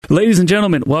Ladies and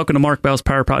gentlemen, welcome to Mark Bell's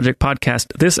Power Project Podcast.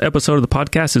 This episode of the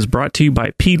podcast is brought to you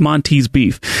by Piedmontese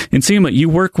Beef. And Seema, you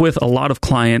work with a lot of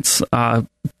clients.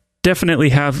 Definitely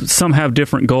some have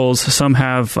different goals. Some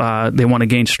have they want to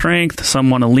gain strength. Some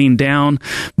want to lean down.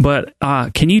 But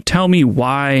can you tell me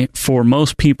why, for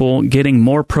most people, getting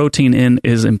more protein in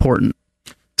is important?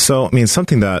 So, I mean,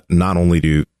 something that not only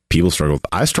do people struggle with,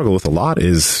 I struggle with a lot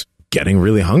is getting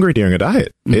really hungry during a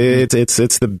diet. Mm-hmm.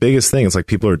 It's the biggest thing. It's like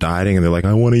people are dieting and they're like,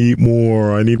 I want to eat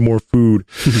more. I need more food.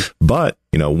 But,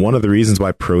 you know, one of the reasons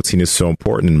why protein is so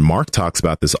important, and Mark talks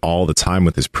about this all the time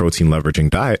with his protein leveraging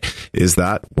diet, is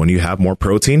that when you have more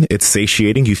protein, it's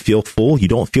satiating. You feel full. You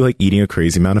don't feel like eating a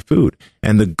crazy amount of food.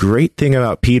 And the great thing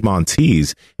about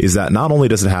Piedmontese is that not only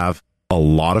does it have a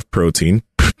lot of protein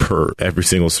per every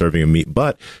single serving of meat,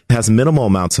 but it has minimal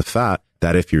amounts of fat,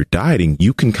 that if you're dieting,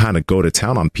 you can kind of go to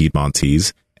town on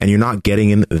Piedmontese and you're not getting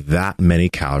in that many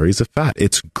calories of fat.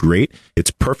 It's great.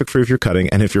 It's perfect for if you're cutting.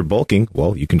 And if you're bulking,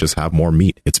 well, you can just have more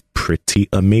meat. It's pretty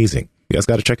amazing. You guys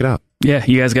got to check it out. Yeah,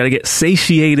 you guys got to get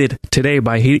satiated today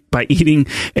by eating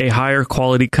a higher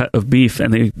quality cut of beef.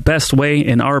 And the best way,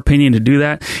 in our opinion, to do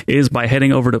that is by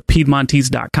heading over to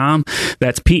Piedmontese.com.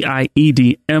 That's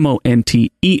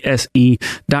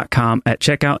Piedmontese.com. At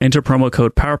checkout, enter promo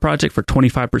code Power Project for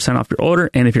 25% off your order.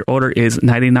 And if your order is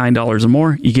 $99 or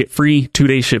more, you get free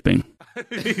 2-day shipping.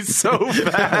 He's so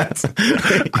fat.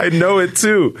 I know it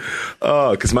too.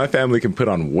 Because my family can put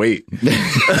on weight.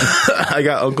 I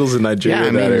got uncles in Nigeria. Yeah,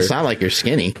 I mean, it's not like you're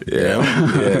skinny.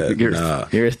 Yeah,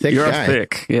 you're a thick guy.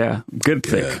 Thick. Yeah, good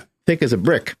thick. Yeah. Thick as a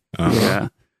brick. Yeah.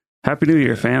 Happy New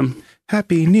Year, fam.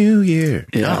 Happy New Year.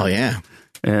 Yeah. Oh yeah.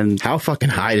 And how fucking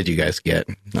high did you guys get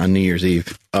on New Year's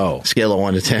Eve? Oh, scale of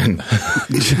 1 to 10.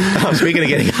 Oh, speaking of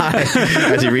getting high,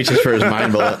 as he reaches for his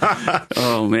mind bullet.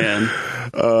 Oh man.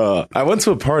 I went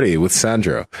to a party with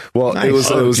Sandro. Well, Nice.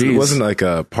 it wasn't like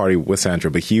a party with Sandro,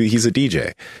 but he's a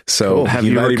DJ. So cool. Have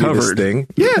he you invited me to recovered? this thing.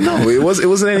 Yeah, no, it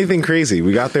wasn't anything crazy.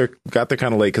 We got there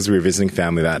kind of late because we were visiting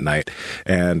family that night,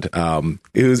 and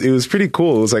it was pretty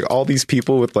cool. It was like all these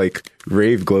people with like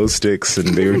rave glow sticks, and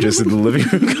they were just in the living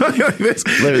room going like this.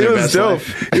 Living their best dope.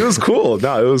 life. It was cool.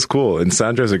 No, it was cool. And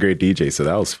Sandro's a great DJ, so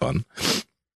that was fun.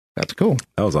 That's cool.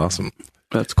 That was awesome.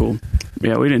 That's cool.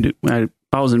 Yeah, we didn't do.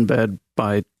 I was in bed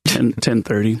by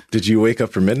 10:30. Did you wake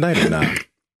up for midnight or not?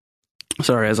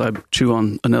 Sorry, as I chew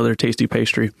on another tasty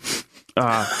pastry.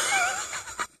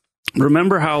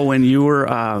 Remember how when you were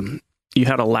you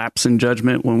had a lapse in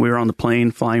judgment when we were on the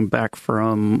plane flying back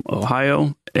from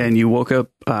Ohio, and you woke up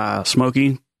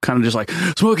Smokey, kind of just like,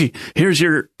 Smokey, here's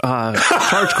your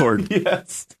charge cord.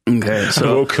 Yes. Okay, I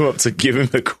so woke him up to give him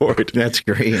the cord. That's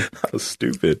great. That was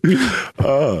stupid.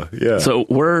 Oh, yeah. so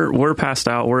we're passed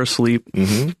out, we're asleep.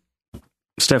 Mm-hmm.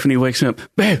 Stephanie wakes me up.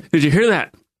 Babe, did you hear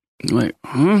that? I'm like,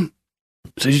 huh?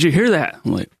 So did you hear that?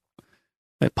 I'm like,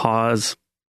 I pause.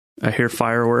 I hear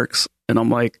fireworks, and I'm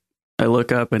like, I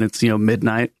look up, and it's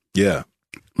midnight. Yeah.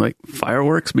 I'm like,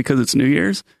 fireworks because it's New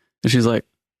Year's? And she's like,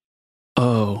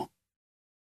 oh.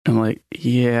 I'm like,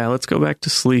 yeah, let's go back to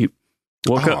sleep.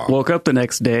 Woke up the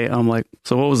next day. I'm like,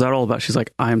 so what was that all about? She's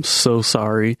like, I'm so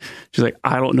sorry. She's like,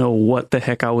 I don't know what the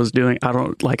heck I was doing. I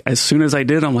don't like, as soon as I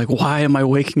did, I'm like, why am I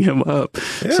waking him up?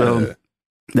 Yeah. So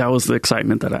that was the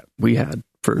excitement that we had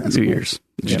for New Year's.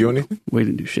 Did you do anything? We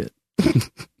didn't do shit.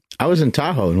 I was in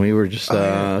Tahoe and we were just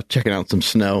checking out some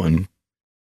snow and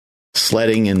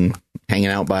sledding and hanging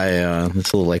out by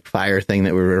this little like fire thing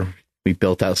that we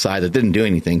built outside that didn't do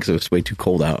anything because it was way too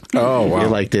cold out. Oh,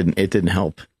 wow. It didn't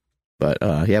help. But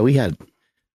yeah, we had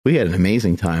an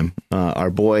amazing time. Our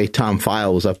boy Tom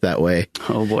File was up that way.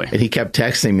 Oh boy. And he kept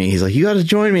texting me. He's like, you got to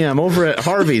join me. I'm over at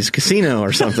Harvey's Casino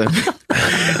or something.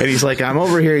 And he's like, I'm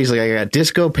over here. He's like, I got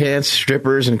disco pants,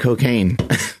 strippers, and cocaine.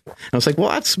 I was like, well,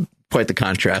 that's quite the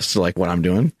contrast to like what I'm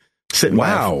doing. Sitting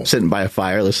by a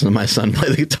fire, listening to my son play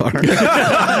the guitar.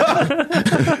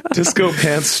 Disco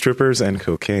pants, strippers, and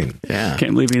cocaine. Yeah.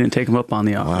 Can't believe you didn't take him up on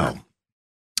the offer. Wow.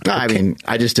 No, I mean,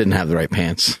 I just didn't have the right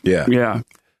pants. Yeah. Yeah.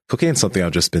 Cocaine's something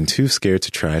I've just been too scared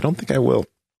to try. I don't think I will.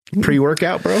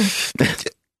 Pre-workout, bro?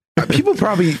 People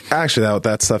probably, actually,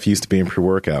 that stuff used to be in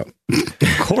pre-workout.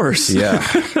 Of course. Yeah.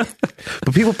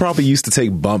 But people probably used to take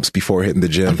bumps before hitting the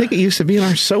gym. I think it used to be in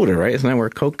our soda, right? Isn't that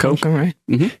where Coke comes from, right?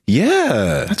 Mm-hmm.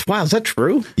 Yeah. That's wild. Is that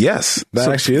true? Yes, that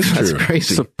actually is true. That's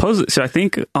crazy. So I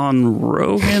think on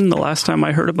Rogan, the last time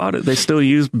I heard about it, they still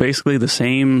use basically the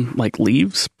same like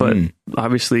leaves, but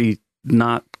obviously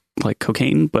not like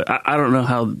cocaine. But I don't know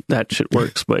how that shit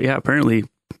works. But yeah, apparently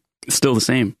it's still the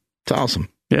same. It's awesome.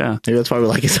 Yeah. Maybe that's why we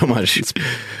like it so much. It's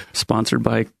sponsored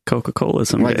by Coca-Cola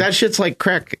someday. Like, that shit's like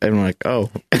crack. And I'm like, oh.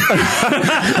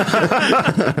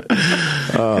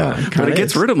 But it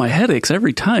gets rid of my headaches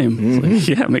every time. It's like,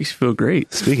 yeah, it makes you feel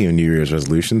great. Speaking of New Year's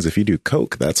resolutions, if you do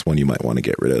Coke, that's one you might want to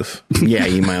get rid of. Yeah,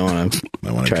 you might want to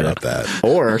drop that.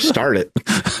 Or start it.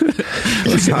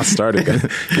 Let's not start it.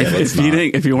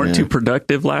 If you weren't too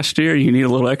productive last year, you need a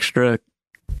little extra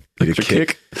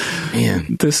kick.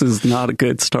 Man, this is not a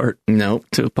good start to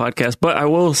a podcast. But I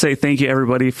will say thank you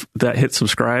everybody that hit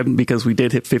subscribe, because we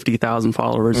did hit 50,000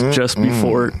 followers just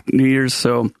before New Year's.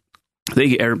 So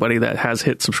thank you everybody that has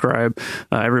hit subscribe.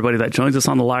 Everybody that joins us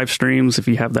on the live streams, if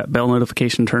you have that bell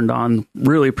notification turned on,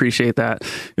 really appreciate that.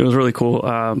 It was really cool.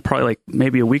 Probably like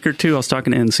maybe a week or two, I was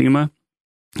talking to Enzima.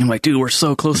 I'm like, dude, we're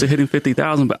so close to hitting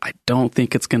 50,000, but I don't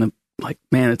think it's going to, like,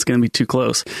 man, it's going to be too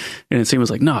close. And Enzima was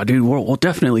like, no, dude, we'll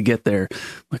definitely get there.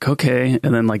 I'm like, okay.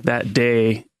 And then like that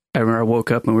day, I remember I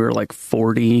woke up and we were like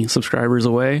 40 subscribers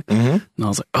away. And I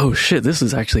was like, oh shit, this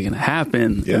is actually going to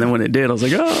happen. Yeah. And then when it did, I was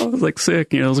like, oh, it was like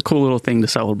sick. It was a cool little thing to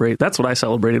celebrate. That's what I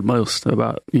celebrated most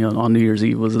about, on New Year's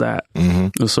Eve, was that.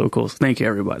 It was so cool. So thank you,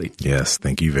 everybody. Yes.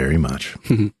 Thank you very much.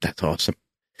 That's awesome.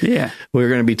 Yeah. We're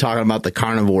going to be talking about the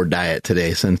carnivore diet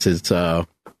today, since it's,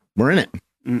 we're in it.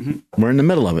 We're in the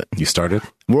middle of it. You started?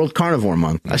 World Carnivore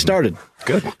Month. I started.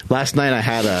 Good. Last night I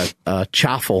had a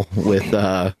chaffle with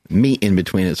meat in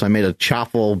between it. So I made a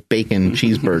chaffle bacon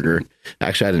cheeseburger.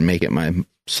 Actually, I didn't make it. My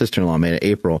sister-in-law made it,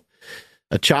 April.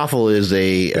 A chaffle is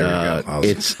it's egg.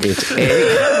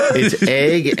 It's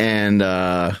egg and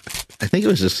I think it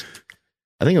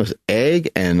was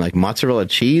egg and like mozzarella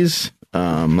cheese,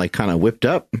 like kind of whipped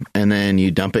up, and then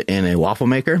you dump it in a waffle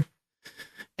maker.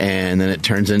 And then it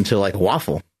turns into like a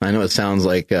waffle. I know it sounds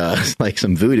like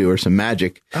some voodoo or some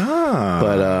magic,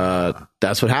 but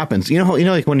that's what happens.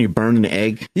 Like when you burn an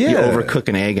egg, you overcook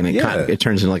an egg, and it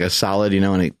turns into like a solid.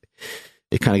 And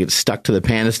it kind of gets stuck to the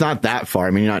pan. It's not that far.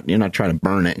 I mean, you're not trying to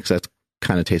burn it, because that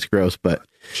kind of tastes gross. But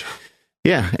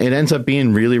yeah, it ends up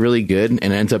being really, really good, and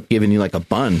it ends up giving you like a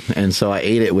bun. And so I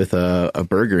ate it with a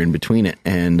burger in between it.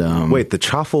 And wait, the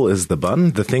chaffle is the bun?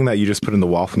 The thing that you just put in the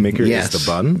waffle maker is the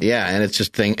bun? Yeah, and it's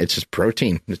just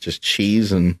protein. It's just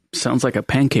cheese and sounds like a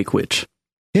pancake witch.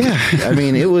 Yeah, I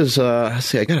mean, it was. Let's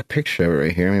see, I got a picture of it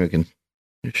right here. Maybe we can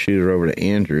shoot it over to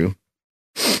Andrew.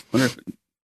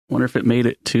 Wonder if it made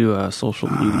it to social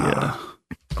media.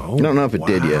 I don't know if it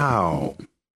did yet.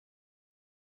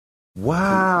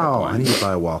 Wow. I need to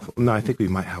buy a waffle. No, I think we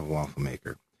might have a waffle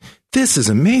maker. This is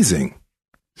amazing.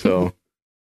 So,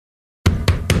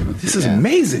 this is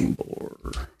amazing.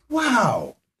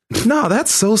 Wow. No,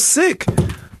 that's so sick.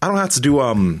 I don't have to do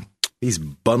these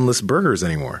bunless burgers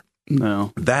anymore.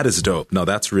 No. That is dope. No,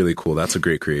 that's really cool. That's a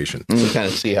great creation. So kind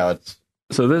of see how it's.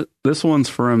 So this one's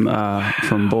from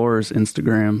Boar's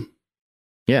Instagram.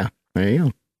 Yeah, there you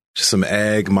go. Just some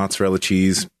egg, mozzarella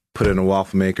cheese, put it in a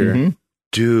waffle maker.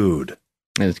 Dude.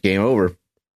 And it's game over.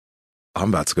 I'm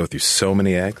about to go through so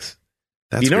many eggs.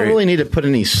 That's you don't great. really need to put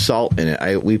any salt in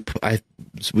it.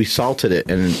 We salted it,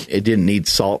 and it didn't need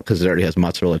salt because it already has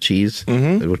mozzarella cheese,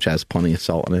 which has plenty of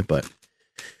salt in it. But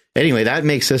anyway, that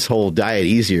makes this whole diet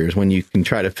easier, is when you can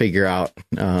try to figure out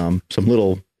some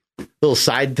little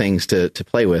side things to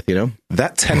play with,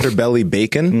 That tender belly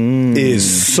bacon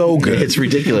is so good. It's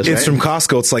ridiculous. It's from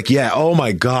Costco. It's like, oh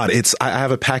my God. I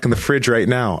have a pack in the fridge right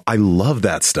now. I love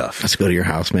that stuff. Let's go to your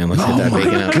house, man. Let's get that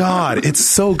bacon out. Oh my God. It's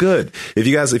so good. If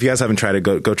you guys haven't tried it,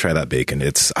 go try that bacon.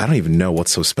 I don't even know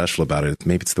what's so special about it.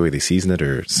 Maybe it's the way they season it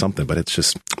or something, but it's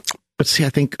just. But see, I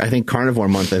think Carnivore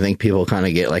Month, I think people kind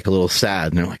of get like a little sad,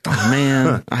 and they're like, oh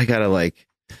man, I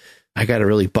gotta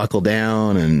really buckle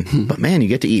down. But man, you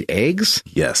get to eat eggs.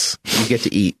 Yes. You get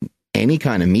to eat any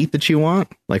kind of meat that you want.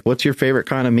 Like, what's your favorite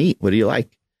kind of meat? What do you like?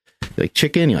 You like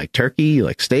chicken? You like turkey? You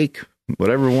like steak?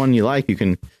 Whatever one you like, you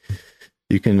can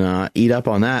eat up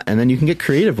on that. And then you can get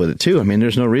creative with it too. I mean,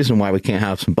 there's no reason why we can't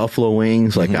have some buffalo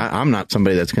wings. Like I'm not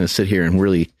somebody that's going to sit here and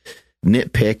really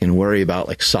nitpick and worry about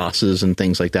like sauces and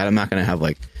things like that. I'm not going to have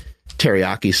like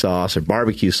teriyaki sauce or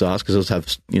barbecue sauce, because those have,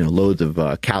 loads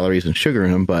of calories and sugar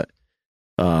in them. But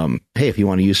hey, if you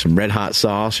want to use some red hot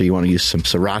sauce, or you want to use some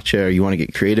sriracha, or you want to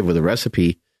get creative with a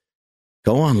recipe,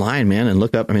 go online, man, and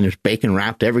look up. I mean, there's bacon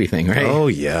wrapped everything, right? Oh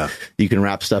yeah. You can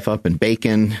wrap stuff up in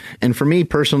bacon. And for me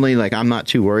personally, like, I'm not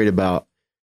too worried about,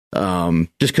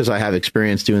 just because I have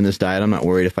experience doing this diet, I'm not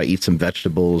worried if I eat some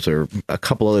vegetables or a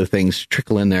couple other things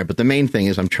trickle in there. But the main thing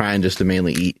is I'm trying just to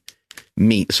mainly eat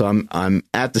meat. So I'm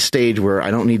at the stage where I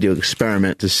don't need to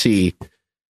experiment to see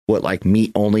what like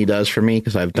meat only does for me,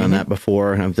 because I've done that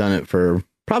before, and I've done it for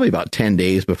probably about 10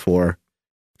 days before,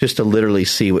 just to literally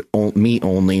see what meat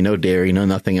only, no dairy, no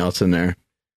nothing else in there.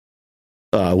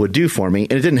 would do for me.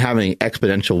 And it didn't have any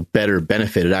exponential better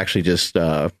benefit. It actually just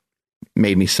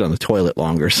made me sit on the toilet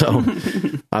longer. So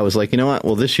I was like, you know what?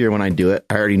 Well, this year when I do it,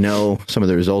 I already know some of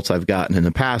the results I've gotten in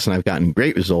the past, and I've gotten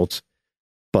great results,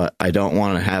 but I don't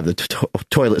want to have the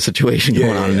toilet situation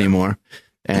going on anymore.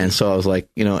 And so I was like,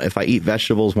 you know, if I eat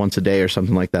vegetables once a day or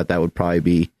something like that, that'd probably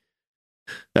be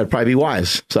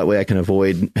wise. So that way I can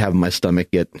avoid having my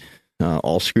stomach get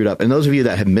all screwed up. And those of you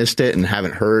that have missed it and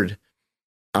haven't heard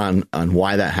on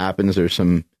why that happens, there's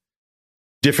some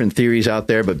different theories out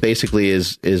there, but basically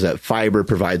is that fiber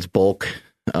provides bulk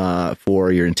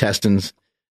for your intestines.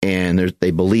 And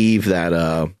they believe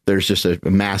that there's just a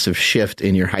massive shift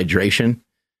in your hydration.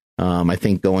 I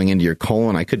think going into your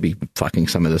colon, I could be fucking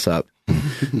some of this up.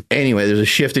 Anyway, there's a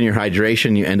shift in your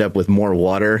hydration. You end up with more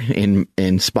water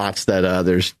in spots that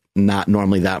there's not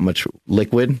normally that much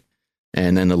liquid.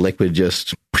 And then the liquid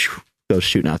just goes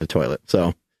shooting out the toilet. So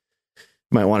you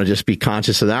might want to just be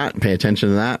conscious of that and pay attention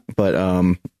to that.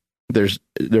 But there's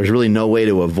really no way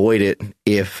to avoid it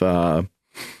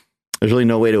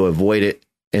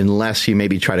unless you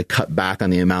maybe try to cut back on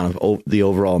the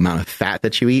overall amount of fat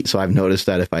that you eat. So I've noticed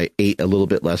that if I ate a little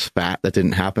bit less fat, that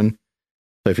didn't happen.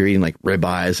 So if you're eating like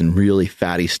ribeyes and really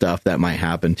fatty stuff, that might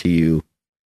happen to you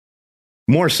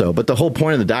more so. But the whole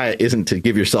point of the diet isn't to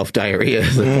give yourself diarrhea.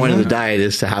 The point of the diet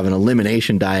is to have an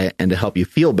elimination diet and to help you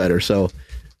feel better. So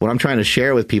what I'm trying to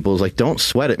share with people is like, don't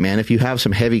sweat it, man. If you have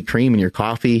some heavy cream in your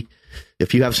coffee,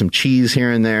 if you have some cheese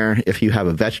here and there, if you have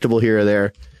a vegetable here or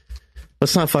there,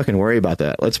 let's not fucking worry about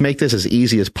that. Let's make this as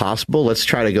easy as possible. Let's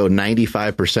try to go 95%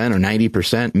 or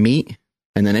 90% meat.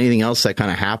 And then anything else that kind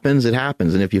of happens, it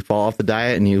happens. And if you fall off the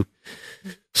diet and you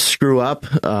screw up,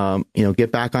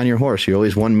 get back on your horse. You're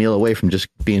always one meal away from just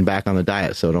being back on the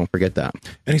diet. So don't forget that.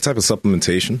 Any type of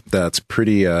supplementation that's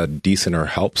pretty decent or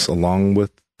helps along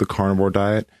with the carnivore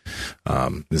diet.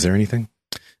 Is there anything?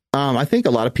 I think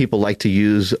a lot of people like to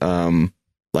use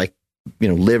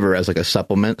liver as like a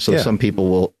supplement. So some people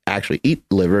will actually eat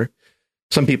liver.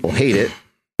 Some people hate it.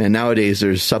 And nowadays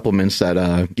there's supplements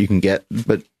that you can get,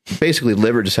 but basically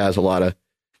liver just has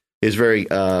is very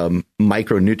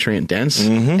micronutrient dense.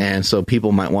 And so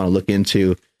people might want to look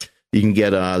into, you can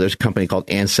get, there's a company called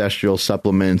Ancestral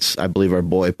Supplements. I believe our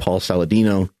boy, Paul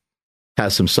Saladino,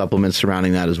 has some supplements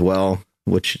surrounding that as well,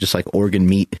 which is just like organ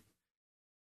meat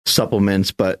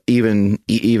supplements. But even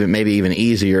maybe even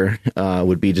easier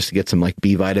would be just to get some like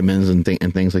B vitamins and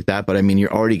things like that. But I mean,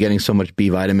 you're already getting so much B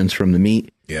vitamins from the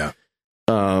meat. Yeah.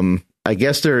 I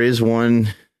guess there is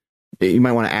one, you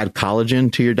might want to add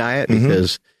collagen to your diet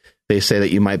because they say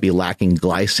that you might be lacking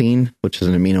glycine, which is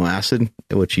an amino acid,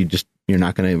 which you're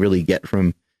not going to really get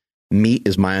from meat,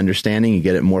 is my understanding. You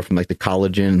get it more from like the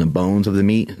collagen and the bones of the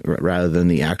meat rather than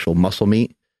the actual muscle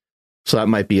meat. So that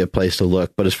might be a place to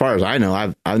look. But as far as I know,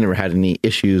 I've never had any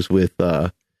issues with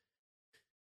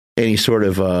any sort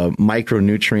of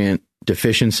micronutrient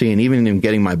deficiency. And even in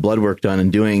getting my blood work done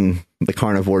and doing the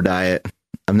carnivore diet,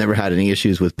 I've never had any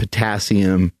issues with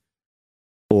potassium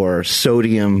or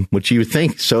sodium, which you would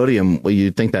think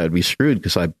you'd think that would be screwed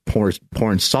because I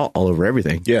pouring salt all over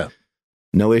everything. Yeah.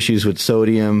 No issues with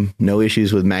sodium, no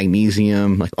issues with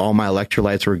magnesium. Like all my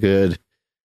electrolytes were good.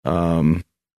 All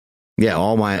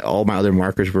my other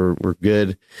markers were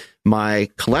good. My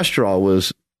cholesterol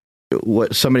was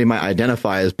what somebody might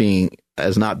identify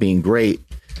as not being great.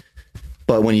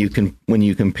 But when you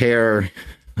compare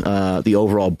the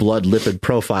overall blood lipid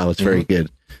profile, it's very good.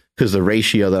 Because the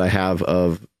ratio that I have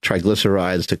of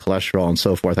triglycerides to cholesterol and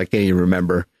so forth, I can't even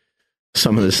remember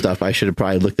some of this stuff. I should have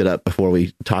probably looked it up before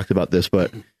we talked about this,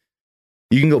 but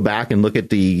you can go back and look at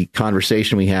the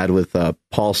conversation we had with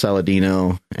Paul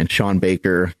Saladino and Sean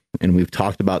Baker, and we've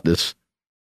talked about this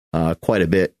quite a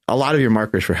bit. A lot of your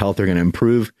markers for health are going to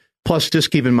improve. Plus, just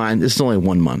keep in mind, this is only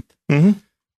 1 month. You're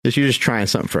just trying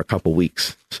something for a couple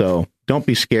weeks. So don't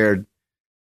be scared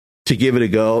to give it a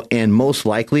go. And most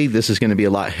likely this is going to be a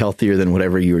lot healthier than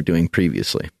whatever you were doing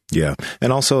previously. Yeah.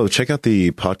 And also check out the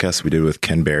podcast we did with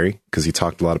Ken Berry, because he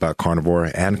talked a lot about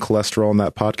carnivore and cholesterol in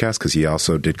that podcast, because he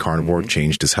also did carnivore,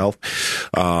 changed his health.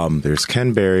 There's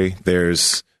Ken Berry.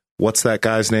 There's, what's that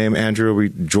guy's name, Andrew?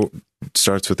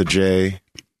 Starts with a J.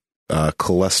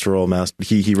 Cholesterol master.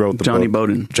 He wrote the Johnny book.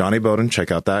 Bowden. Johnny Bowden. Check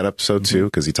out that episode too,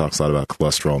 because he talks a lot about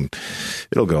cholesterol, and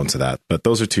it'll go into that. But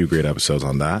those are 2 great episodes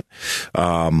on that.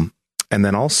 And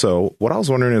then also, what I was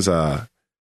wondering is,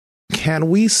 can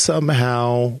we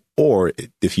somehow, or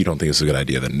if you don't think it's a good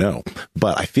idea, then no.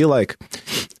 But I feel like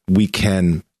we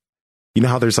can. You know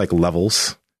how there's like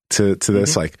levels to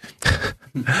this, like.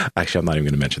 Actually, I'm not even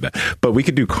going to mention that. But we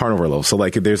could do carnivore levels. So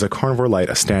like, there's a carnivore light,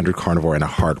 a standard carnivore, and a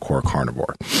hardcore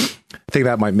carnivore. I think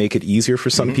that might make it easier for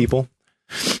some people.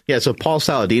 Yeah, so Paul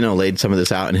Saladino laid some of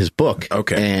this out in his book.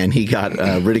 Okay. And he got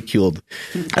ridiculed,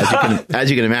 as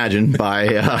you can imagine,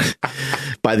 by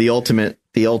the ultimate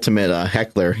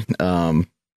heckler,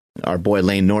 our boy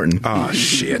Lane Norton. Oh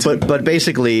shit! But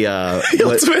basically,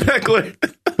 ultimate heckler.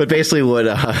 But basically,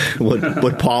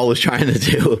 what Paul was trying to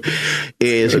do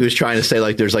is he was trying to say,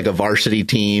 like, there's like a varsity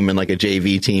team and like a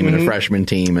JV team and a freshman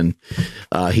team, and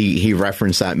he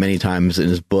referenced that many times in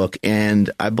his book. And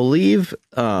I believe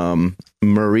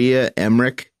Maria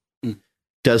Emmerich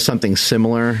does something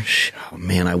similar. Oh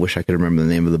man, I wish I could remember the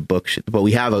name of the book. But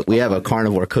we have a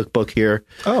carnivore cookbook here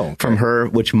from her,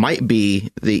 which might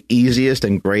be the easiest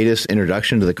and greatest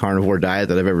introduction to the carnivore diet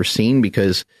that I've ever seen,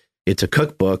 because it's a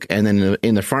cookbook, and then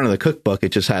in the front of the cookbook,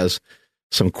 it just has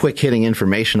some quick hitting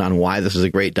information on why this is a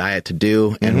great diet to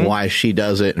do and why she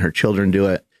does it and her children do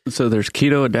it. So there's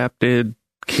Keto Adapted,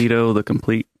 Keto, the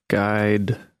Complete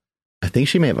Guide. I think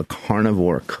she may have a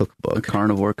carnivore cookbook. A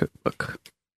carnivore cookbook.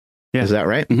 Yeah. Is that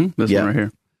right? Mm-hmm. This one right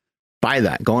here. Buy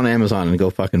that. Go on Amazon and go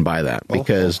fucking buy that,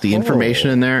 because the information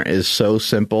in there is so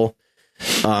simple.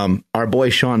 Our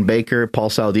boy Sean Baker, Paul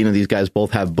Saladino, these guys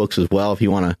both have books as well. If you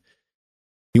want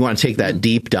to take that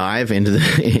deep dive into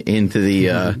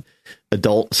the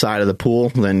adult side of the pool,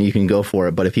 then you can go for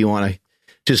it. But if you want to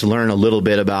just learn a little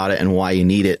bit about it and why you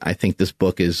need it, I think this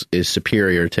book is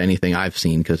superior to anything I've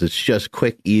seen, because it's just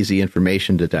quick, easy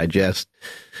information to digest.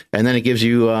 And then it gives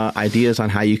you ideas on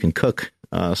how you can cook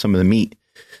some of the meat.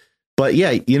 But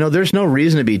yeah, there's no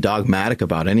reason to be dogmatic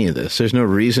about any of this. There's no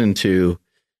reason to,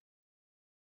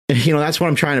 that's what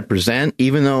I'm trying to present,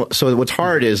 even though, so what's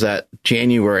hard is that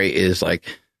January is like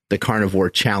the carnivore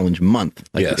challenge month.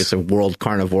 Like It's a world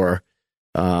carnivore.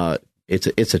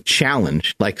 It's a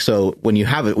challenge. Like, so when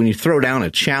you throw down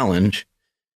a challenge,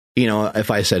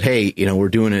 if I said, hey, we're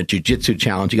doing a jiu-jitsu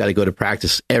challenge, you got to go to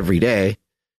practice every day.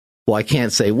 Well, I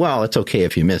can't say, well, it's okay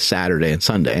if you miss Saturday and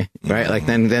Sunday, right? Like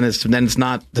then it's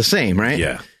not the same, right?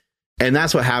 Yeah. And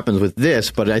that's what happens with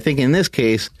this. But I think in this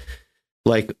case,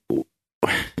 like,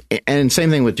 and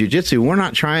same thing with jiu-jitsu, we're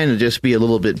not trying to just be a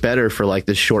little bit better for like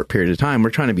this short period of time.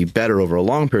 We're trying to be better over a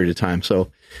long period of time.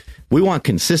 So we want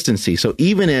consistency. So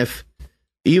even if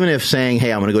saying,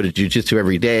 hey, I'm going to go to jiu-jitsu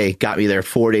every day got me there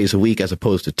 4 days a week as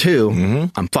opposed to 2,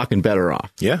 I'm fucking better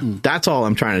off. Yeah. That's all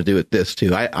I'm trying to do with this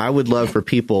too. I would love for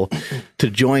people to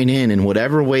join in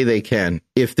whatever way they can.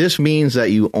 If this means that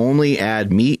you only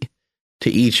add meat to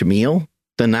each meal,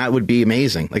 then that would be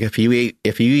amazing. Like if you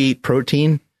eat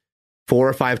protein 4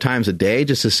 or 5 times a day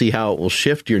just to see how it will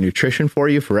shift your nutrition for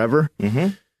you forever.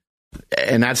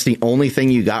 And that's the only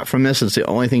thing you got from this, it's the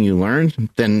only thing you learned,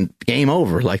 then game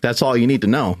over. Like that's all you need to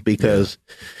know, because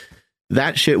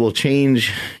that shit will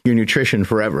change your nutrition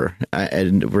forever.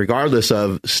 And regardless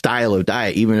of style of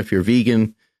diet, even if you're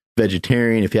vegan,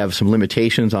 vegetarian, if you have some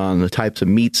limitations on the types of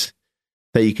meats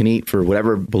that you can eat for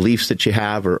whatever beliefs that you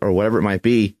have or whatever it might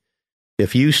be,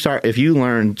 if you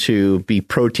learn to be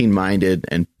protein minded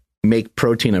and make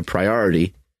protein a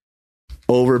priority,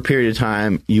 over a period of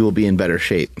time, you will be in better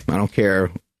shape. I don't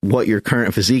care what your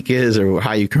current physique is or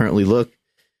how you currently look.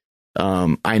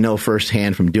 I know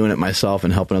firsthand from doing it myself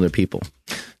and helping other people.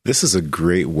 This is a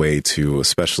great way to,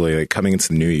 especially like coming into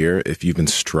the new year, if you've been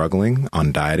struggling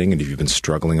on dieting and if you've been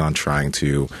struggling on trying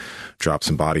to drop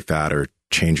some body fat or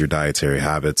change your dietary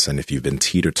habits, and if you've been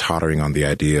teeter-tottering on the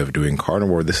idea of doing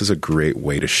carnivore, this is a great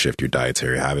way to shift your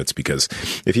dietary habits, because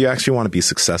if you actually want to be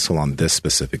successful on this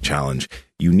specific challenge,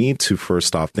 you need to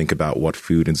first off think about what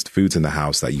foods in the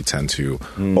house that you tend to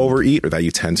overeat or that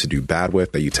you tend to do bad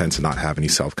with, that you tend to not have any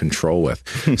self-control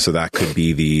with. So that could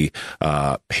be the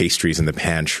pastries in the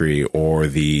pantry or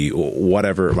the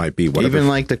whatever it might be. Even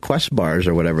like the Quest bars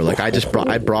or whatever. Like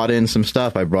I brought in some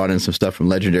stuff. I brought in some stuff from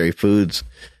Legendary Foods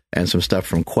and some stuff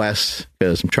from Quest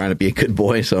because I'm trying to be a good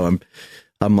boy. So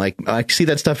I'm like, I see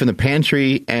that stuff in the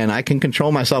pantry and I can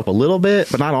control myself a little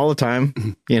bit, but not all the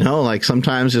time. Like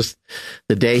sometimes just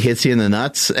the day hits you in the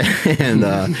nuts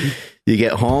and you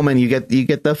get home and you get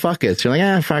the fuck it. You're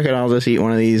like, fuck it. I'll just eat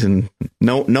one of these and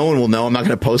no one will know. I'm not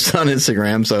going to post it on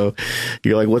Instagram. So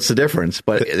you're like, what's the difference?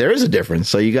 But there is a difference.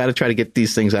 So you got to try to get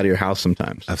these things out of your house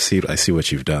sometimes. I see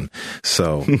what you've done.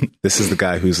 So this is the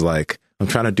guy who's like, I'm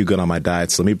trying to do good on my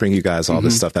diet, so let me bring you guys all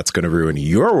this stuff that's going to ruin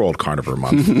your World Carnivore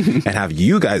Month and have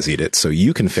you guys eat it so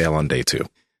you can fail on day 2.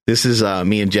 This is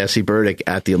me and Jesse Burdick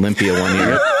at the Olympia one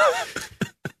year.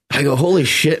 I go, holy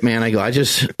shit, man. I go,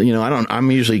 I'm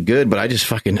usually good, but I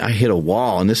hit a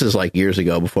wall. And this is like years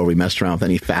ago before we messed around with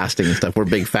any fasting and stuff. We're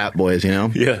big fat boys,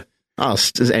 Yeah. Oh,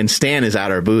 and Stan is at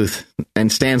our booth,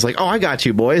 and Stan's like, "Oh, I got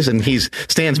you, boys." And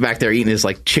Stan's back there eating his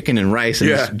like chicken and rice, and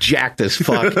he's jacked as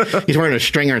fuck. He's wearing a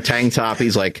stringer tank top.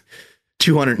 He's like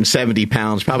 270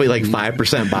 pounds, probably like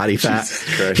 5% body fat.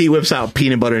 He whips out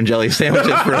peanut butter and jelly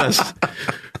sandwiches for us.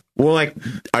 We're like,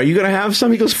 are you going to have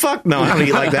some? He goes, fuck no, I don't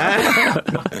eat like that.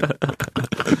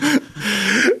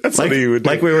 That's like we were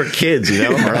kids, you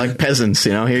know, or like peasants,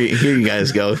 you know. Here you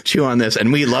guys go, chew on this,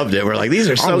 and we loved it. We're like, these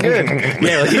are so good.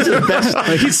 Yeah, like, he's the best.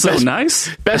 Like, he's so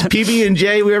nice. Best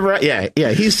PB&J we ever had.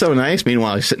 Yeah, he's so nice.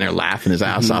 Meanwhile, he's sitting there laughing his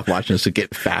ass off, watching us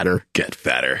get fatter,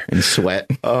 and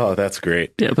sweat. Oh, that's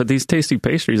great. Yeah, but these tasty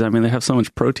pastries, I mean, they have so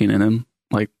much protein in them.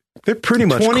 Like, they're pretty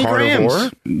much 20 carnivore.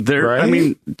 grams. They're, right? I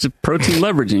mean, it's protein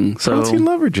leveraging. So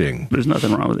there's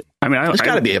nothing wrong with it. I mean, there's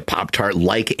got to be a Pop-Tart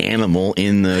like animal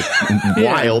in the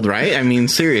wild, right? I mean,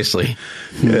 seriously.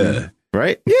 Yeah.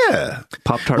 Right? Yeah.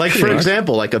 Pop-Tart. Like, for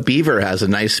example, like a beaver has a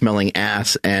nice smelling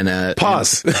ass and a...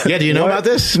 Pause. Yeah, do you know about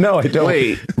this? No, I don't.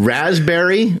 Wait,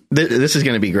 raspberry? This is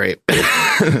going to be great.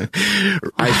 I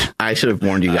should have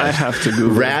warned you guys. I have to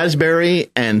Google. Raspberry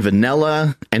and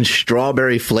vanilla and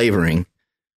strawberry flavoring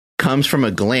comes from a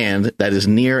gland that is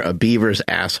near a beaver's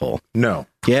asshole. No.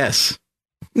 Yes.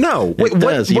 No. Wait,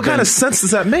 what kind of sense does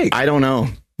that make? I don't know.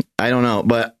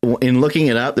 But in looking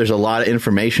it up, there's a lot of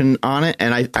information on it.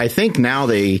 And I think now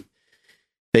they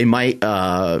might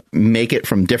make it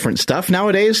from different stuff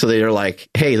nowadays. So they're like,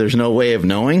 hey, there's no way of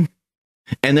knowing.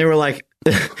 And they were like,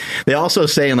 they also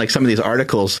say in like some of these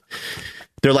articles,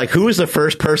 they're like, who was the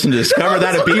first person to discover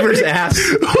that a beaver's ass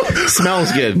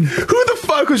smells good? Who the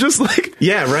fuck was just like...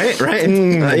 Yeah, right?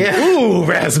 Yeah. Ooh,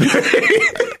 raspberry.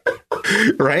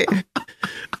 Right?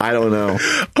 I don't know.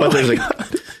 But there's like...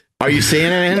 Are you seeing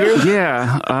it, Andrew?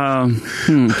 Yeah.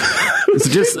 It's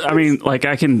just, I mean, like,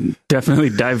 I can definitely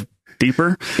dive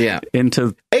deeper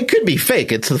into... It could be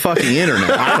fake. It's the fucking internet.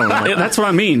 I don't know. That's what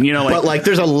I mean, you know. Like, but, like,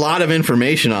 there's a lot of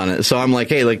information on it. So I'm like,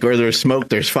 hey, like, where there's smoke,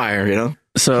 there's fire, you know?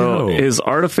 So is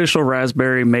artificial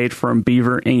raspberry made from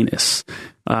beaver anus?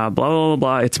 Blah, blah, blah,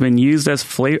 blah. It's been used as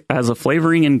a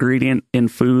flavoring ingredient in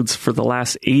foods for the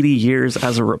last 80 years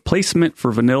as a replacement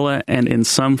for vanilla and in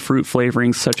some fruit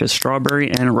flavorings such as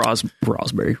strawberry and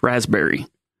raspberry.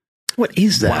 What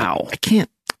is that? Wow. I can't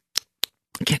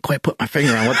quite put my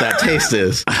finger on what that taste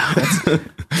is.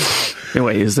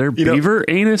 Anyway, is there beaver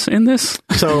anus in this?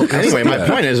 So anyway, my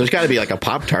point is there's got to be like a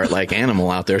Pop-Tart like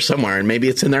animal out there somewhere, and maybe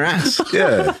it's in their ass.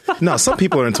 Yeah. No, some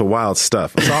people are into wild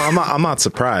stuff. So I'm not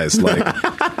surprised. Like,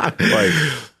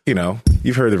 you know,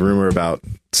 you've heard the rumor about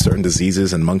certain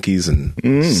diseases and monkeys and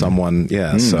someone.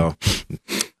 Yeah. So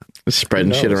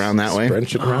spreading shit around that way.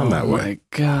 Oh my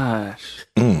gosh.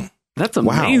 That's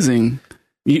amazing. Wow.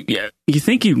 You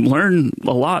think you learn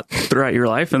a lot throughout your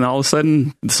life, and all of a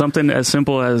sudden something as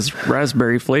simple as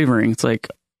raspberry flavoring, it's like,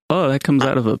 oh, that comes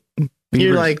out of a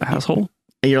beaver's asshole.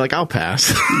 And you're like, I'll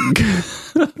pass.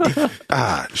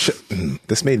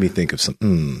 This made me think of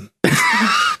something.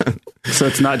 So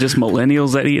it's not just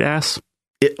millennials that eat ass?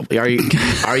 Are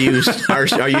you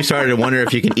starting to wonder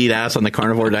if you can eat ass on the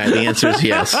carnivore diet? The answer is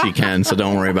yes, you can. So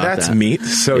don't worry about that. That's meat.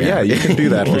 So yeah, you can do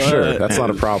that for sure. That's not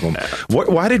a problem.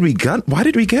 Why did we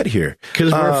get here?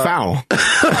 Because we're foul.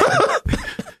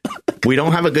 We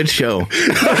don't have a good show.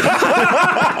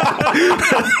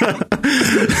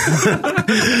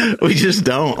 We just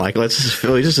don't. Like,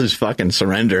 we just fucking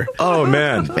surrender. Oh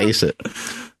man, face it.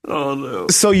 Oh no.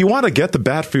 So you want to get the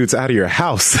bad foods out of your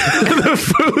house. The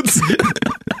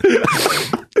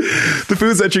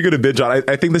foods that you're going to binge on.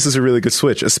 I think this is a really good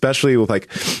switch, especially with like,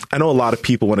 I know a lot of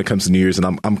people when it comes to New Year's, and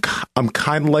I'm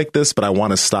kind of like this, but I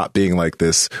want to stop being like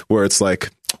this, where it's like,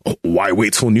 oh, why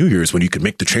wait till New Year's when you could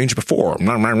make the change before?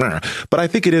 But I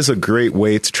think it is a great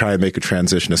way to try and make a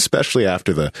transition, especially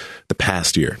after the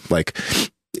past year. Like,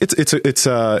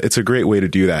 it's a great way to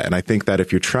do that. And I think that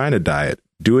if you're trying to diet,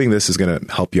 doing this is going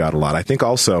to help you out a lot. I think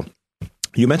also,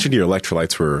 you mentioned your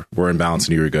electrolytes were in balance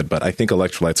and you were good, but I think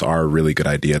electrolytes are a really good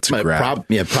idea to grab.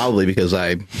 Probably because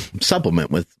I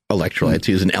supplement with electrolytes,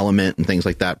 use an element and things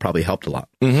like that probably helped a lot.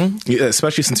 Mm-hmm. Yeah,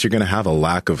 especially since you're going to have a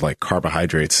lack of like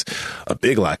carbohydrates, a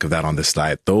big lack of that on this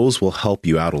diet. Those will help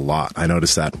you out a lot. I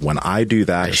noticed that when I do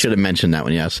that. I should have mentioned that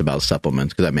when you asked about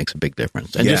supplements, because that makes a big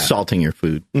difference. And just salting your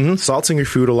food. Mm-hmm. Salting your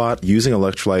food a lot, using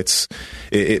electrolytes,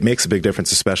 it makes a big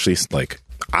difference, especially like,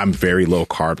 I'm very low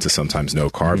carb to sometimes no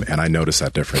carb, and I notice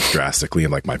that difference drastically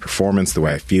in like my performance, the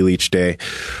way I feel each day.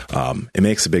 It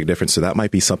makes a big difference. So that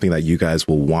might be something that you guys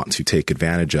will want to take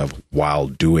advantage of while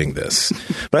doing this.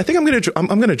 But I think I'm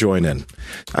gonna join in.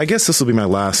 I guess this will be my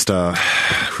last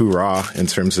hoorah in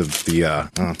terms of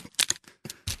the.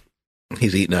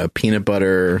 He's eating a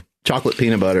chocolate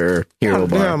peanut butter hero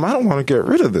bar. Damn, I don't want to get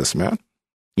rid of this, man.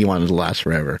 You want it to last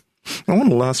forever. I want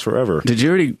to last forever. Did you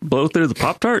already blow through the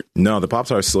Pop-Tart? No, the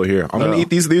Pop-Tart's still here. I'm going to eat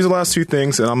these. These are the last two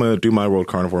things, and I'm going to do my World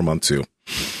Carnivore Month too.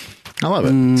 I love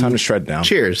it. Time to shred down.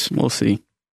 Cheers. We'll see.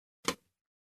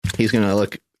 He's gonna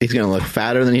look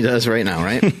fatter than he does right now,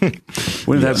 right?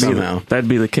 Wouldn't that be that'd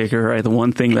be the kicker, right? The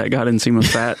one thing that got Nsima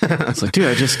fat. It's like, dude,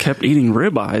 I just kept eating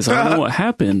ribeyes. I don't know what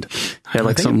happened. Had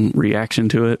like some reaction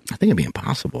to it. I think it'd be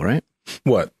impossible, right?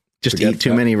 What? Just eat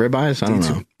too many ribeyes? I don't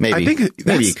know. Maybe. I think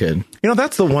maybe you could. You know,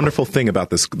 that's the wonderful thing about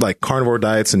this, like carnivore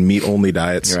diets and meat only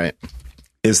diets, Right.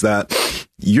 is that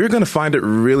you're going to find it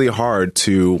really hard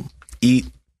to eat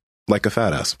like a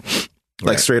fat ass.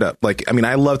 Like straight up. Like, I mean,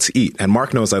 I love to eat, and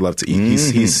Mark knows I love to eat.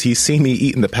 He's seen me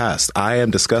eat in the past. I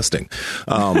am disgusting.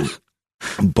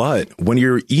 But when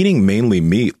you're eating mainly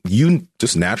meat, you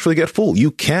just naturally get full.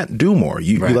 You can't do more.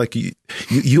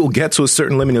 You'll get to a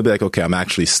certain limit and you'll be like, okay, I'm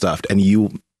actually stuffed, and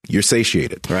you're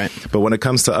satiated. Right. But when it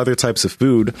comes to other types of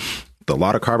food, a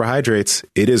lot of carbohydrates,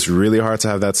 it is really hard to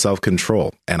have that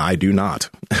self-control, and I do not.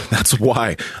 That's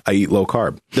why I eat low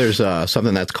carb. There's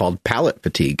something that's called palate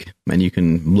fatigue, and you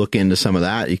can look into some of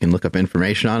that. You can look up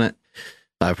information on it.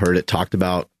 I've heard it talked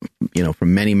about,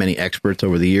 from many, many experts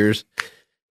over the years,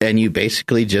 and you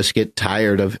basically just get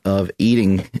tired of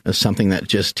eating something that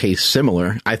just tastes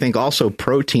similar. I think also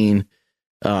protein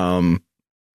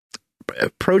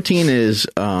is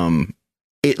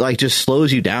it like just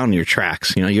slows you down in your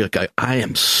tracks. You're like, I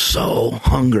am so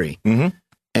hungry. Mm-hmm.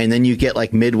 And then you get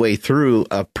like midway through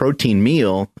a protein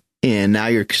meal and now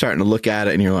you're starting to look at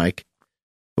it and you're like,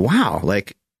 wow,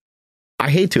 like I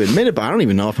hate to admit it, but I don't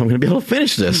even know if I'm going to be able to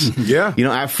finish this. Yeah.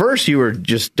 At first you were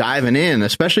just diving in,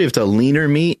 especially if it's a leaner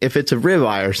meat. If it's a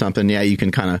ribeye or something, yeah, you can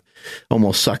kind of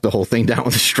almost suck the whole thing down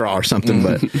with a straw or something.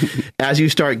 But as you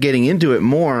start getting into it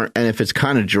more, and if it's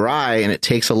kind of dry and it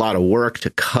takes a lot of work to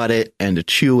cut it and to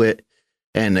chew it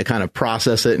and to kind of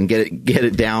process it and get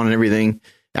it down and everything,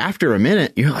 after a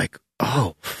minute, you're like,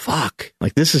 oh, fuck,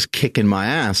 like this is kicking my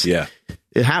ass. Yeah.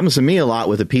 It happens to me a lot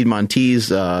with the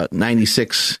Piedmontese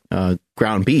 96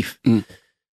 ground beef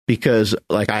because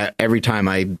like every time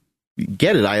I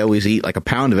get it, I always eat like a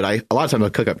pound of it. A lot of times I'll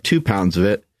cook up 2 pounds of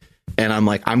it and I'm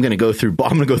like, I'm going to go through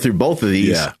both of these.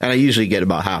 Yeah. And I usually get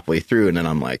about halfway through and then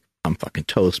I'm like, I'm fucking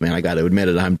toast, man. I got to admit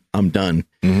it. I'm done.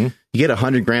 Mm-hmm. You get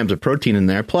 100 grams of protein in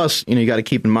there. Plus, you got to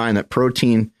keep in mind that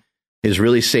protein is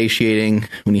really satiating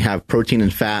when you have protein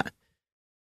and fat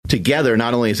together.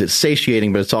 Not only is it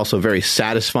satiating, but it's also very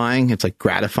satisfying. It's like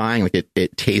gratifying. Like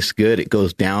it tastes good. It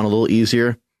goes down a little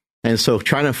easier. And so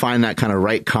trying to find that kind of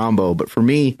right combo. But for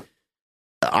me,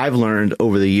 I've learned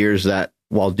over the years that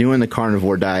while doing the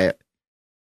carnivore diet,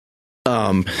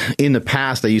 in the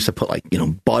past, I used to put like,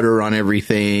 butter on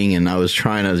everything. And I was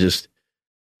trying to just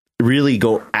really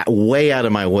go way out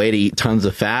of my way to eat tons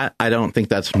of fat. I don't think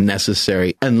that's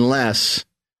necessary unless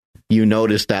you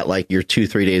notice that like you're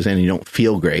 2-3 days in and you don't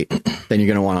feel great, then you're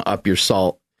going to want to up your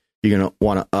salt. You're going to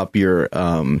want to up your,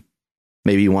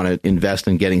 maybe you want to invest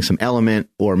in getting some element,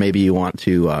 or maybe you want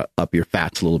to up your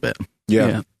fats a little bit.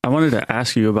 Yeah. I wanted to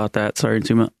ask you about that. Sorry,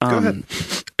 Nsima. Go ahead.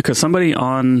 Because somebody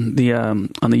on the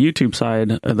YouTube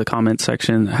side of the comment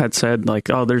section had said like,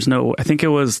 oh, there's no, I think it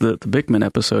was the Bickman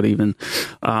episode even,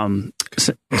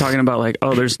 talking about like,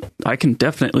 oh, I can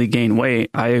definitely gain weight.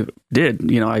 I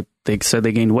did, they said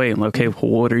they gained weight. I'm like, okay,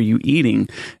 well, what are you eating?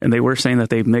 And they were saying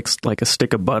that they mixed like a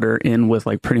stick of butter in with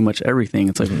like pretty much everything.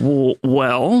 It's like,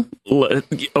 well,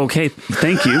 okay,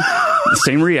 thank you.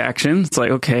 Same reaction. It's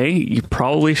like, okay, you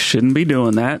probably shouldn't be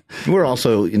doing that. We're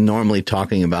also normally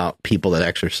talking about people that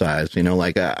exercise,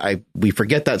 like we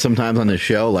forget that sometimes on the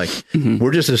show. Like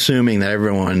we're just assuming that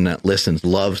everyone that listens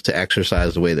loves to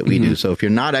exercise the way that we do. So if you're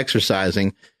not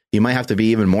exercising, you might have to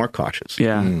be even more cautious.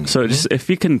 Yeah. So just if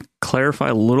you can clarify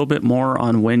a little bit more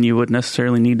on when you would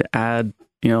necessarily need to add,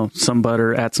 some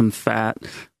butter, add some fat,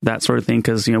 that sort of thing.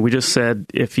 Because, we just said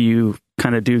if you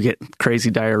kind of do get crazy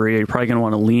diarrhea, you're probably going to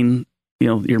want to lean,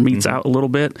 your meats out a little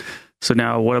bit. So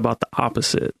now what about the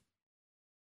opposite?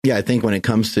 Yeah, I think when it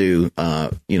comes to,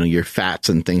 your fats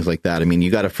and things like that, I mean, you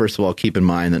got to first of all keep in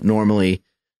mind that normally,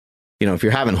 if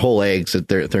you're having whole eggs, that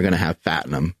they're going to have fat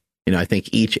in them. I think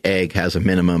each egg has a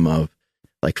minimum of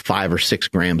like 5 or 6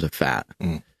 grams of fat.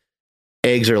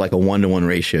 Eggs are like a 1-to-1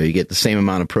 ratio. You get the same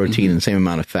amount of protein and the same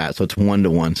amount of fat. So it's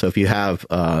 1-to-1. So if you have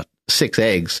 6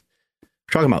 eggs,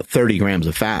 we're talking about 30 grams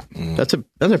of fat. That's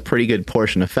a pretty good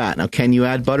portion of fat. Now, can you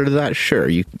add butter to that? Sure.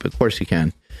 Of course you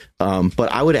can. But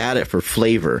I would add it for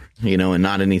flavor, and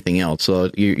not anything else.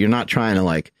 So you're not trying to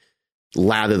like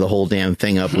lather the whole damn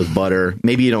thing up with butter.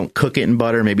 Maybe you don't cook it in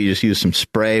butter. Maybe you just use some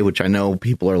spray, which I know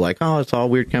people are like, oh, it's all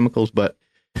weird chemicals, but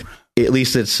at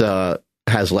least it's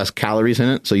has less calories in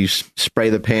it. So you spray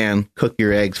the pan, cook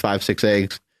your eggs, 5-6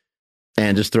 eggs,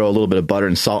 and just throw a little bit of butter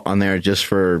and salt on there just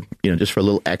for a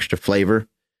little extra flavor.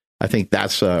 I think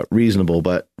that's reasonable.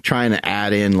 But trying to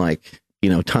add in like,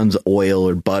 tons of oil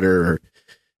or butter, or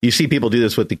you see people do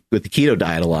this with the keto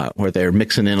diet a lot, where they're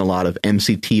mixing in a lot of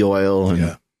MCT oil,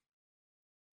 and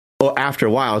well, after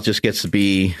a while, it just gets to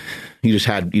be you just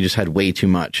had way too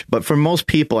much. But for most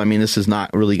people, I mean, this is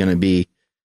not really going to be.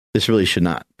 This really should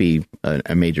not be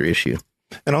a major issue.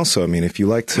 And also, I mean, if you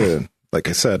like to, like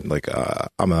I said, like I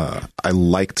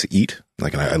like to eat,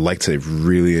 like I like to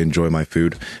really enjoy my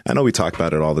food. I know we talk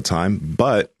about it all the time,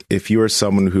 but if you are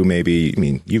someone who maybe, I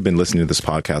mean, you've been listening to this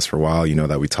podcast for a while, you know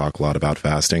that we talk a lot about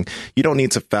fasting. You don't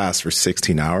need to fast for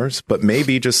 16 hours, but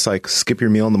maybe just like skip your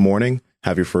meal in the morning,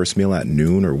 have your first meal at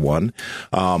noon or 1.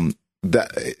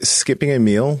 That skipping a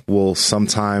meal will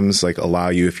sometimes like allow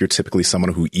you, if you're typically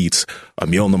someone who eats a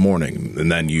meal in the morning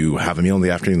and then you have a meal in the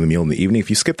afternoon and a meal in the evening, if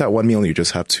you skip that one meal and you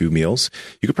just have 2 meals,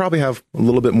 you could probably have a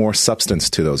little bit more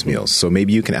substance to those meals. So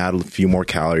maybe you can add a few more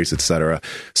calories, etc.,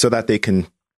 so that they can,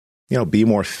 be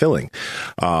more filling.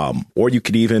 Or you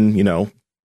could even, you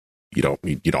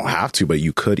don't have to, but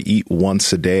you could eat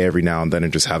once a day every now and then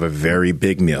and just have a very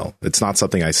big meal. It's not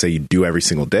something I say you do every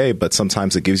single day, but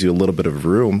sometimes it gives you a little bit of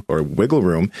room or wiggle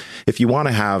room if you want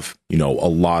to have, a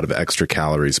lot of extra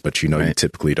calories, but you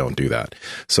typically don't do that.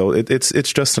 So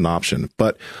it's just an option.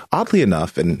 But oddly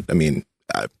enough, and I mean,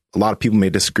 a lot of people may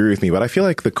disagree with me, but I feel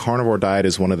like the carnivore diet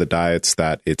is one of the diets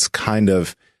that it's kind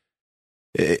of,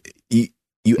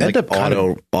 you end up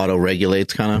auto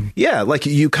regulates kind of. Yeah, like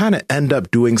you kind of end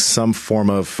up doing some form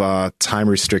of time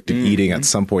restricted eating at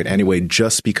some point anyway,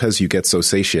 just because you get so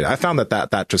satiated. I found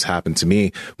that just happened to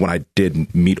me when I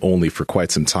did meat only for quite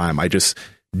some time. I just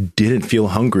didn't feel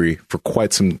hungry for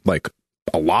quite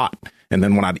a lot. And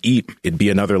then when I'd eat, it'd be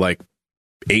another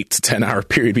 8 to 10 hour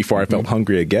period before I felt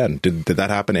hungry again. Did that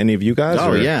happen to any of you guys?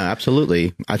 Oh, yeah,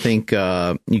 absolutely. I think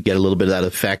you get a little bit of that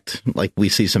effect like we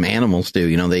see some animals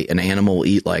do. An animal will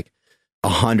eat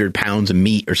 100 pounds of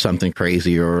meat or something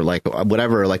crazy, or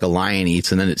whatever a lion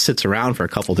eats, and then it sits around for a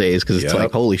couple days because it's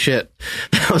holy shit,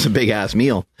 that was a big ass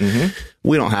meal.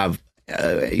 We don't have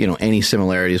any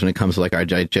similarities when it comes to our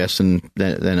digestion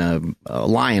than a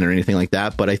lion or anything like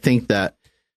that. But I think that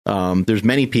there's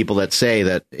many people that say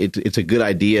that it's a good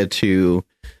idea to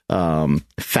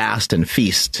fast and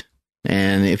feast.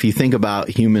 And if you think about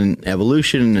human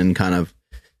evolution and kind of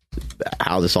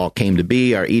how this all came to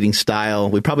be, our eating style,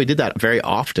 we probably did that very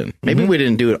often. Maybe we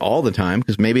didn't do it all the time,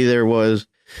 because maybe there was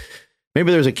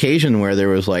occasion where there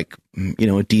was a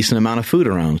decent amount of food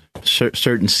around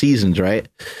certain seasons, right?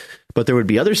 But there would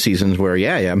be other seasons where,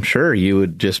 I'm sure you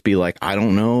would just be like, I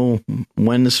don't know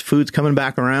when this food's coming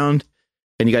back around.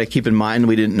 And you got to keep in mind,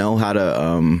 we didn't know how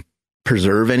to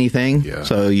preserve anything. Yeah.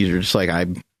 So you're just like,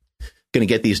 I'm going to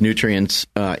get these nutrients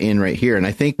in right here. And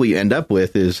I think what you end up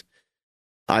with is,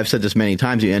 I've said this many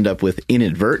times, you end up with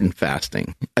inadvertent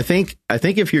fasting. I think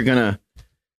if you're going to,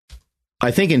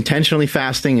 I think intentionally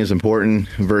fasting is important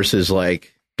versus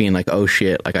being oh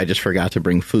shit, I just forgot to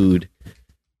bring food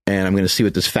and I'm going to see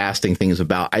what this fasting thing is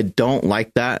about. I don't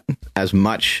like that as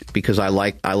much, because I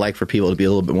like for people to be a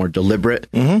little bit more deliberate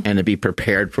and to be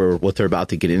prepared for what they're about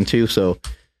to get into. So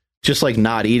just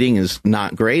not eating is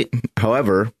not great.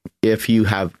 However, if you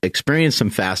have experienced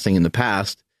some fasting in the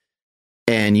past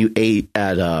and you ate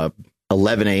at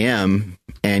 11 a.m.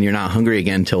 and you're not hungry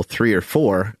again until 3 or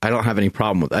 4, I don't have any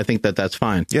problem with it. I think that's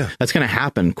fine. Yeah. That's going to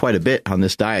happen quite a bit on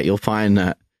this diet. You'll find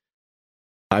that.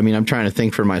 I mean, I'm trying to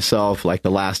think for myself, the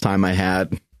last time I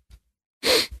had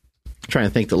 5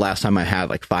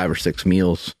 or 6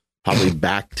 meals, probably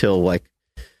back till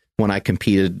when I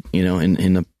competed,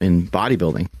 in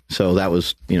bodybuilding. So that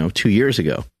was, 2 years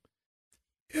ago.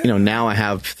 Now I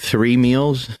have 3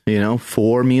 meals,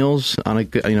 4 meals on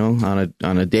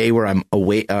a day where I'm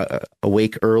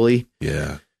awake early.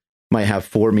 Yeah. Might have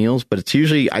 4 meals, but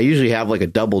I usually have a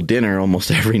double dinner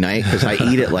almost every night, because I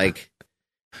eat it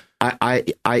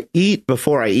I eat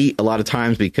before I eat a lot of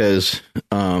times, because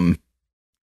I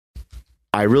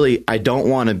don't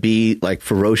want to be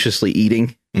ferociously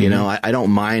eating. I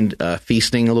don't mind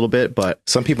feasting a little bit, but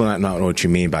some people not know what you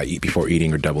mean by eat before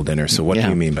eating or double dinner. So what do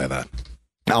you mean by that?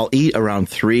 I'll eat around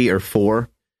 3 or 4,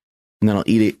 and then I'll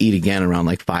eat again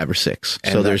around 5 or 6.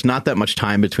 And so there's not that much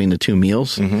time between the 2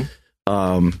 meals. And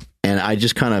I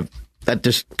just that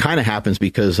just happens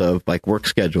because of work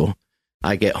schedule.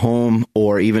 I get home,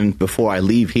 or even before I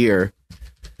leave here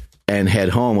and head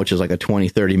home, which is a 20,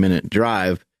 30 minute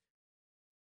drive.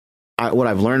 What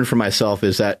I've learned for myself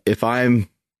is that if I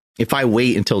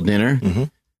wait until dinner,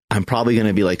 I'm probably going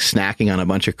to be snacking on a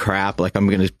bunch of crap. I'm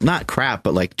going to, not crap,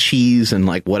 but cheese and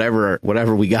whatever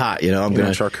we got, I'm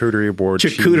going to charcuterie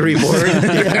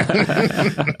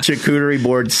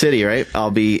board city, right? I'll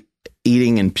be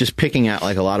eating and just picking at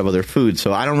like a lot of other foods.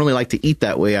 So I don't really like to eat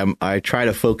that way. I try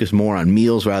to focus more on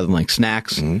meals rather than like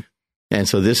snacks. Mm-hmm. And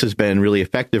so this has been really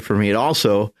effective for me. It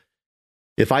also,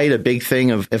 if I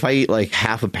eat like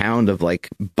half a pound of like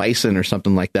bison or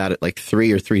something like that at like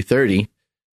 3 or 3:30,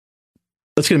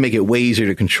 that's going to make it way easier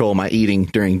to control my eating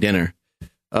during dinner.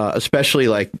 Especially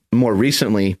like more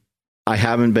recently, I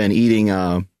haven't been eating,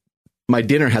 my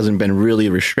dinner hasn't been really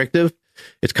restrictive.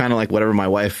 It's kind of like whatever my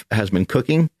wife has been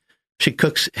cooking. She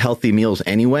cooks healthy meals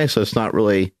anyway, so it's not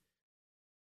really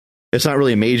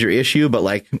a major issue, but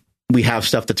like we have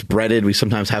stuff that's breaded. We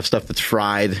sometimes have stuff that's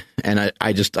fried, and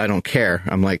I don't care.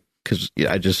 I'm like,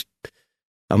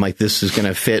 I'm like, this is going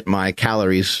to fit my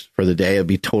calories for the day. It'll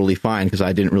be totally fine because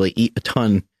I didn't really eat a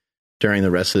ton during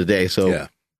the rest of the day. So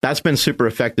that's been super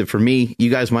effective for me. You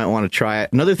guys might want to try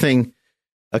it. Another thing,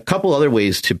 a couple other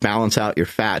ways to balance out your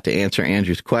fat to answer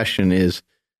Andrew's question is,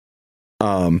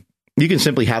 you can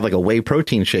simply have like a whey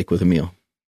protein shake with a meal,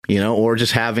 or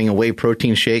just having a whey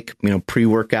protein shake,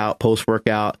 pre-workout,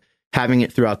 post-workout, having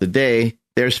it throughout the day.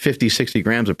 There's 50, 60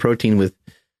 grams of protein with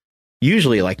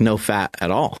usually like no fat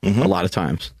at all, a lot of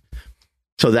times.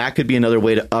 So that could be another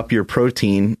way to up your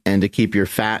protein and to keep your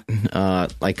fat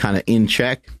like kind of in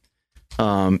check.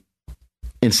 And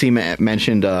Seema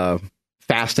mentioned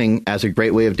fasting as a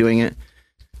great way of doing it.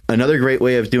 Another great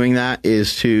way of doing that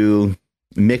is to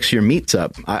mix your meats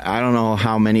up. I don't know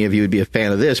how many of you would be a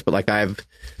fan of this, but like I've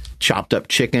chopped up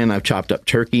chicken, I've chopped up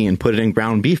turkey and put it in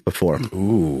ground beef before.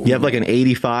 Ooh. You have like an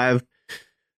 85,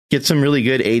 get some really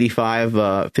good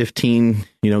 85, 15,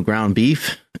 ground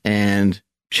beef and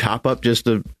chop up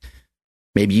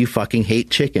maybe you fucking hate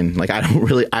chicken. Like I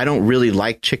don't really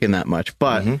like chicken that much,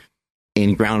 but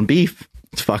in ground beef,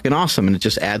 it's fucking awesome. And it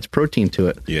just adds protein to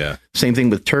it. Yeah. Same thing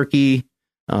with turkey.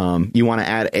 You want to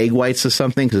add egg whites to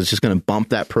something because it's just going to bump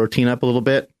that protein up a little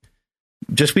bit.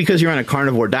 Just because you're on a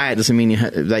carnivore diet doesn't mean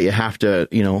that you have to,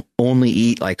 only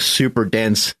eat like super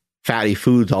dense fatty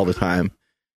foods all the time.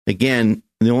 Again,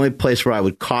 the only place where I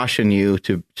would caution you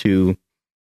to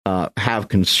have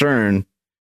concern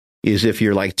is if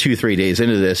you're like 2-3 days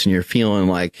into this and you're feeling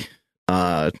like,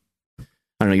 I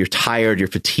don't know, you're tired, you're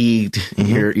fatigued,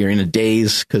 you're in a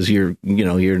daze because you're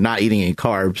not eating any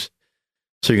carbs.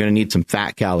 So you're going to need some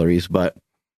fat calories. But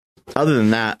other than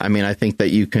that, I mean, I think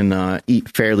that you can eat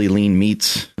fairly lean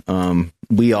meats.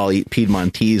 We all eat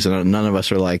Piedmontese, and none of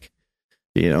us are like,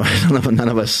 none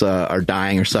of us are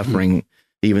dying or suffering,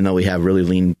 even though we have really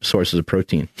lean sources of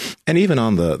protein. And even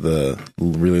on the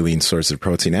really lean sources of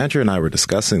protein, Andrew and I were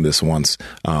discussing this once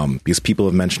because people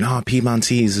have mentioned,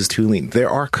 Piedmontese is too lean. There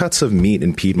are cuts of meat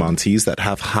in Piedmontese that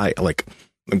have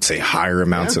higher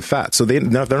amounts of fat. So they're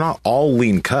not all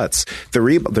lean cuts. The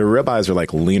ribeyes are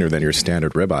like leaner than your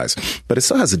standard ribeyes, but it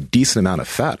still has a decent amount of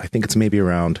fat. I think it's maybe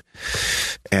around,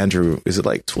 Andrew, is it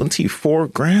like 24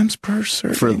 grams per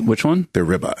serving? For which one? The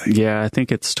ribeye. Yeah, I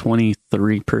think it's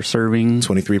 23 per serving.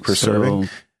 23 per serving.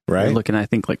 Right. We're looking, I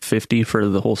think, like 50 for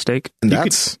the whole steak. And you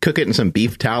could cook it in some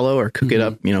beef tallow or cook it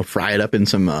up, fry it up in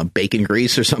some bacon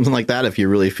grease or something like that if you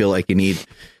really feel like you need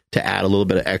to add a little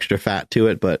bit of extra fat to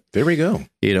it. But there we go.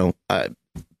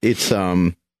 It's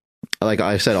like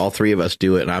I said, all three of us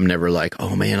do it, and I'm never like,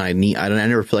 oh man, I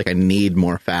never feel like I need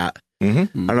more fat. I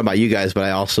don't know about you guys, but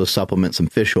I also supplement some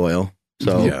fish oil.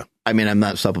 So I mean, I'm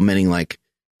not supplementing like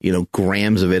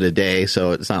grams of it a day,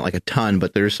 so it's not like a ton,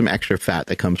 but there's some extra fat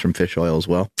that comes from fish oil as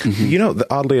well.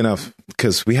 Oddly enough,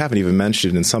 because we haven't even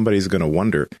mentioned, and somebody's going to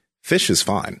wonder, fish is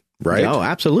fine. Right? Oh,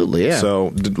 absolutely. Yeah.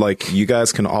 So like you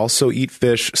guys can also eat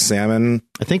fish, salmon.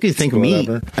 I think you think meat.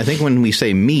 I think when we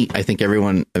say meat, I think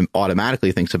everyone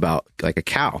automatically thinks about like a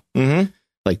cow,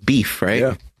 like beef,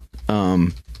 right? Yeah.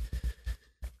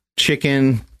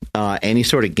 Chicken, any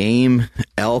sort of game,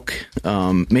 elk.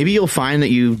 Maybe you'll find that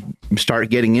you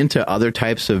start getting into other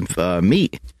types of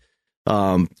meat.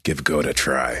 Give goat a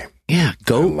try. Yeah.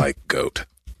 Goat. I like goat.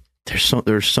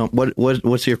 There's some.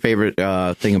 What's your favorite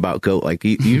thing about goat? Like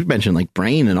you mentioned, like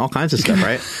brain and all kinds of stuff,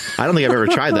 right? I don't think I've ever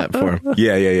tried that before.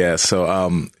 Yeah. So,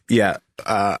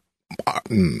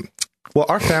 well,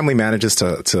 our family manages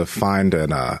to find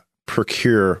and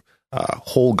procure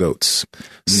whole goats.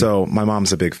 So my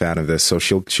mom's a big fan of this. So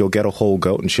she'll get a whole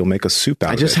goat and she'll make a soup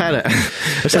out of it. I just had a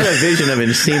vision of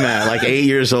Seema at like 8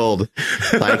 years old,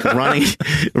 like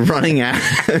running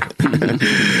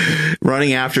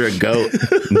after a goat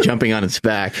and jumping on its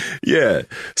back. Yeah.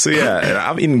 So and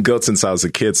I've eaten goat since I was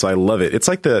a kid, so I love it. It's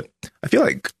like I feel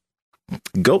like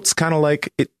goat's kind of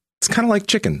like it's kind of like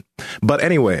chicken. But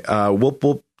anyway,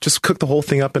 we'll just cook the whole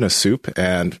thing up in a soup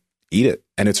and eat it,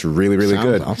 and it's really, really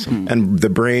good. Awesome. And the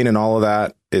brain and all of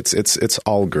that, it's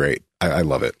all great. I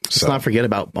love it. Let's not forget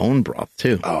about bone broth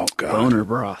too. Oh God. Boner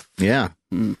broth. Yeah.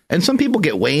 And some people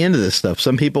get way into this stuff.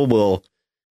 Some people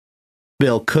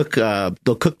they'll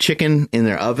cook chicken in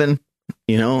their oven,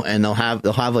 and they'll have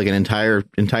like an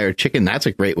entire chicken. That's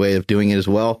a great way of doing it as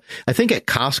well. I think at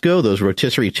Costco, those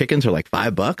rotisserie chickens are like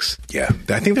 $5. Yeah.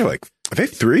 I think they're like, are they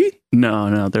 3?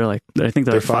 No, they're like, I think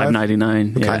they're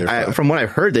 $5.99. Yeah. From what I've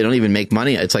heard, they don't even make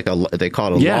money. It's like they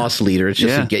call it a loss leader. It's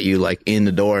just to get you like in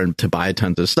the door and to buy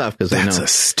tons of stuff. Because that's a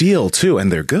steal too.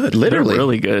 And they're good. Literally. They're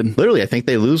really good. Literally. I think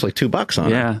they lose like $2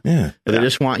 on it. Yeah. But they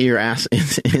just want your ass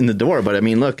in the door. But I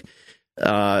mean, look,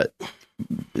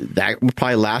 that will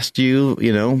probably last you,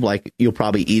 like you'll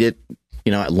probably eat it,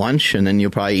 at lunch, and then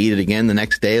you'll probably eat it again the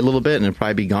next day a little bit, and it'll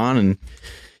probably be gone, and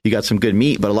you got some good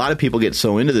meat. But a lot of people get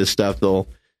so into this stuff, they'll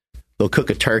cook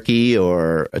a turkey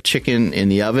or a chicken in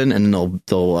the oven, and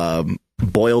they'll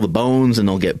boil the bones, and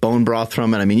they'll get bone broth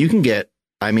from it. I mean, you can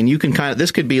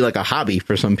this could be like a hobby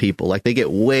for some people. Like they get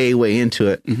way, way into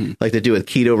it, like they do with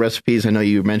keto recipes. I know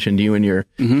you mentioned you and your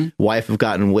wife have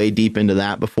gotten way deep into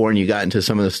that before, and you got into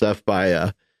some of the stuff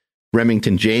by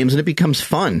Remington James, and it becomes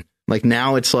fun. Like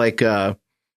now it's like,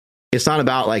 it's not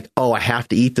about like, oh, I have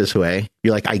to eat this way.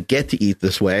 You're like, I get to eat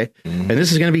this way. And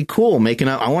this is going to be cool.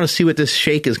 I want to see what this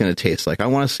shake is going to taste like. I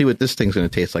want to see what this thing's going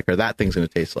to taste like, or that thing's going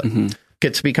to taste like.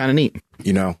 Gets to be kind of neat.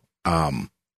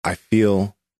 I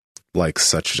feel like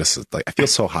I feel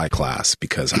so high class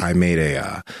because I made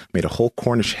a whole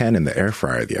Cornish hen in the air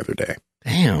fryer the other day.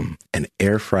 Damn. An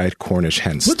air fried Cornish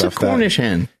hen. What's a Cornish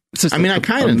hen? It's just I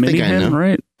kind of think I know.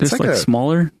 Right? Just like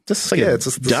smaller. Just like a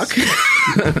duck.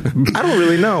 I don't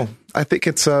really know. I think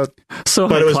it's but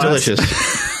it was delicious.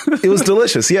 It was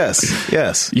delicious.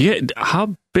 Yes. Yeah.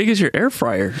 How big is your air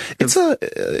fryer? It's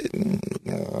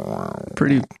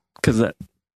pretty, because that.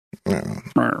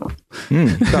 Not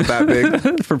that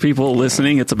big. For people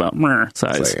listening, it's about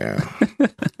size. Yeah.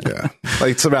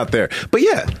 Like it's about there. But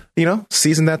yeah,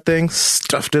 seasoned that thing,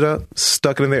 stuffed it up,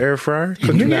 stuck it in the air fryer.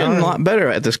 You're getting a lot better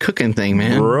at this cooking thing,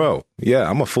 man. Bro. Yeah,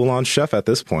 I'm a full-on chef at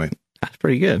this point. That's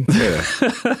pretty good. Yeah.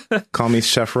 Call me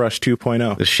Chef Rush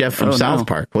 2.0. The chef from South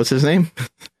Park. What's his name?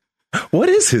 What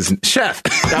is his chef?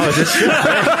 That was his chef.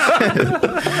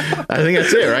 Right? I think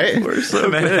that's it, right? We're so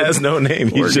man has no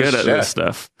name. We're good at this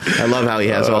stuff. I love how he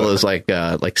has all those like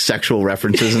sexual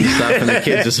references and stuff, and the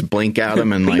kids just blink at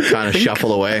him and like kind of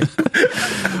shuffle away.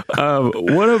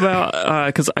 What about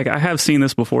because I have seen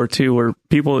this before too, where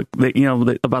people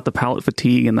about the palate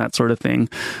fatigue and that sort of thing.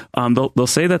 They'll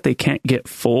say that they can't get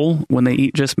full when they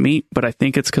eat just meat, but I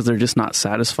think it's because they're just not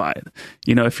satisfied.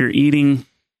 If you're eating.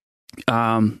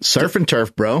 Surf and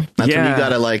turf, bro. That's when you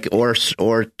gotta like, or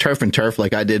turf and turf,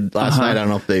 like I did last night. I don't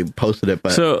know if they posted it,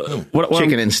 but so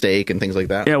chicken and steak and things like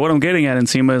that. Yeah, what I'm getting at,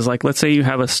 Nsima, is like, let's say you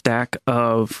have a stack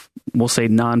of, we'll say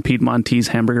non-Piedmontese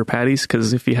hamburger patties,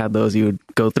 because if you had those, you would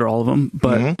go through all of them.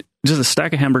 But just a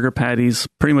stack of hamburger patties,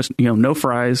 pretty much, no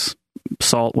fries,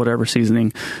 salt, whatever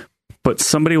seasoning. But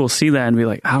somebody will see that and be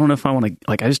like, I don't know if I want to,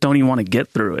 like, I just don't even want to get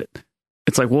through it.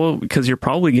 It's like, well, because you're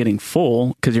probably getting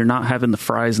full because you're not having the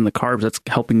fries and the carbs that's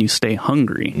helping you stay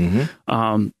hungry.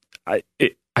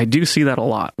 I do see that a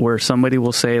lot where somebody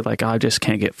will say like, I just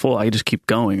can't get full. I just keep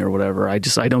going or whatever. What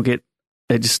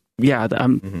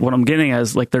I'm getting at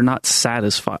is like, they're not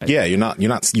satisfied. Yeah.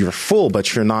 You're full,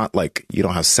 but you're not like, you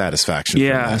don't have satisfaction.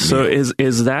 Yeah. So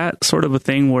is that sort of a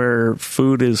thing where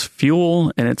food is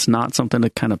fuel and it's not something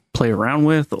to kind of play around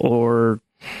with? Or,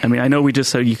 I mean, I know we just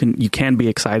said you can be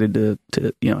excited to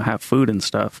have food and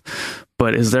stuff,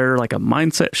 but is there like a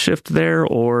mindset shift there,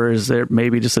 or is there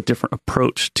maybe just a different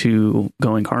approach to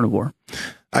going carnivore?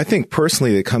 I think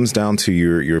personally it comes down to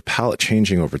your palate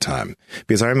changing over time,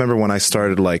 because I remember when I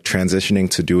started like transitioning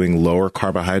to doing lower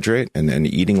carbohydrate and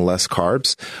eating less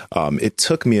carbs, it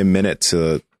took me a minute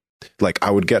to like, I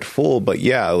would get full, but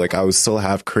like I would still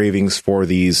have cravings for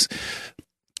these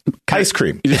ice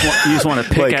cream. You just want to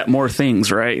pick like, at more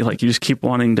things, right? Like you just keep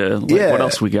wanting to, like, what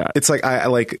else we got? It's like, I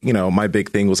like, my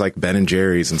big thing was like Ben and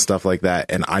Jerry's and stuff like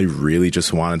that. And I really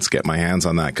just wanted to get my hands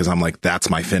on that because I'm like, that's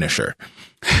my finisher.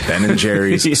 Ben and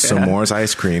Jerry's s'mores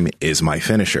ice cream is my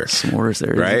finisher. S'mores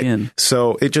there right? Again.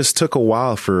 So it just took a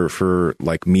while for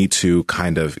like me to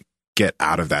kind of get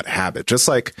out of that habit. Just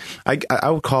like I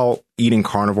would call eating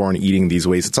carnivore and eating these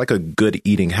ways, it's like a good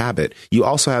eating habit. You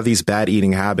also have these bad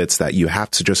eating habits that you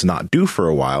have to just not do for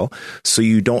a while, so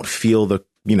you don't feel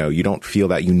you don't feel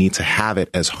that you need to have it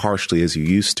as harshly as you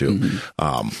used to.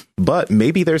 But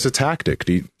maybe there's a tactic.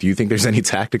 Do you think there's any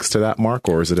tactics to that, Mark,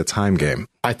 or is it a time game?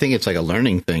 I think it's like a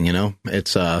learning thing.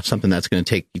 It's something that's going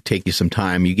to take you some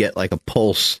time. You get like a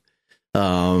pulse.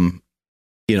 How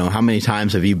many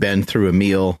times have you been through a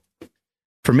meal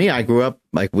for me,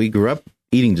 we grew up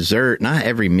eating dessert, not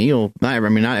every meal, not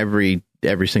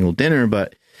every single dinner,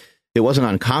 but it wasn't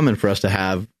uncommon for us to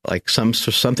have like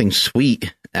something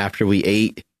sweet after we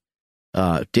ate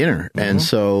dinner. Mm-hmm. And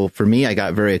so for me, I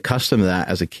got very accustomed to that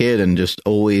as a kid, and just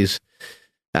always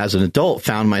as an adult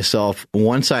found myself,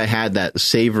 once I had that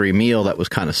savory meal that was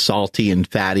kind of salty and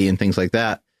fatty and things like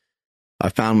that, I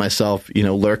found myself,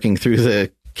 lurking through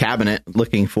the cabinet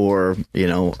looking for,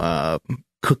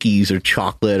 cookies or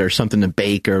chocolate or something to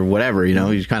bake or whatever.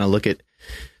 You kind of look at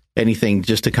anything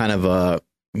just to kind of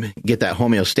get that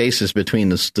homeostasis between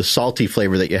the salty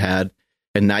flavor that you had,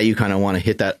 and now you kind of want to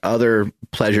hit that other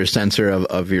pleasure sensor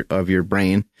of your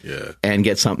brain, and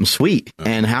get something sweet.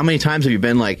 And how many times have you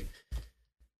been like,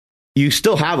 you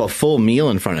still have a full meal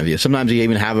in front of you? Sometimes you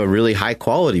even have a really high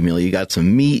quality meal. You got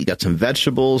some meat, you got some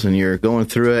vegetables, and you're going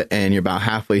through it, and you're about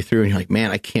halfway through, and you're like,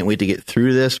 man, I can't wait to get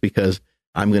through this because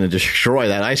I'm going to destroy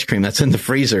that ice cream that's in the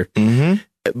freezer.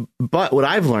 Mm-hmm. But what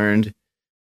I've learned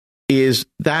is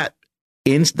that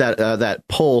that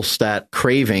pulse, that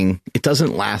craving, it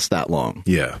doesn't last that long.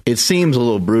 Yeah. It seems a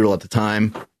little brutal at the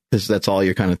time because that's all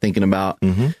you're kind of thinking about,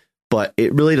 mm-hmm. but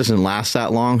it really doesn't last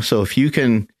that long. So if you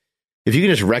can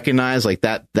just recognize like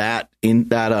that not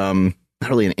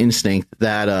really an instinct,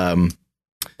 that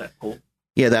pull.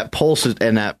 Yeah, that pulse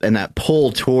and that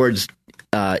pull towards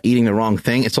eating the wrong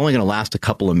thing, it's only going to last a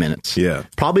couple of minutes. Yeah.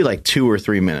 Probably like 2 or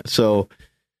 3 minutes. So,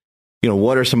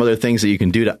 what are some other things that you can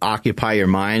do to occupy your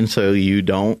mind so you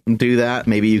don't do that?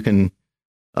 Maybe you can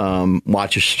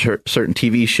watch a certain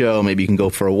TV show. Maybe you can go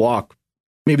for a walk.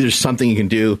 Maybe there's something you can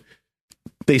do.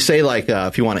 They say like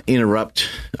if you want to interrupt,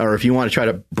 or if you want to try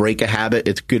to break a habit,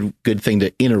 it's good thing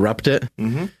to interrupt it.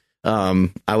 Mm-hmm.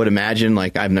 I would imagine,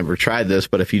 like, I've never tried this,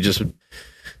 but if you just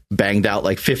banged out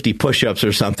like 50 push-ups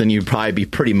or something, you'd probably be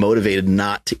pretty motivated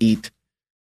not to eat,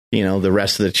 the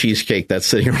rest of the cheesecake that's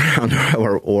sitting around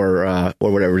or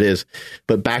whatever it is.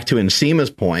 But back to Nsima's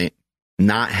point,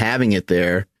 not having it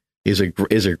there is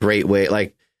a great way.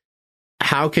 Like,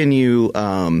 how can you,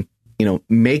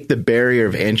 make the barrier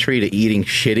of entry to eating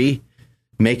shitty,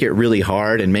 make it really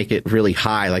hard and make it really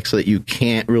high, like, so that you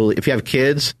can't really, if you have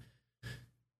kids,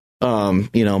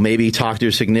 maybe talk to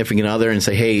your significant other and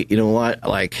say, hey, you know what,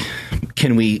 like,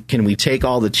 can we take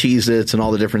all the Cheez-Its and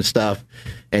all the different stuff,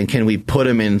 and can we put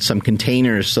them in some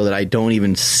containers so that I don't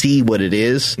even see what it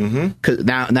is? Because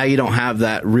now you don't have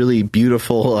that really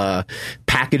beautiful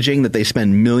packaging that they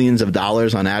spend millions of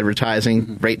dollars on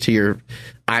advertising right to your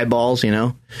eyeballs,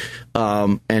 and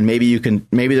maybe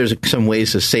there's some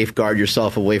ways to safeguard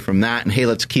yourself away from that. And hey,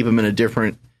 let's keep them in a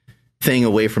different thing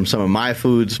away from some of my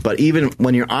foods. But even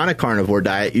when you're on a carnivore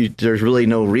diet, there's really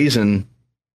no reason.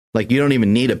 Like, you don't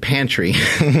even need a pantry,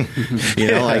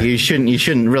 like you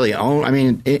shouldn't really own. I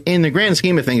mean, in the grand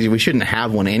scheme of things, we shouldn't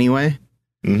have one anyway.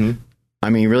 Mm-hmm. I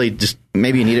mean, really, just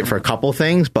maybe you need it for a couple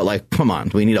things, but like, come on,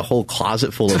 do we need a whole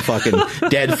closet full of fucking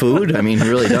dead food? I mean, we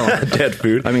really don't. Dead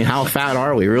food. I mean, how fat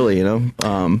are we really,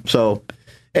 So,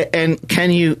 and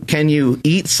can you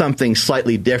eat something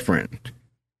slightly different?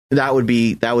 That would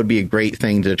be a great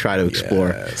thing to try to explore.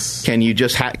 Yes. Can you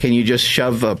just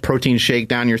shove a protein shake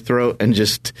down your throat and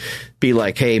just be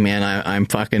like, hey man, I'm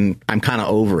kind of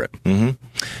over it.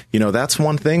 Mm-hmm. That's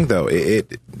one thing though.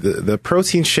 The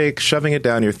protein shake, shoving it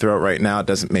down your throat right now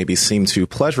doesn't maybe seem too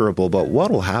pleasurable, but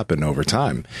what will happen over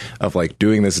time of like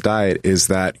doing this diet is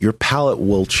that your palate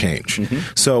will change.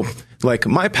 Mm-hmm. So like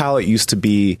my palate used to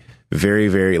be very,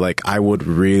 very, like, I would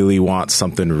really want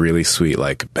something really sweet,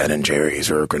 like Ben &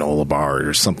 Jerry's or a granola bar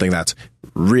or something that's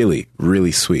really,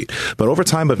 really sweet. But over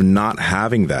time of not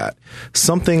having that,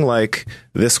 something like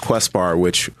this Quest bar,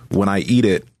 which when I eat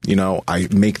it, I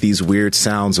make these weird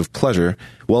sounds of pleasure.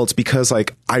 Well, it's because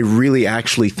like I really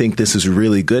actually think this is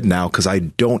really good now because I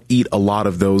don't eat a lot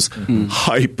of those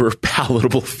hyper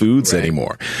palatable foods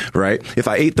anymore, right? If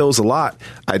I ate those a lot,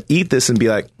 I'd eat this and be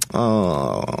like,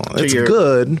 oh, it's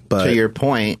good. But to your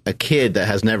point, a kid that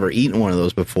has never eaten one of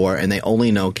those before and they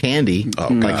only know candy,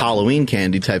 like Halloween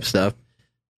candy type stuff,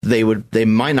 they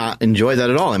might not enjoy that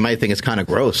at all. They might think it's kind of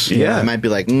gross. Yeah. They might be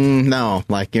like, no,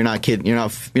 like you're not kidding. You're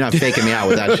not faking me out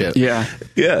with that shit. Yeah.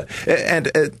 Yeah.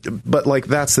 And but like,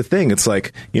 that's the thing. It's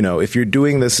like, if you're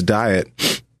doing this diet,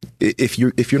 if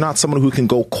you're not someone who can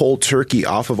go cold turkey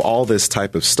off of all this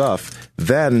type of stuff,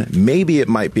 then maybe it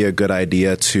might be a good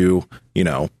idea to,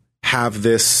 have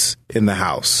this in the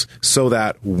house so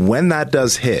that when that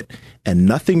does hit and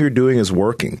nothing you're doing is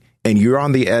working, and you're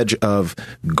on the edge of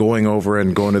going over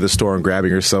and going to the store and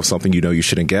grabbing yourself something you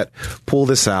shouldn't get, pull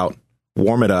this out,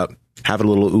 warm it up, have it a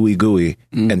little ooey gooey,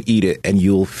 and eat it, and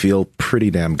you'll feel pretty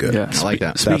damn good. Yeah, I like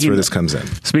that. That's where this comes in.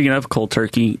 Speaking of cold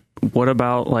turkey, what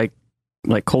about like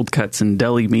like cold cuts and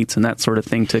deli meats and that sort of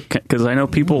thing because I know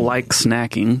people like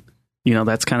snacking. You know,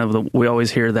 that's kind of we always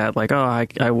hear that like, oh, I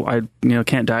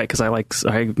can't diet because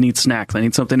I need snacks. I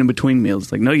need something in between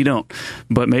meals. Like, no, you don't.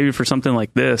 But maybe for something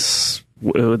like this,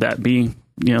 would that be,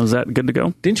 is that good to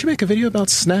go? Didn't you make a video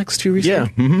about snacks too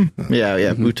recently? Yeah. Mm-hmm. Yeah.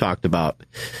 Mm-hmm. We talked about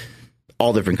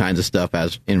all different kinds of stuff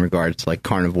as in regards to like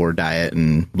carnivore diet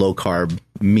and low carb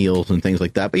meals and things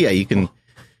like that. But yeah, you can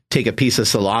take a piece of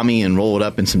salami and roll it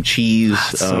up in some cheese.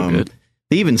 So good.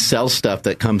 They even sell stuff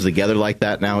that comes together like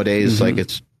that nowadays. Mm-hmm. Like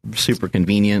it's super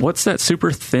convenient. What's that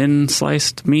super thin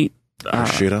sliced meat?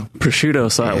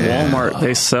 Prosciutto. So at Walmart,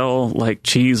 they sell like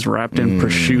cheese wrapped in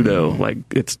prosciutto. Like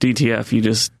it's DTF. You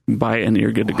just buy it and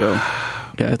you're good to go.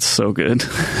 Yeah, it's so good.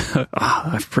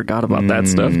 I forgot about that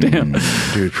stuff. Damn.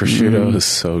 Dude, prosciutto is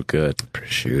so good.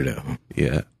 Prosciutto.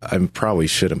 Yeah. I probably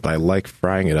shouldn't, but I like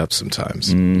frying it up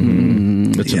sometimes.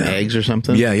 With some eggs or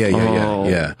something? Yeah.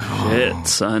 Shit,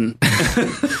 son.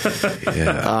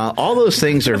 Yeah. All those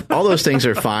things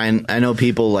are fine. I know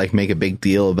people like make a big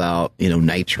deal about,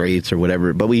 nitrates or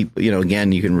whatever, but we,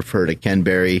 again, you can refer to Ken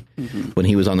Berry when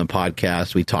he was on the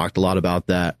podcast. We talked a lot about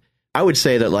that. I would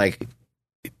say that like,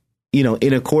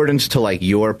 in accordance to like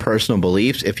your personal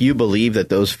beliefs, if you believe that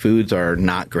those foods are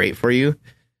not great for you,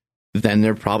 then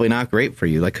they're probably not great for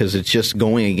you. Like, cause it's just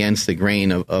going against the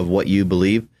grain of what you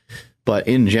believe. But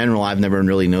in general, I've never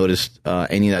really noticed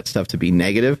any of that stuff to be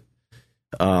negative.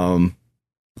 I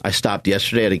stopped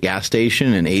yesterday at a gas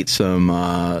station and ate some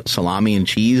salami and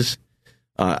cheese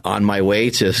on my way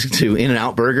to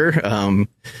In-N-Out Burger.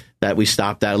 That we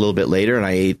stopped at a little bit later, and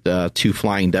I ate 2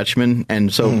 Flying Dutchmen.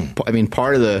 And so, I mean,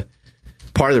 part of the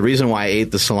reason why I ate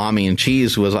the salami and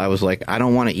cheese was I was like, I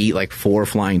don't want to eat like 4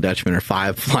 Flying Dutchmen or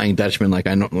 5 Flying Dutchmen like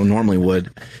I normally would.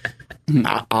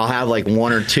 I'll have like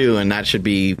 1 or 2, and that should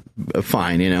be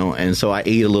fine, And so I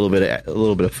ate a little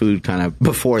bit of food kind of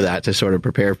before that to sort of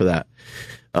prepare for that.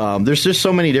 There's just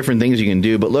so many different things you can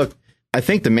do. But look, I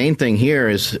think the main thing here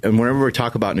is, and whenever we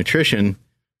talk about nutrition,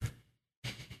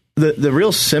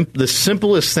 the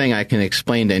simplest thing I can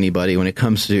explain to anybody when it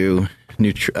comes to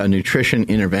nutrition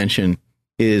intervention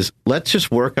is let's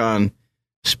just work on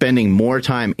spending more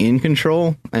time in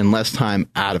control and less time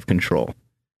out of control.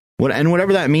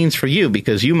 Whatever that means for you,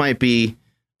 because you might be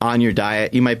on your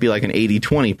diet, you might be like an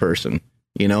 80-20 person,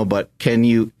 but can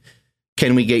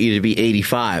we get you to be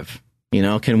 85?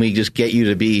 Can we just get you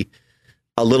to be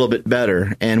a little bit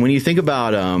better? And when you think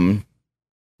about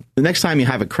the next time you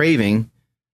have a craving,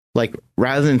 like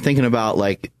rather than thinking about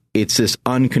like it's this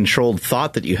uncontrolled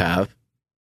thought that you have,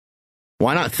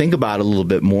 why not think about it a little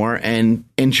bit more and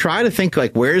try to think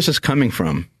like, where is this coming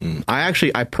from?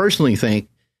 I personally think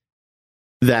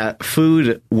that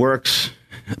food works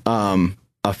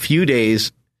a few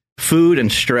days, food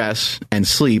and stress and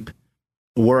sleep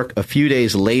work a few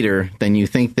days later than you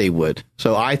think they would.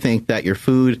 So I think that your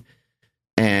food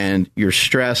and your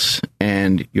stress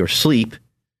and your sleep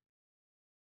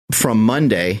from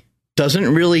Monday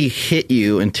doesn't really hit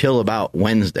you until about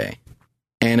Wednesday.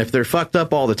 And if they're fucked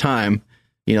up all the time,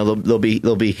 they'll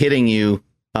be hitting you.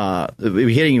 They'll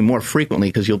be hitting you more frequently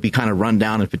because you'll be kind of run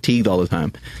down and fatigued all the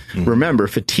time. Remember,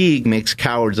 fatigue makes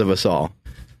cowards of us all.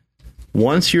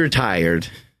 Once you're tired,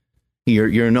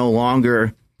 you're no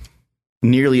longer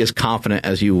nearly as confident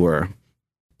as you were.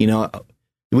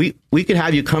 We could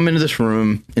have you come into this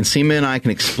room and Seema and I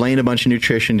can explain a bunch of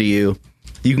nutrition to you.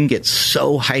 You can get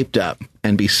so hyped up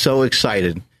and be so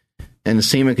excited. And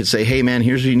Seema could say, hey, man,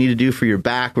 here's what you need to do for your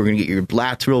back. We're going to get your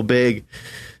lats real big.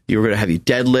 We're going to have you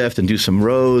deadlift and do some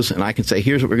rows. And I can say,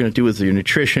 here's what we're going to do with your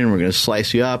nutrition. We're going to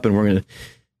slice you up and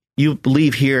you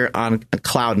leave here on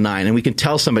cloud 9. And we can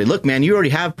tell somebody, look, man, you already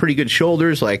have pretty good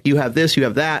shoulders. Like you have this, you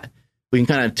have that. We can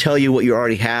kind of tell you what you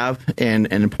already have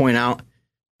and point out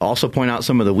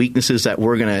some of the weaknesses that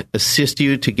we're going to assist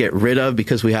you to get rid of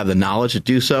because we have the knowledge to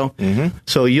do so.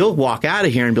 So you'll walk out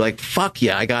of here and be like, fuck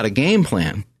yeah, I got a game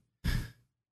plan.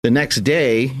 The next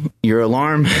day, your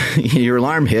alarm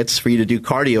hits for you to do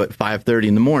cardio at 5:30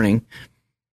 in the morning.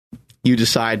 You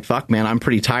decide, fuck, man, I'm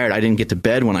pretty tired. I didn't get to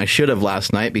bed when I should have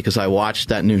last night because I watched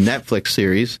that new Netflix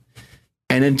series.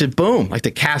 And then boom, like the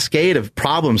cascade of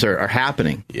problems are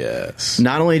happening. Yes.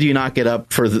 Not only do you not get up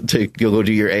to go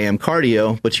do your AM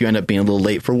cardio, but you end up being a little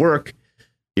late for work.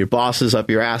 Your boss is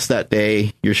up your ass that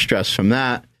day. You're stressed from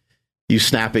that. You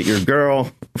snap at your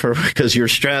girl because you're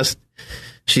stressed.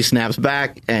 She snaps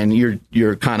back and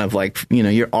you're kind of like,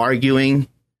 you're arguing.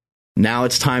 Now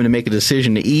it's time to make a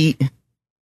decision to eat.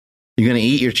 You're going to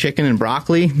eat your chicken and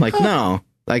broccoli? Like, no,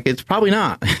 like it's probably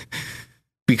not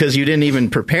because you didn't even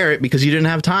prepare it because you didn't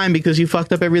have time because you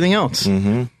fucked up everything else.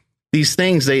 these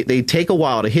things, they take a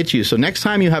while to hit you. So next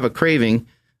time you have a craving,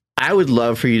 I would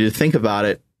love for you to think about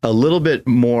it a little bit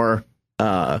more.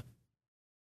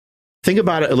 Think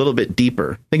about it a little bit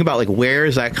deeper. Think about, like, where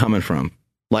is that coming from?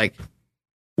 Like,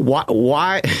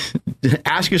 why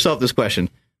ask yourself this question.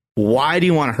 Why do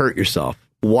you want to hurt yourself?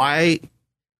 Why,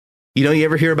 you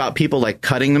ever hear about people like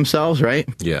cutting themselves, right?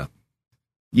 Yeah.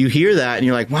 You hear that and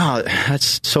you're like, wow,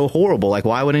 that's so horrible. Like,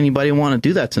 why would anybody want to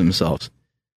do that to themselves?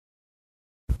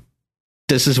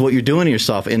 This is what you're doing to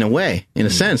yourself in a way, in a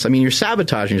sense. I mean, you're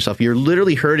sabotaging yourself. You're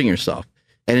literally hurting yourself.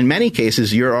 And in many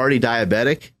cases, you're already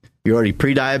diabetic. You're already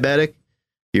pre-diabetic.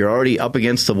 You're already up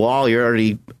against the wall. You're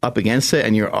already up against it.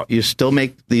 And you still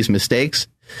make these mistakes.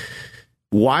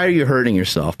 Why are you hurting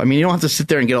yourself? I mean, you don't have to sit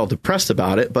there and get all depressed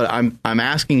about it, but I'm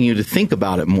asking you to think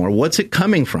about it more. What's it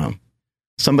coming from?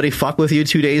 Somebody fuck with you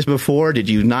 2 days before? Did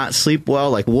you not sleep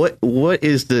well? Like,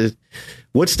 what's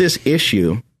this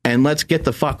issue? And let's get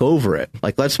the fuck over it.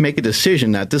 Like, let's make a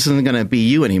decision that this isn't going to be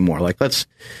you anymore. Like,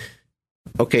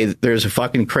 okay, there's a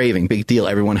fucking craving. Big deal.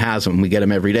 Everyone has them. We get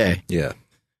them every day. Yeah.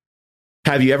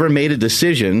 Have you ever made a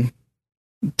decision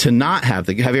to not have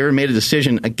have you ever made a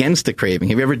decision against the craving?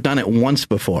 Have you ever done it once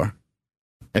before?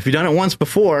 If you've done it once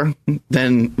before,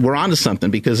 then we're onto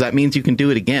something, because that means you can do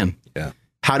it again. Yeah.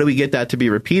 How do we get that to be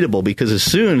repeatable? Because as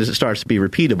soon as it starts to be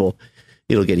repeatable,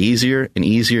 it'll get easier and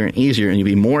easier and easier. And you'll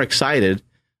be more excited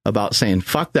about saying,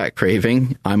 fuck that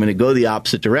craving. I'm going to go the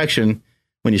opposite direction.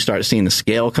 When you start seeing the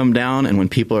scale come down, and when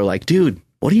people are like, dude,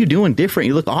 what are you doing different?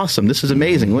 You look awesome. This is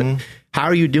amazing. Mm-hmm. How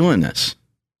are you doing this?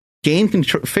 Gain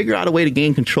control. Figure out a way to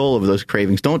gain control over those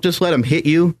cravings. Don't just let them hit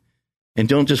you, and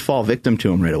don't just fall victim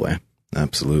to them right away.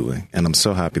 Absolutely. And I'm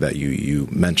so happy that you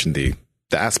mentioned the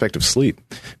aspect of sleep,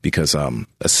 because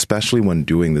especially when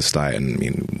doing this diet, and I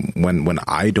mean, when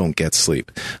I don't get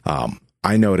sleep,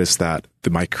 I notice that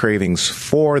my cravings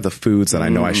for the foods that I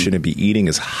know I shouldn't be eating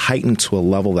is heightened to a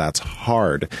level that's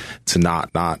hard to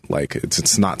not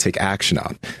take action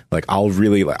on. Like,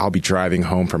 I'll be driving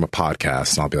home from a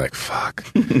podcast and I'll be like, fuck,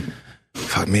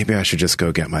 maybe I should just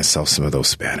go get myself some of those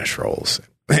Spanish rolls.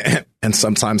 And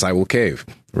sometimes I will cave,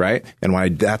 right?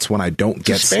 And that's when I don't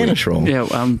get Spanish sleep. roll. Yeah,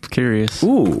 I'm curious.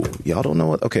 Ooh, y'all don't know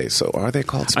what? Okay, so are they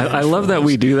called Spanish I love that rolls?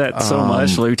 we do that so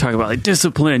much. Like, we talk about, like,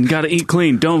 discipline, got to eat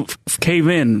clean, don't cave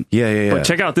in. Yeah. But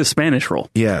check out this Spanish roll.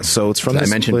 Yeah, so it's from Did I this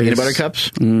mention place, peanut butter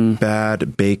cups?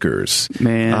 Bad Bakers.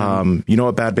 Man. You know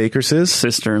what Bad Bakers is?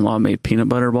 Sister-in-law made peanut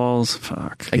butter balls.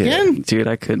 Fuck. Again? Dude,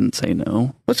 I couldn't say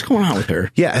no. What's going on with her?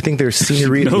 Yeah, I think they're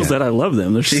senorita. Knows that I love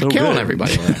them. They're She's so killing good.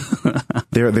 everybody.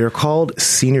 They're called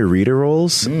senorita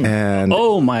rolls, and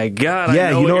Oh my god! yeah,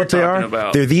 I know you know what what they you're are? talking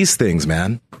about. They're these things,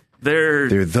 man.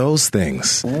 They're Those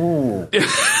things. Oh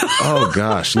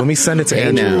gosh, let me send it to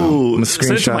Andrew. now. I'm gonna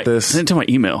Send it to screenshot this. Send it to my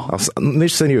email. Let me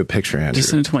just send you a picture, Andrew. Just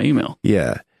send it to my email.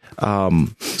 Yeah.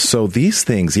 So these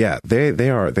things, yeah, they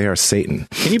are Satan.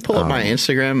 Can you pull up my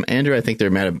Instagram, Andrew? I think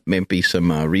there might be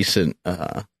some recent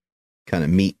kind of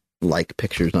meat-like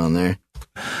pictures on there.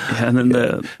 Yeah, and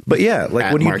then But yeah, like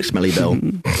At when Mark Smelly Bell.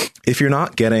 if you're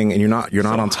not getting and you're not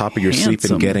on top of your sleep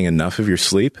handsome. and getting enough of your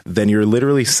sleep, then you're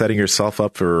literally setting yourself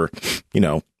up for,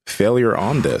 failure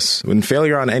on this. When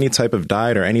failure on any type of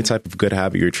diet or any type of good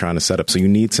habit you're trying to set up. So you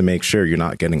need to make sure you're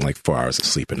not getting like 4 hours of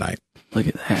sleep a night. look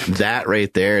at that. That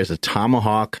right there is a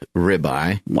tomahawk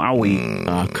ribeye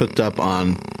Wowie. cooked up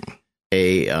on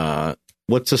a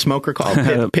what's the smoker called?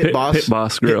 Pit Boss. Pit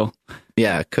Boss grill.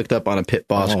 Yeah, cooked up on a Pit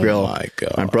Boss Oh grill. my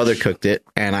gosh. My brother cooked it,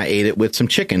 and I ate it with some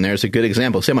chicken. There's a good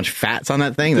example. See how much fat's on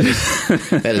that thing?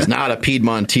 That is not a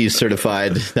Piedmontese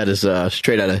certified. That is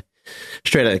straight out of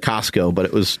Costco. But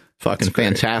it was fucking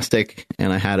fantastic,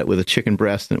 and I had it with a chicken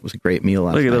breast, and it was a great meal.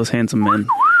 Look at those handsome men.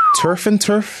 Turf and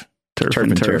turf? Turf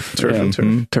and turf. Turf and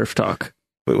turf. Turf talk.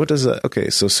 Wait, what does that? Okay,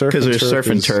 so surf because and there's turf surf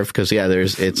and is- turf. Because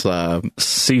it's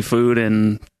Seafood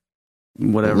and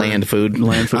whatever. land food.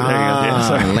 Land food. There you go. Yeah,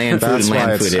 sorry. Land food That's and why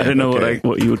land it's- food. Yeah. I didn't know okay.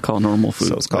 what you would call normal food.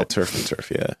 So it's called but turf and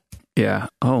turf, yeah. yeah.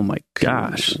 Oh my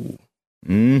gosh.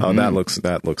 Mhm. Oh, that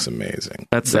looks amazing.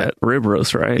 That's that rib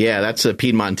roast, right? Yeah, that's a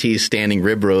Piedmontese standing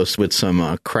rib roast with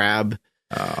some crab,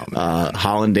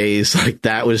 hollandaise. Like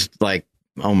that was like,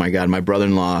 oh my god, my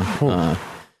brother-in-law.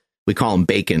 We call him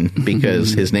Bacon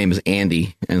because his name is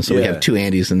Andy, and so we Yeah. have two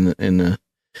Andys in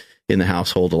the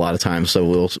household a lot of times.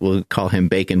 So we'll call him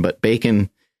Bacon. But Bacon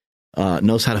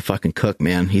knows how to fucking cook,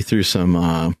 man. He threw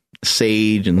some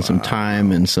sage and some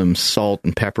thyme and some salt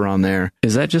and pepper on there.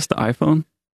 Is that just the iPhone?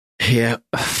 Yeah,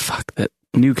 Fuck, that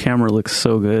new camera looks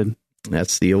so good.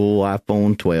 that's the old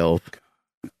iPhone 12.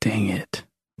 Dang it.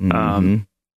 Mhm.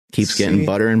 Keeps getting See?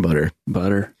 butter and butter.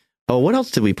 Butter. Oh, what else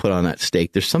did we put on that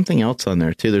steak? There's something else on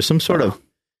there too. There's some sort of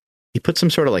he put some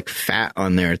sort of like fat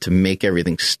on there to make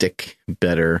everything stick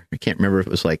better. I can't remember if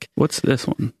it was like, what's this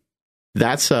one?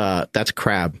 That's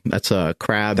crab. That's a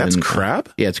crab. That's and,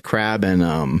 crab? Yeah, it's crab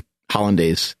and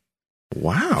hollandaise.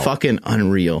 Wow. Fucking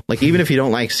unreal. Like, even if you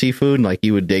don't like seafood, like,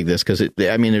 you would dig this, because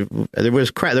there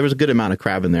was crab. There was a good amount of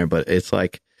crab in there, but it's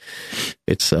like,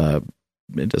 it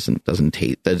doesn't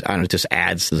taste, I don't know, it just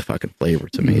adds to the fucking flavor.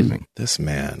 It's amazing. This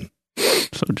man.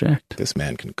 So jacked. This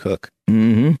man can cook.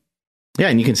 Mm-hmm. Yeah,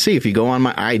 and you can see, if you go on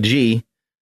my IG,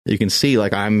 you can see,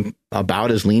 like, I'm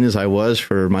about as lean as I was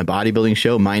for my bodybuilding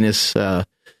show, minus,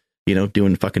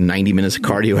 doing fucking 90 minutes of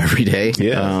cardio every day.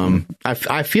 Yeah.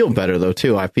 I feel better though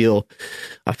too. I feel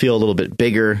a little bit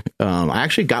bigger. I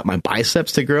actually got my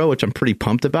biceps to grow, which I'm pretty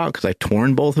pumped about, because I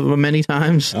torn both of them many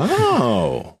times.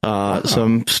 Oh. So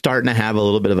I'm starting to have a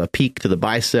little bit of a peak to the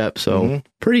bicep. So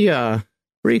pretty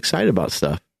excited about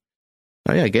stuff.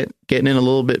 Oh yeah, getting in a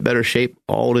little bit better shape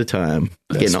all the time.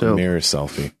 That's a mirror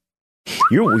selfie.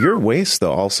 Your waist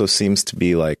though also seems to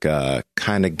be like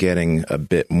kind of getting a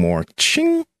bit more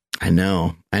ching. I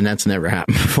know, and that's never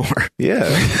happened before. Yeah,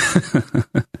 yeah,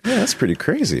 that's pretty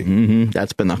crazy. Mm-hmm.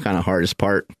 That's been the kind of hardest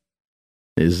part.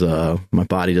 Is my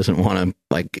body doesn't want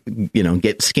to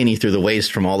get skinny through the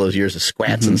waist from all those years of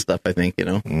squats and stuff. I think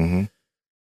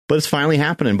but it's finally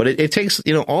happening. But it takes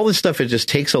all this stuff. It just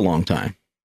takes a long time.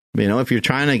 If you're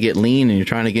trying to get lean and you're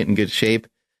trying to get in good shape,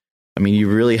 I mean, you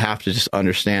really have to just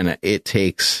understand that it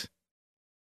takes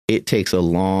a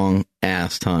long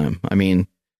ass time. I mean,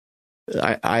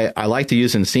 I like to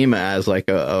use Nsima as like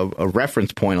a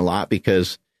reference point a lot,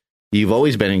 because you've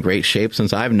always been in great shape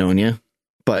since I've known you,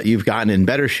 but you've gotten in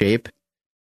better shape.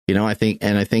 I think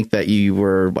that you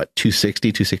were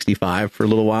 260, 265 for a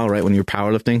little while, right? When you were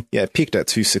powerlifting. Yeah, it peaked at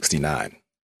 269.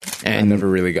 And I never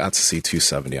really got to see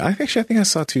 270. I think I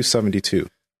saw 272.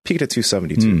 Peaked at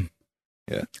 272.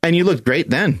 Yeah. And you looked great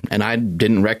then. And I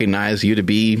didn't recognize you to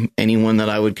be anyone that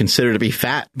I would consider to be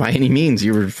fat by any means.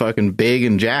 You were fucking big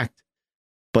and jacked.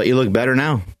 But you look better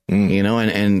now,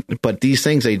 but these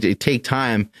things, they take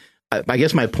time. I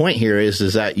guess my point here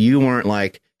is that you weren't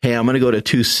like, hey, I'm going to go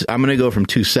from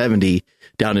 270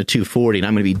 down to 240, and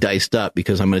I'm going to be diced up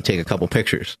because I'm going to take a couple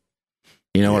pictures,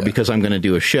 or because I'm going to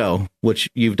do a show, which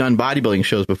you've done bodybuilding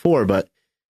shows before. But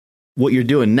what you're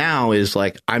doing now is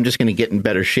like, I'm just going to get in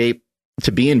better shape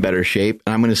to be in better shape.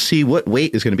 And I'm going to see what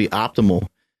weight is going to be optimal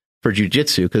for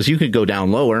jiu-jitsu, because you could go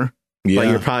down lower, but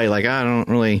you're probably like, I don't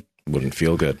really. Wouldn't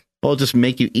feel good. Well, it'll just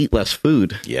make you eat less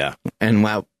food. Yeah. And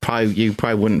you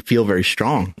probably wouldn't feel very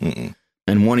strong.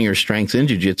 And one of your strengths in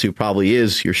jiu-jitsu probably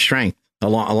is your strength,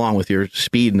 along with your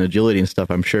speed and agility and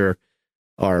stuff, I'm sure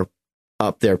are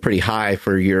up there pretty high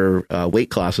for your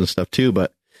weight class and stuff too.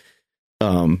 But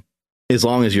as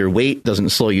long as your weight doesn't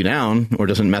slow you down or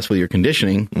doesn't mess with your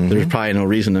conditioning, there's probably no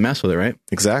reason to mess with it, right?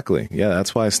 Exactly. Yeah,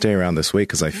 that's why I stay around this weight,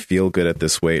 because I feel good at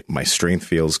this weight. My strength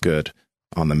feels good.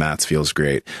 On the mats feels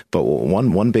great. But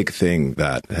one big thing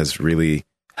that has really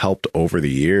helped over the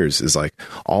years is like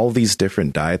all these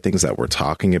different diet things that we're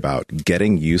talking about,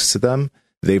 getting used to them.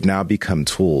 They've now become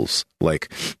tools.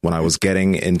 Like when I was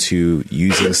getting into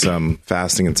using some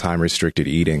fasting and time restricted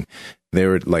eating,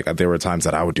 there were times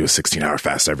that I would do a 16-hour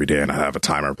fast every day and I'd have a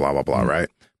timer, blah, blah, blah. Right.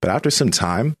 But after some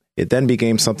time, it then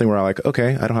became something where I like,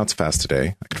 okay, I don't have to fast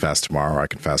today. I can fast tomorrow, or I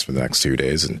can fast for the next 2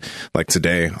 days. And like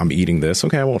today, I'm eating this.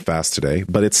 Okay, I won't fast today,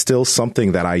 but it's still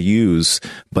something that I use.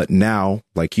 But now,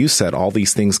 like you said, all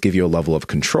these things give you a level of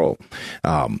control.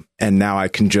 And now I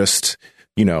can just,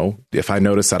 if I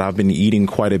notice that I've been eating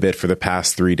quite a bit for the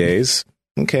past 3 days,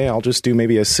 okay, I'll just do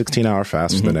maybe a 16-hour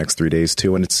fast for the next 3 days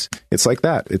too. And it's like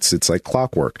that. It's like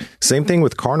clockwork. Same thing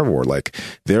with carnivore. Like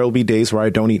there'll be days where I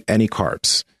don't eat any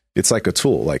carbs. It's like a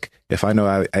tool. Like if I know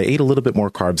I ate a little bit more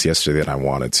carbs yesterday than I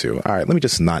wanted to, all right, let me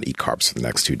just not eat carbs for the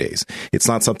next 2 days. It's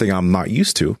not something I'm not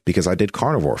used to because I did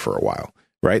carnivore for a while,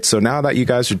 right? So now that you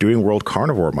guys are doing World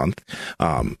Carnivore Month,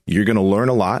 you're going to learn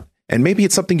a lot, and maybe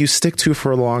it's something you stick to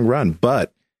for a long run,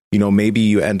 but maybe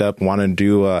you end up wanting to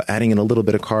do adding in a little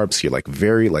bit of carbs here, like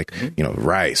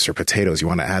rice or potatoes. You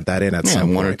want to add that in at some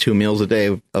point. 1 or 2 meals a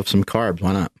day of some carbs.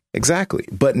 Why not? Exactly.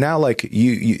 But now like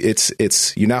you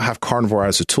now have carnivore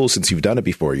as a tool since you've done it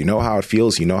before. You know how it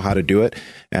feels, you know how to do it.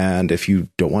 And if you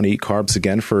don't want to eat carbs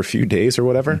again for a few days or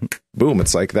whatever, boom,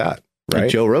 it's like that. Right.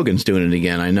 Like Joe Rogan's doing it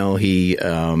again. I know he,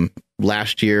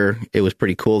 last year it was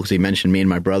pretty cool because he mentioned me and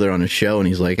my brother on his show and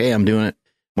he's like, hey, I'm doing it.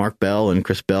 Mark Bell and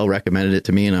Chris Bell recommended it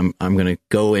to me and I'm going to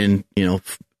go in,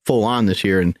 full on this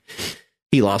year. And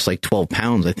he lost like 12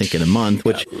 pounds, I think in a month,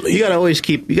 which you got to always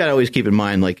keep in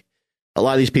mind. Like, a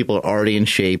lot of these people are already in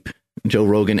shape. Joe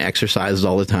Rogan exercises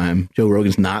all the time. Joe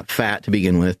Rogan's not fat to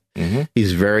begin with. Mm-hmm.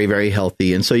 He's very, very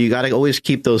healthy. And so you got to always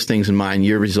keep those things in mind.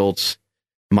 Your results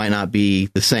might not be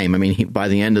the same. I mean, by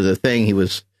the end of the thing, he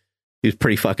was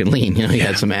pretty fucking lean. You know, he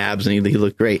had some abs and he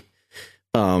looked great.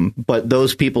 But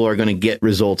those people are going to get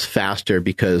results faster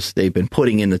because they've been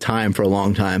putting in the time for a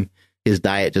long time. His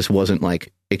diet just wasn't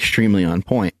like extremely on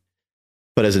point.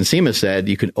 But as Nsima said,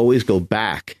 you can always go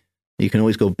back. You can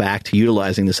always go back to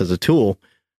utilizing this as a tool.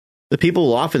 The people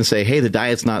will often say, hey, the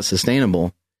diet's not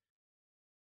sustainable.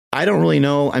 I don't really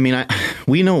know. I mean,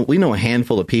 we know a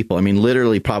handful of people. I mean,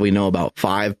 literally probably know about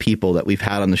 5 people that we've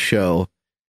had on the show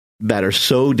that are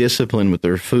so disciplined with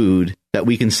their food that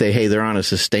we can say, hey, they're on a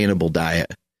sustainable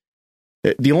diet.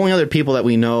 The only other people that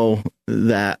we know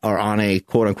that are on a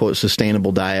quote unquote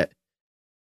sustainable diet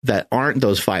that aren't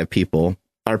those 5 people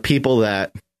are people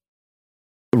that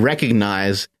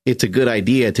recognize it's a good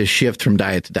idea to shift from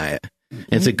diet to diet.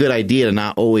 Mm-hmm. It's a good idea to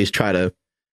not always try to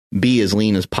be as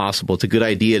lean as possible. It's a good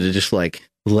idea to just like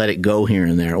let it go here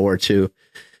and there, or to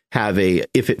have a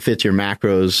if it fits your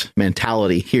macros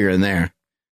mentality here and there.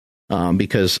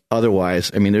 Because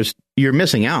otherwise, I mean, you're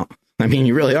missing out. I mean,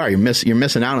 you really are. You're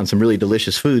missing out on some really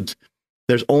delicious foods.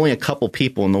 There's only a couple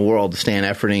people in the world, Stan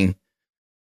Efferding,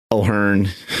 O'Hearn,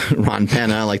 Ron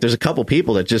Penna. Like, there's a couple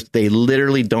people that they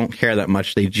literally don't care that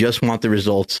much. They just want the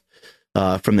results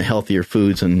from the healthier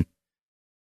foods, and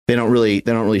they don't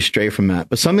really stray from that.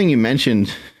 But something you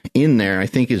mentioned in there, I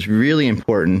think, is really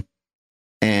important.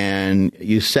 And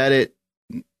you said it.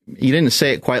 You didn't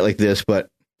say it quite like this, but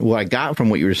what I got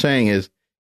from what you were saying is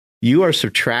you are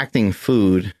subtracting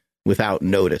food without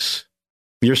notice.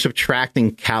 You're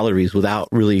subtracting calories without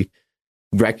really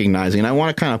recognizing. And I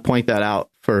want to kind of point that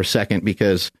out for a second,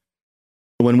 because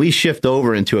when we shift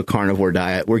over into a carnivore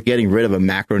diet, we're getting rid of a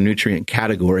macronutrient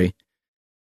category.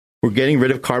 We're getting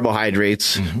rid of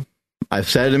carbohydrates. Mm-hmm. I've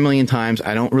said it a million times.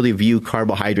 I don't really view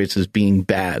carbohydrates as being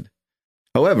bad.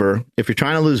 However, if you're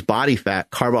trying to lose body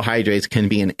fat, carbohydrates can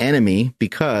be an enemy,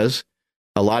 because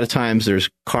a lot of times there's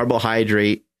a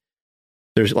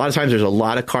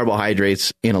lot of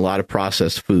carbohydrates in a lot of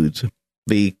processed foods.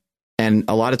 And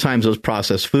a lot of times those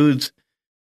processed foods,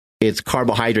 it's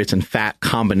carbohydrates and fat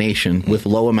combination with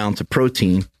low amounts of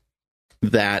protein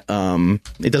that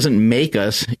it doesn't make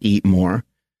us eat more,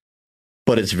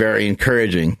 but it's very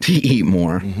encouraging to eat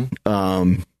more.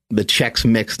 Mm-hmm. The Chex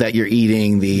Mix that you're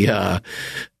eating, the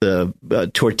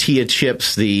tortilla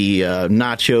chips, the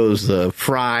nachos, the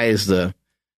fries,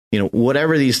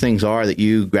 whatever these things are that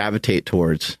you gravitate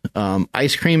towards.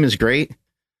 Ice cream is great,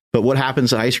 but what happens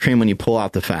to ice cream when you pull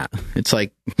out the fat? It's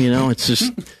like, it's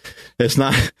just,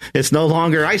 it's no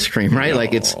longer ice cream, right? No.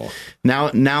 Like, it's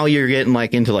now you're getting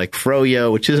like into like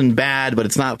froyo, which isn't bad, but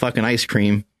it's not fucking ice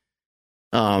cream.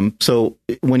 So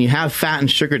when you have fat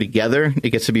and sugar together,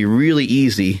 it gets to be really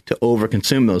easy to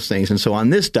overconsume those things. And so on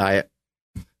this diet,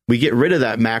 we get rid of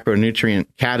that macronutrient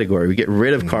category. We get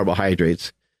rid of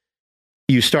carbohydrates.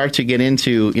 You start to get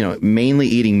into, mainly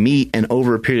eating meat, and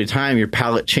over a period of time, your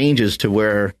palate changes to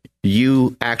where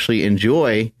you actually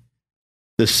enjoy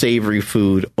the savory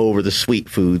food over the sweet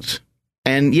foods.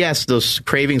 And yes, those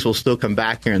cravings will still come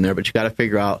back here and there, but you got to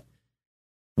figure out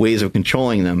ways of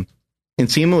controlling them. And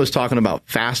Nsima was talking about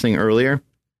fasting earlier.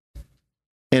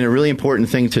 And a really important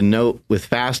thing to note with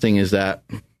fasting is that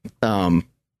when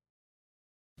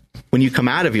you come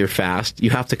out of your fast,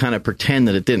 you have to kind of pretend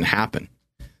that it didn't happen.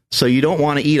 So you don't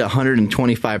want to eat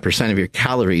 125% of your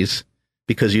calories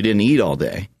because you didn't eat all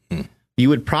day. You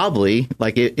would probably,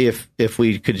 like, if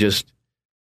we could just,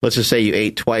 let's just say you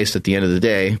ate twice at the end of the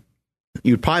day,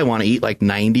 you'd probably want to eat like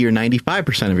 90 or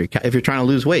 95% of your, if you're trying to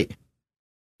lose weight.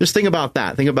 Just think about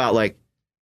that. Think about, like,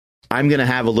 I'm going to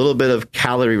have a little bit of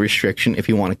calorie restriction if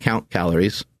you want to count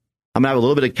calories. I'm going to have a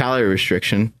little bit of calorie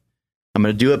restriction. I'm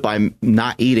going to do it by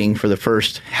not eating for the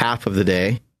first half of the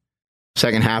day.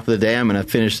 Second half of the day, I'm going to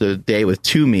finish the day with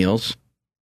 2 meals.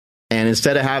 And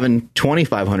instead of having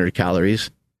 2,500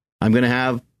 calories, I'm going to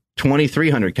have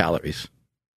 2,300 calories.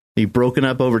 You've broken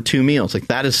up over 2 meals. Like,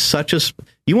 that is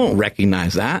you won't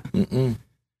recognize that. Mm-mm.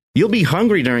 You'll be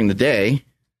hungry during the day,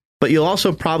 but you'll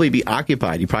also probably be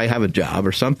occupied. You probably have a job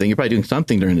or something. You're probably doing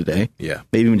something during the day. Yeah.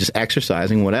 Maybe even just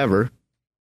exercising, whatever.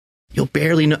 You'll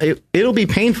barely know. It'll be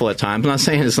painful at times. I'm not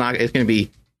saying it's going to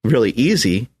be really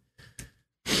easy.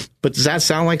 But does that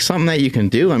sound like something that you can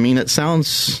do? I mean, it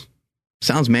sounds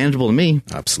manageable to me.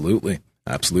 Absolutely.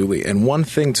 Absolutely. And one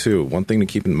thing to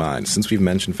keep in mind, since we've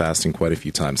mentioned fasting quite a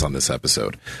few times on this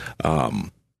episode,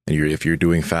 and if you're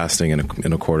doing fasting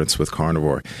in accordance with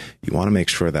carnivore, you want to make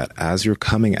sure that as you're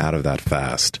coming out of that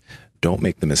fast, don't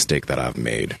make the mistake that I've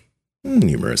made.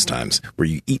 numerous times where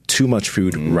you eat too much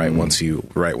food right once you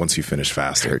finish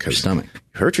fasting. Hurt your stomach.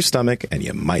 You hurt your stomach and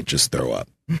you might just throw up.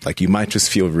 Like you might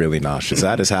just feel really nauseous.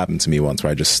 That has happened to me once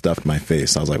where I just stuffed my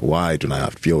face. I was like, why do I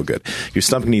not feel good? Your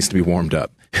stomach needs to be warmed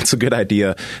up. It's a good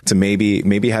idea to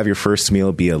maybe have your first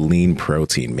meal be a lean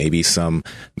protein, maybe some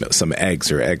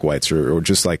eggs or egg whites or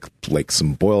just like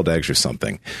some boiled eggs or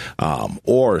something,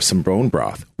 or some bone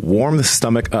broth. Warm the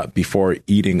stomach up before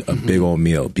eating a big old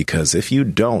meal, because if you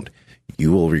don't,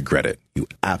 you will regret it. You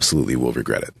absolutely will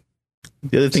regret it.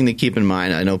 The other thing to keep in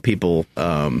mind, I know people,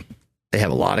 they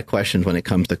have a lot of questions when it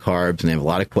comes to carbs, and they have a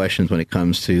lot of questions when it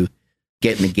comes to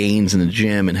getting the gains in the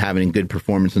gym and having good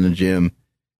performance in the gym.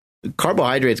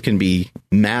 Carbohydrates can be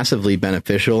massively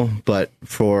beneficial, but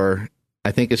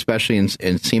I think especially in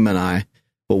Seema and I,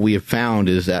 what we have found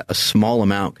is that a small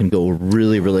amount can go a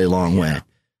really, really long way.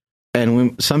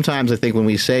 And sometimes I think when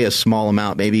we say a small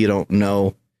amount, maybe you don't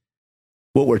know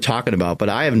what we're talking about, but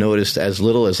I have noticed as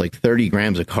little as like 30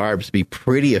 grams of carbs to be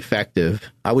pretty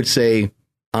effective. I would say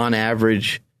on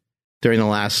average during the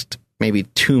last maybe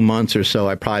 2 months or so,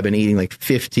 I've probably been eating like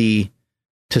 50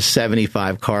 to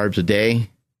 75 carbs a day.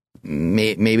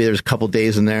 Maybe there's a couple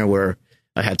days in there where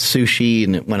I had sushi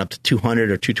and it went up to 200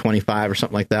 or 225 or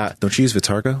something like that. Don't you use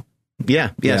Vitargo?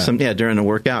 Yeah. During the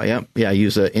workout. Yeah. I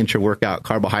use an intra-workout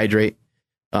carbohydrate.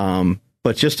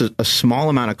 But just a small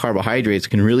amount of carbohydrates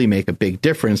can really make a big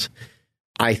difference.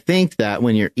 I think that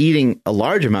when you're eating a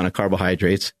large amount of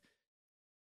carbohydrates,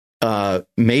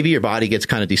 maybe your body gets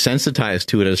kind of desensitized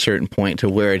to it at a certain point to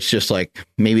where it's just like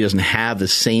maybe doesn't have the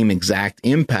same exact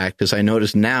impact. Because I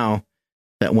notice now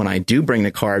that when I do bring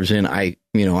the carbs in, I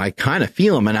kind of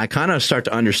feel them, and I kind of start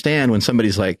to understand when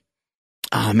somebody's like,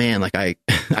 oh man, like I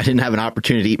didn't have an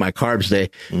opportunity to eat my carbs today.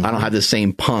 I don't have the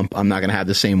same pump. I'm not going to have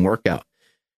the same workout.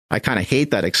 I kind of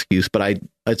hate that excuse, but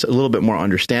it's a little bit more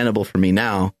understandable for me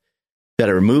now that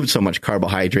I removed so much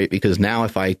carbohydrate, because now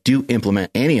if I do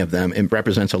implement any of them, it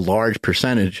represents a large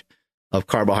percentage of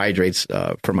carbohydrates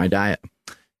for my diet.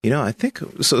 I think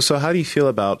so. How do you feel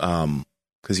about,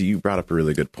 because you brought up a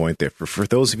really good point there. For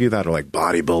those of you that are like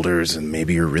bodybuilders and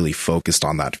maybe you're really focused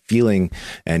on that feeling,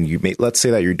 and let's say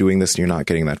that you're doing this and you're not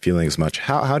getting that feeling as much.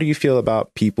 How do you feel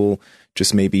about people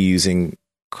just maybe using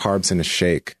carbs in a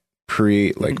shake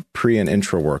pre and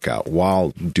intra workout while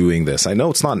doing this? I know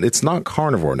it's not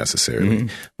carnivore necessarily,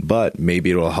 but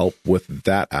maybe it'll help with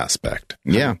that aspect.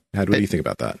 Yeah. What do you think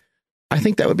about that? I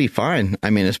think that would be fine. I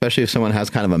mean, especially if someone has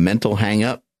kind of a mental hang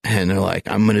up and they're like,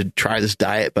 I'm going to try this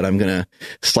diet, but I'm going to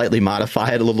slightly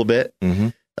modify it a little bit.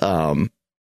 I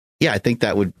think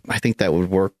that would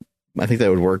work. I think that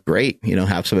would work great.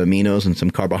 Have some aminos and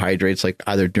some carbohydrates, like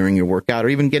either during your workout or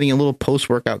even getting a little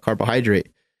post-workout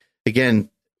carbohydrate. Again,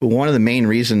 one of the main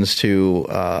reasons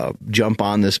to jump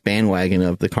on this bandwagon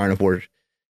of the Carnivore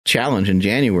Challenge in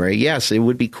January, yes, it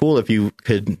would be cool if you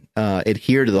could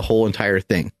adhere to the whole entire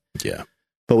thing. Yeah.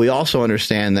 But we also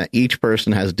understand that each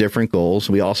person has different goals.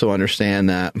 We also understand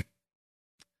that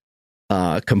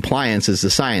compliance is the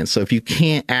science. So if you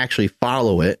can't actually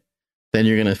follow it, then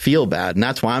you're going to feel bad. And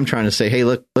that's why I'm trying to say, hey,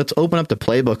 look, let's open up the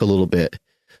playbook a little bit.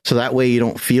 So that way you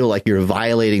don't feel like you're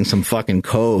violating some fucking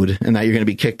code and that you're going to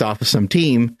be kicked off of some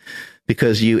team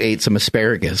because you ate some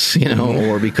asparagus,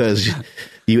 or because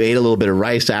you ate a little bit of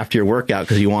rice after your workout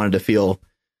because you wanted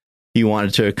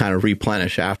to kind of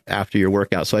replenish after your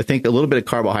workout. So I think a little bit of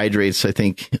carbohydrates,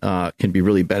 can be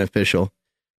really beneficial.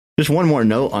 Just one more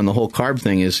note on the whole carb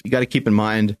thing is you got to keep in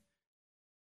mind,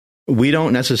 we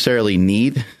don't necessarily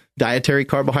need dietary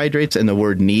carbohydrates, and the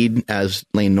word need, as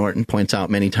Lane Norton points out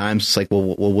many times, it's like,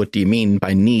 well, what do you mean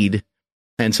by need?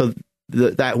 And so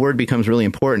that word becomes really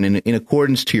important. And in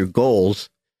accordance to your goals,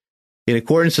 in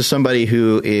accordance to somebody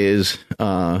who is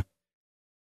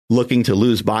looking to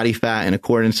lose body fat, in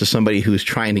accordance to somebody who's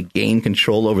trying to gain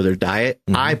control over their diet,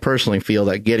 I personally feel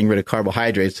that getting rid of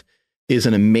carbohydrates is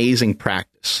an amazing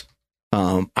practice.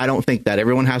 I don't think that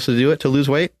everyone has to do it to lose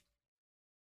weight,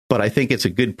 but I think it's a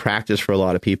good practice for a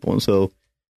lot of people. And so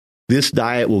this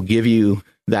diet will give you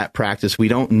that practice. We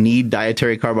don't need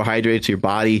dietary carbohydrates. Your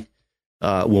body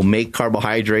will make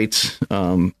carbohydrates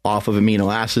off of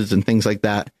amino acids and things like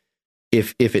that.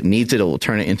 If it needs it, it will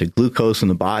turn it into glucose in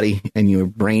the body, and your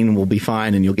brain will be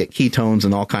fine, and you'll get ketones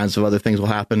and all kinds of other things will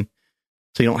happen.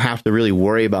 So you don't have to really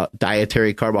worry about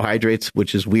dietary carbohydrates,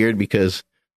 which is weird because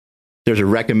there's a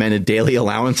recommended daily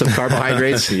allowance of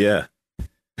carbohydrates. Yeah.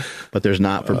 But there's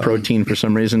not for protein for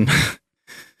some reason.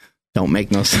 Don't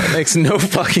make no sense. That makes no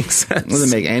fucking sense. Doesn't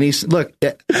make any look.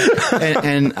 I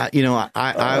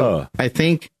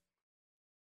think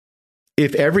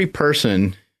if every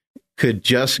person could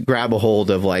just grab a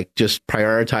hold of like just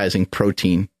prioritizing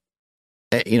protein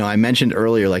I mentioned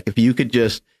earlier, like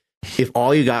if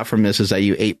all you got from this is that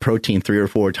you ate protein 3 or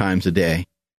 4 times a day,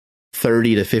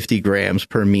 30 to 50 grams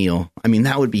per meal, I mean,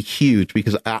 that would be huge,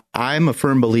 because I'm a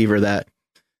firm believer that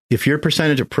if your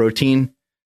percentage of protein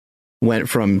went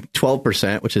from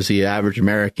 12%, which is the average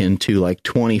American, to like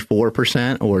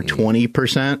 24% or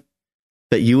 20%,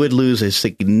 that you would lose a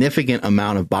significant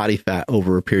amount of body fat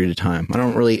over a period of time. I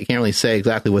can't really say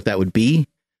exactly what that would be,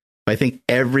 but I think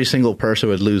every single person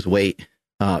would lose weight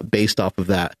based off of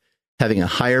that, having a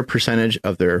higher percentage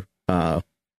of their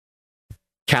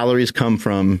calories come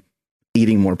from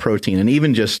eating more protein. And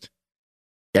even just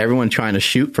everyone trying to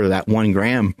shoot for that 1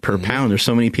 gram per pound, there's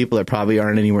so many people that probably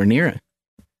aren't anywhere near it.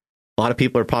 A lot of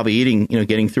people are probably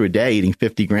getting through a day eating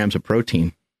 50 grams of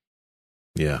protein.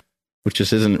 Yeah. Which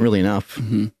just isn't really enough.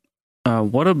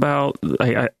 What about,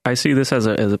 I see this as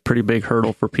a pretty big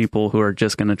hurdle for people who are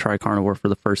just going to try carnivore for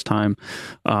the first time.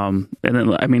 And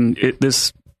then, I mean,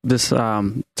 this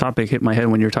topic hit my head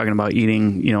when you're talking about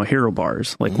eating, Hero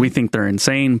bars. Like, we think they're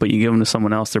insane, but you give them to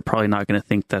someone else, they're probably not going to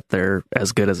think that they're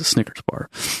as good as a Snickers bar.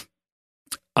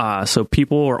 So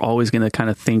people are always going to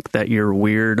kind of think that you're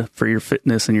weird for your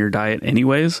fitness and your diet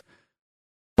anyways.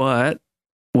 But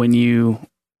when you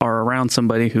are around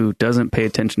somebody who doesn't pay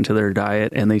attention to their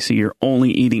diet and they see you're only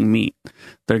eating meat,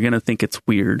 they're going to think it's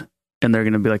weird, and they're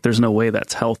going to be like, there's no way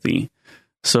that's healthy.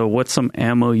 So what's some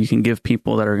ammo you can give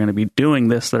people that are going to be doing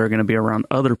this, that are going to be around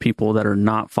other people that are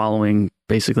not following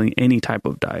basically any type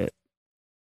of diet?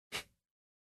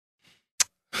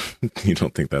 You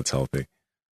don't think that's healthy?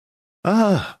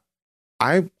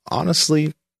 I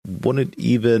honestly wouldn't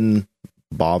even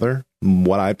bother.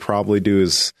 What I'd probably do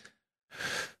is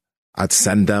I'd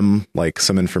send them like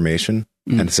some information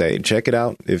and say, check it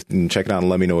out and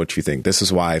let me know what you think. This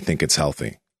is why I think it's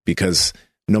healthy, because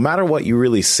no matter what you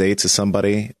really say to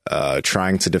somebody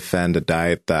trying to defend a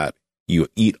diet that you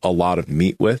eat a lot of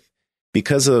meat with,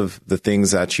 because of the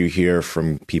things that you hear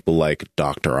from people like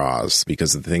Dr. Oz,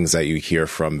 because of the things that you hear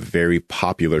from very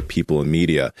popular people in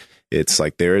media, it's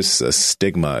like there's a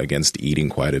stigma against eating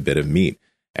quite a bit of meat.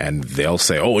 And they'll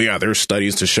say, oh, yeah, there's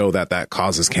studies to show that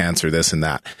causes cancer, this and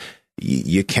that.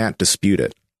 You can't dispute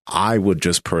it. I would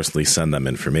just personally send them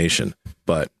information.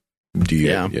 But do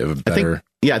you have a better...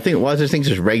 I think one of the things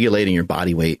is regulating your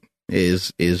body weight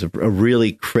is a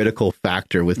really critical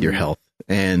factor with your health.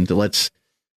 And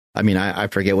I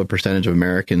forget what percentage of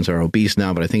Americans are obese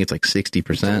now, but I think it's like 60%.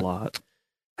 That's a lot.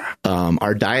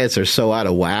 Our diets are so out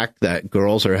of whack that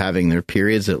girls are having their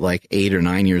periods at like 8 or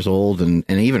 9 years old, and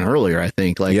even earlier, I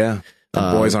think.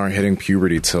 Boys aren't hitting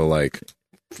puberty till like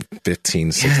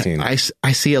 15, 16. I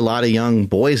see a lot of young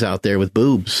boys out there with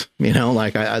boobs, there's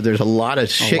a lot of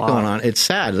shit going on. It's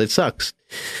sad. It sucks.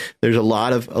 There's a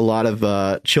lot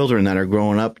of children that are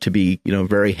growing up to be,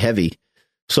 very heavy.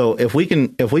 So if we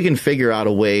can figure out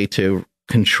a way to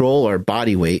control our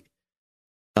body weight,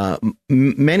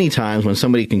 many times when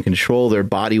somebody can control their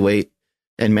body weight,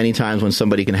 and many times when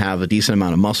somebody can have a decent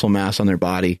amount of muscle mass on their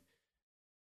body,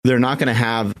 they're not going to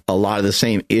have a lot of the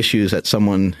same issues as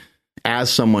someone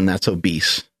that's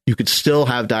obese. You could still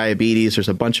have diabetes. There's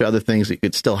a bunch of other things that you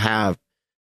could still have,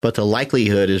 but the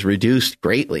likelihood is reduced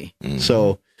greatly.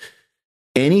 So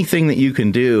anything that you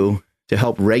can do to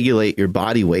help regulate your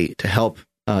body weight, to help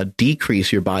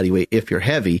decrease your body weight if you're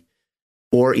heavy,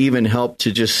 or even help to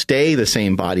just stay the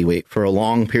same body weight for a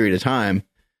long period of time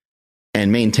and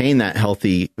maintain that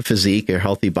healthy physique or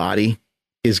healthy body,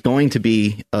 is going to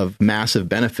be of massive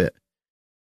benefit.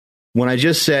 When I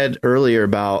just said earlier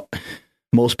about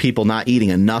most people not eating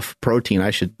enough protein,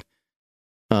 I should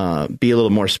be a little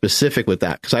more specific with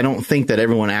that, because I don't think that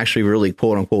everyone actually really,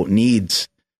 quote unquote, needs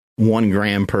 1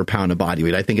 gram per pound of body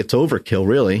weight. I think it's overkill,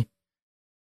 really.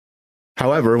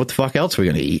 However, what the fuck else are we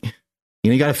going to eat?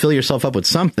 You got to fill yourself up with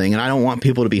something, and I don't want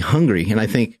people to be hungry. And I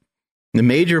think the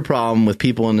major problem with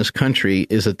people in this country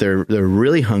is that they're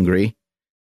really hungry.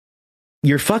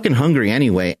 You're fucking hungry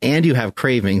anyway, and you have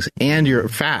cravings, and you're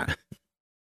fat.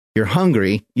 You're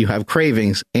hungry, you have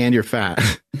cravings, and you're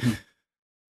fat.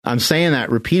 I'm saying that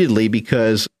repeatedly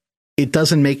because it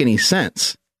doesn't make any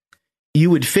sense. You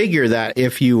would figure that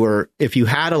if you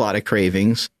had a lot of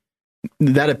cravings,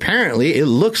 that apparently it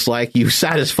looks like you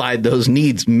satisfied those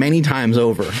needs many times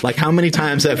over. Like how many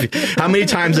times have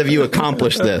you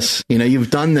accomplished this?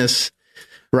 You've done this,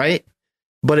 right?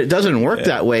 But it doesn't work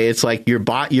that way. It's like your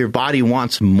body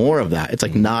wants more of that. It's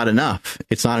like not enough.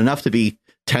 It's not enough to be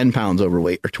 10 pounds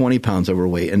overweight or 20 pounds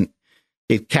overweight. And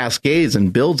it cascades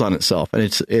and builds on itself. And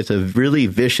it's a really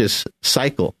vicious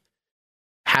cycle.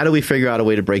 How do we figure out a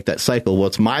way to break that cycle? Well,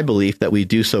 it's my belief that we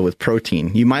do so with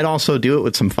protein. You might also do it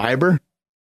with some fiber.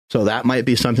 So that might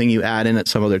be something you add in at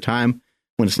some other time.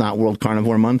 when it's not World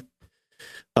Carnivore Month.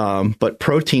 But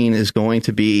protein is going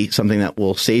to be something that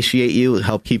will satiate you,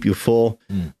 help keep you full.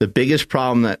 The biggest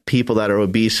problem that people that are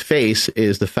obese face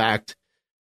is the fact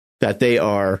that they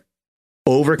are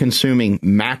over consuming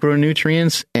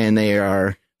macronutrients and they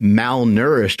are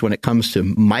malnourished when it comes to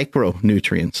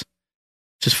micronutrients.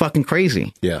 Just fucking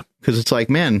crazy. Yeah. Because it's like,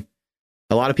 man,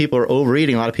 a lot of people are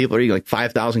overeating. A lot of people are eating like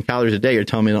 5,000 calories a day. You're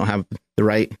telling me they don't have the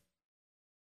right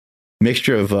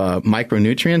mixture of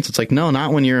micronutrients? It's like, no,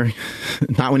 not when you're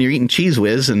eating Cheese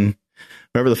Whiz and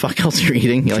whatever the fuck else you're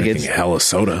eating. Like, it's hella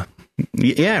soda.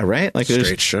 Yeah, right. Like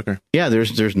straight sugar. Yeah,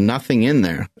 there's nothing in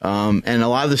there. And a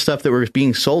lot of the stuff that we're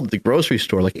being sold at the grocery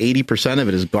store, like 80% of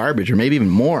it is garbage, or maybe even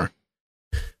more.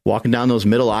 Walking down those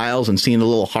middle aisles and seeing a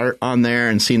little heart on there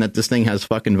and seeing that this thing has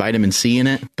fucking vitamin C in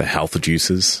it. The health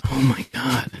juices. Oh my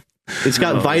God. It's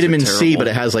got vitamin C, but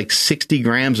it has like 60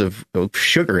 grams of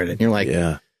sugar in it. And you're like,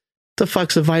 yeah. The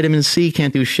fuck's a vitamin C?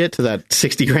 Can't do shit to that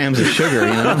 60 grams of sugar,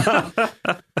 you know?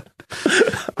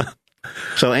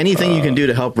 So anything you can do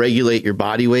to help regulate your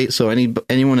body weight. So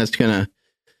anyone that's going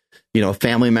to, a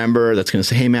family member that's going to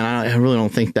say, hey man, I really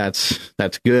don't think that's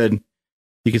good.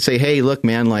 You could say, hey, look,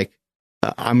 man, like,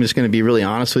 I'm just going to be really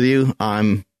honest with you.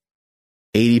 I'm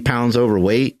 80 pounds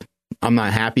overweight. I'm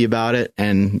not happy about it.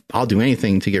 And I'll do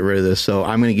anything to get rid of this. So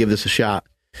I'm going to give this a shot.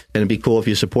 And it'd be cool if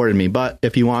you supported me. But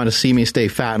if you want to see me stay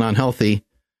fat and unhealthy,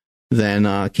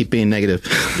 then keep being negative.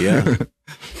 Yeah.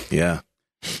 Yeah.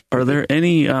 Are there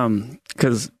any,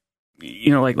 because,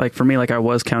 like for me, like I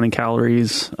was counting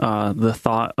calories, the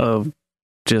thought of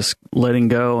just letting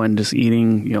go and just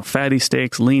eating, fatty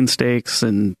steaks, lean steaks,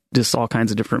 and just all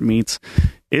kinds of different meats.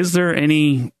 Is there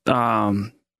any,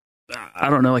 I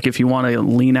don't know, like if you want to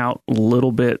lean out a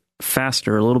little bit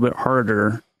faster, a little bit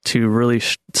harder to really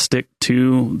stick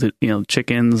to the,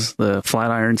 chickens, the flat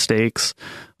iron steaks,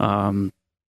 do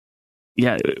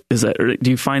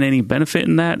you find any benefit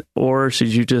in that, or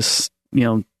should you just,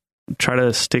 try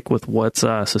to stick with what's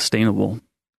sustainable?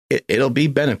 It'll be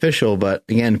beneficial, but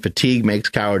again, fatigue makes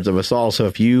cowards of us all. So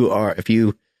if you are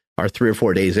 3 or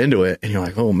 4 days into it and you're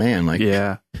like, oh man, like,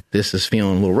 yeah, this is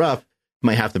feeling a little rough, you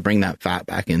might have to bring that fat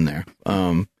back in there.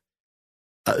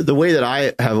 The way that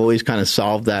I have always kind of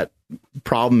solved that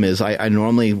problem is I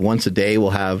normally once a day will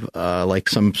have like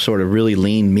some sort of really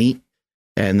lean meat.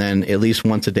 And then at least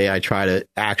once a day, I try to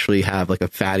actually have like a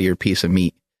fattier piece of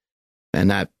meat.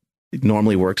 And that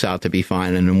normally works out to be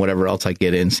fine. And then whatever else I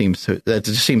get in that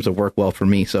just seems to work well for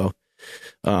me. So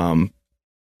I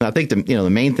think the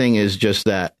main thing is just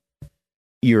that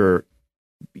you're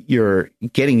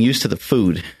getting used to the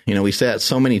food. We say that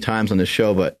so many times on this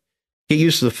show, but get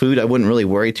used to the food. I wouldn't really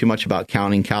worry too much about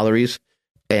counting calories.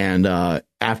 And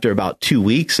after about 2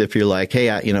 weeks, if you're like, hey,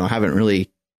 I haven't really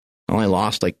only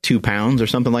lost like 2 pounds or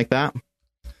something like that,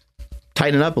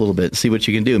 tighten it up a little bit, see what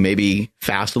you can do. Maybe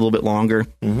fast a little bit longer,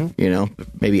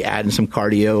 maybe add in some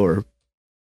cardio or,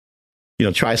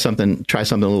 try something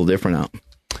a little different out.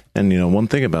 And, one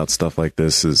thing about stuff like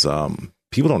this is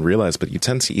people don't realize, but you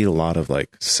tend to eat a lot of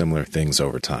like similar things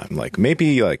over time. Like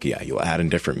maybe like, yeah, you'll add in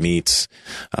different meats,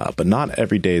 but not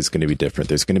every day is going to be different.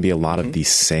 There's going to be a lot of these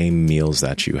same meals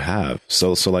that you have.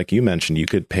 So like you mentioned, you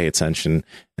could pay attention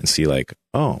and see like,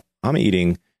 oh, I'm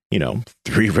eating,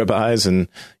 3 ribeyes and,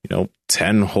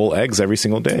 10 whole eggs every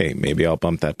single day. Maybe I'll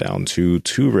bump that down to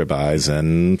 2 ribeyes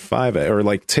and 5, or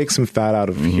like take some fat out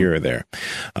of here or there.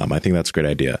 I think that's a great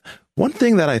idea. One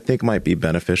thing that I think might be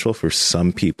beneficial for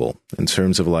some people in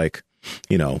terms of like,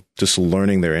 just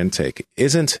learning their intake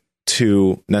isn't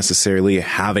to necessarily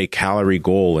have a calorie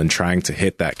goal and trying to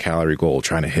hit that calorie goal,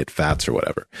 trying to hit fats or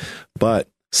whatever. But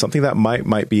something that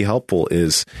might be helpful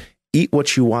is eat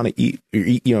what you want to eat,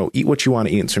 eat what you want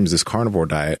to eat in terms of this carnivore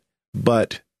diet,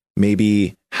 but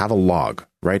maybe have a log,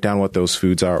 write down what those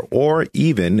foods are, or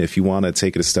even if you want to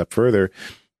take it a step further,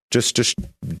 just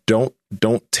don't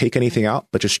take anything out,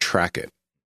 but just track it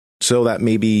so that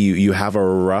maybe you have a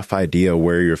rough idea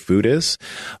where your food is.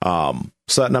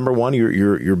 So that number one,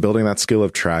 you're building that skill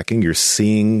of tracking.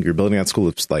 You're building that skill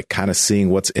of like kind of seeing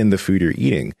what's in the food you're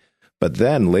eating. But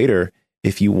then later,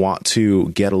 if you want to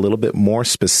get a little bit more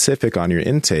specific on your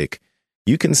intake,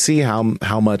 you can see how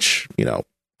much,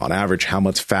 on average, how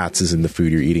much fats is in the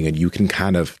food you're eating. And you can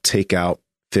kind of take out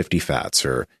 50 fats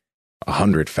or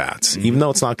 100 fats, even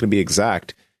though it's not going to be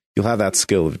exact. You'll have that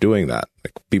skill of doing that.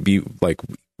 Like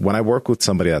when I work with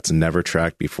somebody that's never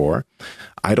tracked before,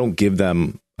 I don't give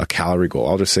them a calorie goal.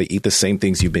 I'll just say, eat the same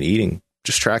things you've been eating.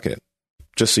 Just track it.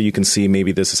 Just so you can see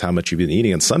maybe this is how much you've been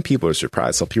eating. And some people are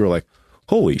surprised. Some people are like,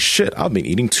 holy shit, I've been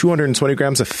eating 220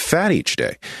 grams of fat each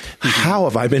day. How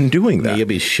have I been doing that? You'll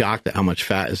be shocked at how much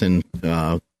fat is in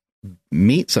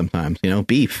meat sometimes,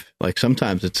 beef. Like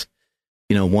sometimes it's,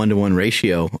 1-to-1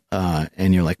 ratio.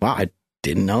 And you're like, wow, I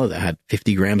didn't know that had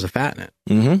 50 grams of fat in it.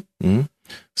 Mm-hmm. Mm-hmm.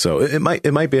 So it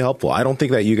might be helpful. I don't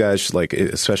think that you guys should, like,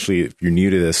 especially if you're new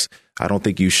to this, I don't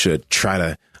think you should try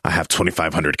to, I have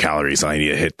 2,500 calories I need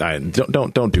to hit.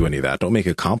 Don't do any of that. Don't make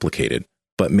it complicated,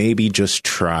 but maybe just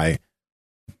try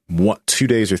 2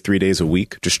 days or 3 days a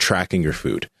week, just tracking your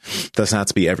food. Doesn't have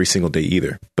to be every single day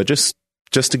either, but just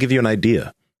to give you an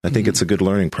idea. I think it's a good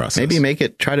learning process. Maybe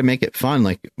try to make it fun.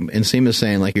 Like Nsima's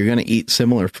saying, like, you're going to eat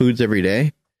similar foods every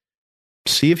day.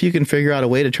 See if you can figure out a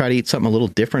way to try to eat something a little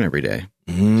different every day.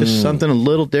 Just something a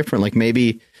little different. Like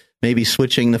maybe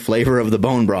switching the flavor of the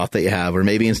bone broth that you have, or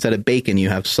maybe instead of bacon, you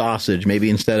have sausage.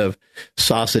 Maybe instead of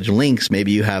sausage links,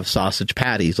 maybe you have sausage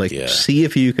patties. Like, see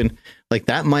if you can, like,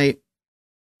 that might,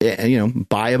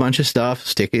 buy a bunch of stuff,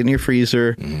 stick it in your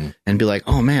freezer, and be like,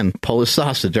 oh man, Polish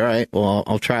sausage. All right, well,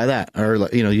 I'll try that. Or,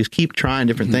 just keep trying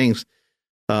different things.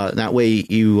 That way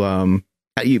you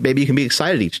maybe you can be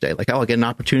excited each day. Like, oh, I'll get an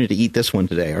opportunity to eat this one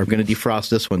today, or I'm going to defrost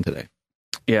this one today.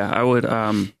 Yeah, I would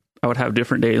have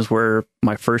different days where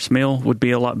my first meal would be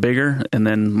a lot bigger, and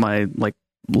then my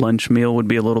lunch meal would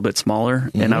be a little bit smaller,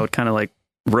 and I would kind of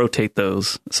rotate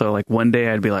those. So one day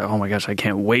I'd be like, oh my gosh, I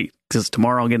can't wait because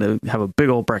tomorrow I'm going to have a big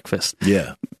old breakfast.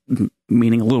 Yeah.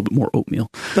 Meaning a little bit more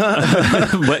oatmeal. But,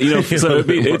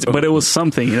 but it was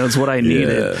something, it's what I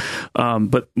needed. Yeah.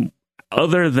 But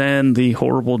other than the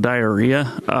horrible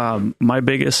diarrhea, my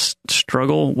biggest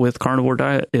struggle with carnivore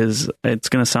diet is, it's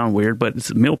going to sound weird, but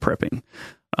it's meal prepping.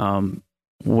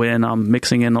 When I'm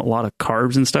mixing in a lot of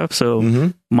carbs and stuff.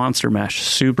 So Monster Mash,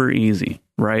 super easy,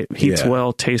 right? Heats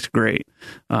well, tastes great.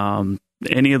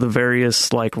 Any of the various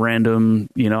random,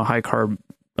 high carb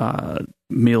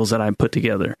meals that I put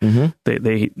together,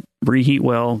 they reheat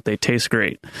well, they taste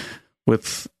great.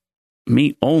 With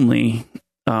meat only,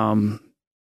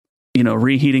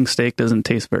 reheating steak doesn't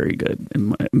taste very good.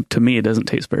 To me, it doesn't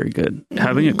taste very good.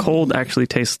 Having it cold actually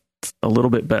tastes a little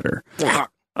bit better.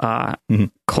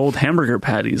 Cold hamburger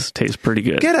patties taste pretty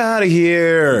good. Get out of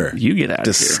here. You get out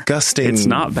Disgusting, of here. It's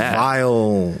not bad.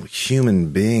 Vile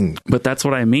human being. But that's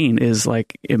what I mean is,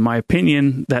 in my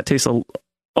opinion, that tastes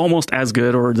almost as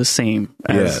good or the same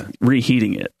as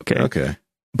reheating it. Okay.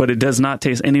 But it does not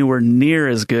taste anywhere near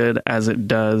as good as it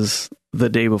does the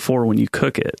day before when you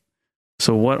cook it.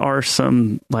 So what are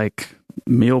some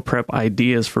meal prep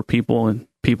ideas for people, and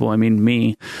people, I mean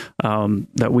me,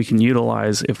 that we can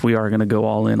utilize if we are going to go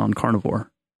all in on carnivore?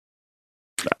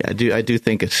 Yeah, I do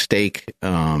think a steak,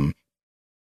 a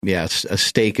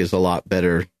steak is a lot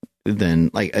better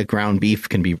than a ground beef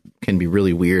can be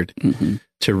really weird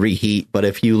to reheat. But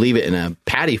if you leave it in a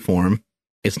patty form,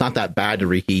 it's not that bad to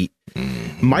reheat.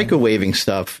 Microwaving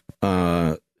stuff,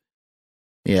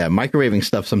 microwaving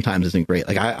stuff sometimes isn't great.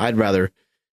 I'd rather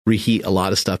reheat a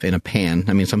lot of stuff in a pan.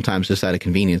 I mean, sometimes just out of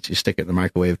convenience, you stick it in the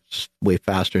microwave, it's way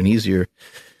faster and easier,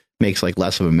 makes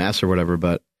less of a mess or whatever.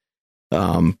 But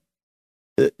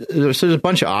there's a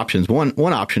bunch of options. One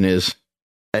option is,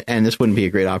 and this wouldn't be a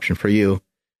great option for you,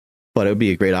 but it would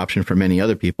be a great option for many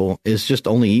other people, is just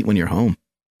only eat when you're home.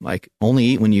 Only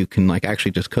eat when you can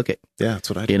actually just cook it. Yeah, that's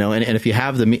what I do. And if you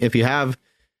have something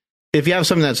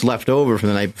that's left over from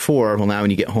the night before, well, now when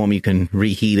you get home, you can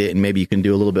reheat it, and maybe you can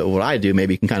do a little bit of what I do.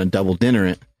 Maybe you can kind of double dinner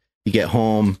it. You get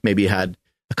home, maybe you had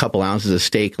a couple ounces of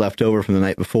steak left over from the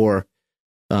night before,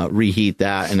 reheat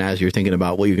that. And as you're thinking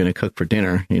about what you're going to cook for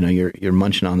dinner, you're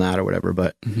munching on that or whatever.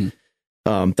 But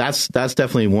that's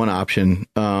definitely one option.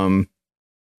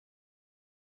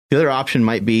 The other option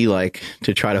might be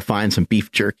to try to find some beef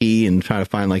jerky and try to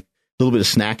find a little bit of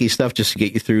snacky stuff just to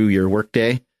get you through your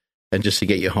workday and just to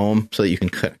get you home so that you can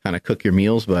kind of cook your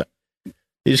meals. But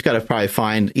you just got to probably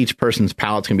find, each person's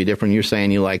palate's going to be different. You're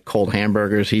saying you like cold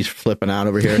hamburgers. He's flipping out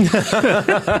over here.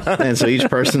 And so each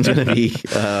person's going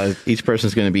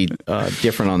to be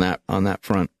different on that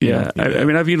front. Yeah. I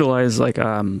mean, I've utilized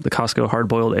the Costco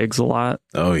hard-boiled eggs a lot.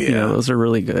 Oh yeah. Those are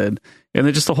really good. And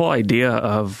then just the whole idea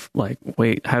of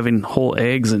having whole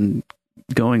eggs and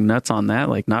going nuts on that,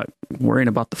 not worrying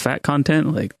about the fat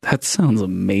content. That sounds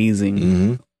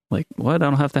amazing. What? I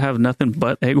don't have to have nothing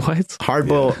but egg whites. Hard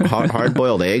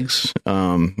boiled eggs.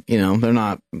 They're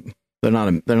not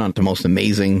the most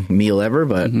amazing meal ever,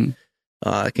 but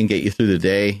it can get you through the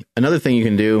day. Another thing you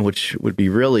can do, which would be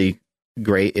really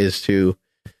great, is to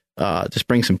just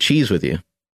bring some cheese with you,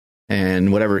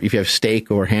 and whatever. If you have steak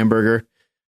or hamburger,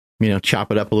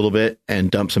 chop it up a little bit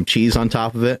and dump some cheese on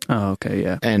top of it. Oh, okay,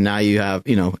 yeah. And now you have,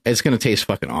 it's going to taste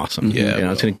fucking awesome. Yeah,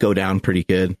 it's going to go down pretty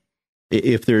good.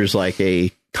 If there's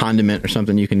a condiment or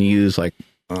something you can use,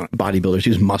 bodybuilders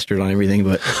use mustard on everything,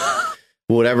 but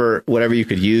whatever you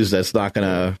could use that's not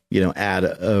gonna add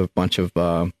a bunch of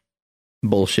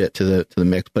bullshit to the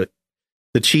mix. But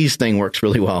the cheese thing works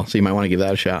really well, so you might want to give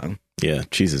that a shot. Yeah,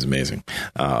 cheese is amazing.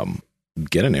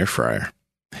 Get an air fryer.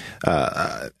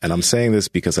 And I'm saying this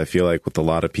because I feel like with a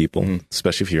lot of people,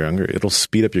 especially if you're younger, it'll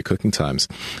speed up your cooking times.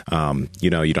 You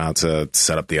don't have to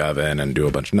set up the oven and do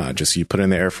a bunch. No, just you put it in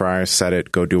the air fryer, set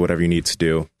it, go do whatever you need to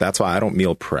do. That's why I don't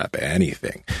meal prep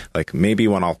anything. Like maybe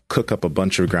when I'll cook up a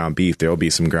bunch of ground beef, there'll be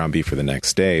some ground beef for the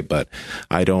next day, but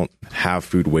I don't have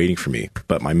food waiting for me.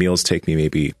 But my meals take me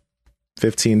maybe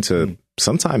 15 to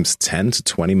sometimes 10 to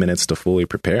 20 minutes to fully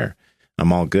prepare.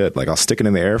 I'm all good. Like I'll stick it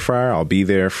in the air fryer. I'll be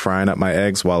there frying up my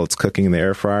eggs while it's cooking in the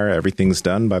air fryer. Everything's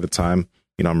done by the time,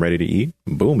 I'm ready to eat.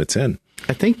 Boom, it's in.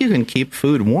 I think you can keep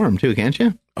food warm too, can't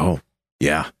you? Oh,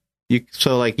 yeah. You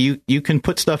can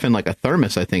put stuff in like a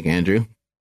thermos, I think, Andrew.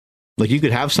 Like you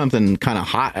could have something kind of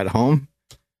hot at home.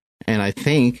 And I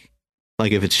think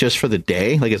like if it's just for the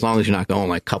day, like as long as you're not going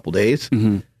like a couple days,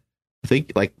 I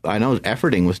think, like, I know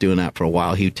Efforting was doing that for a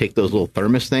while. He would take those little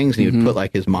thermos things and he would put,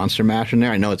 like, his Monster Mash in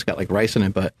there. I know it's got, like, rice in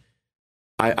it, but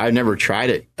I've never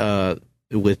tried it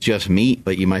with just meat,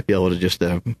 but you might be able to just,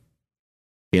 have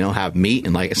meat.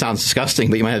 And, like, it sounds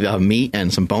disgusting, but you might have meat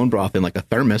and some bone broth in, like, a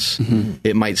thermos.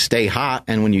 It might stay hot,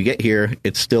 and when you get here,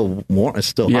 it's still warm. It's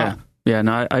still hot. Yeah,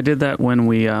 no, I did that when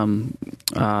when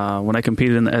I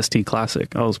competed in the ST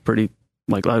Classic. I was pretty...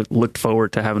 Like I looked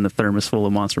forward to having a thermos full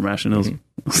of Monster Mash, and it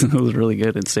was really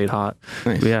good. It stayed hot.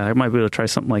 Nice. Yeah, I might be able to try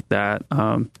something like that.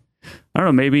 I don't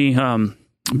know, maybe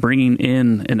bringing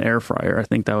in an air fryer. I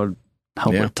think that would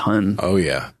help a ton. Oh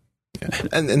yeah.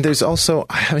 And there's also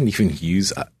I haven't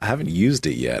used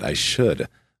it yet. I should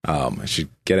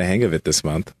get a hang of it this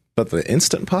month. But the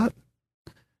Instant Pot.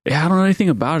 Yeah, I don't know anything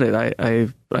about it.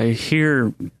 I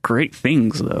hear great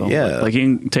things though. Yeah, like you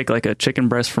can take like a chicken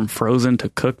breast from frozen to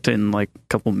cooked in like a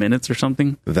couple minutes or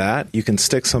something. That you can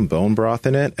stick some bone broth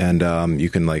in it, and you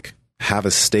can like have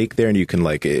a steak there, and you can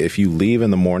like if you leave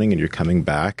in the morning and you're coming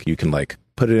back, you can like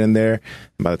put it in there,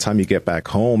 and by the time you get back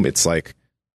home, it's like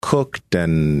cooked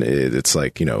and it's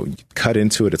like cut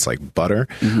into it. It's like butter.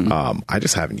 I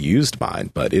just haven't used mine,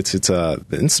 but it's the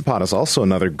Instant Pot is also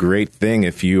another great thing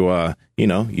if you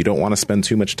you don't want to spend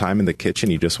too much time in the kitchen.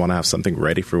 You just want to have something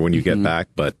ready for when you get back,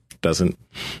 but you don't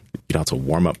have to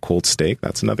warm up cold steak.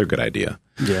 That's another good idea.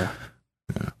 Yeah.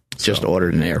 Just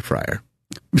ordered an air fryer.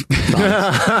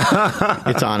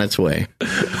 It's on its way.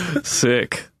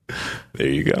 Sick. There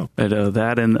you go.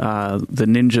 That and the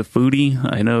Ninja Foodie.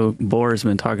 I know Boar's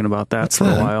been talking about that for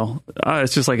a while.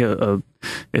 It's just like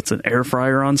it's an air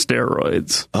fryer on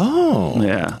steroids. Oh.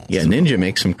 Yeah. Yeah, Ninja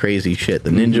makes some crazy shit.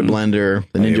 The Ninja Blender,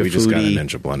 the Ninja Foodie. We just got a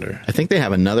Ninja Blender. I think they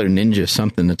have another Ninja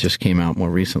something that just came out more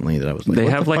recently that I was like, they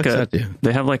have like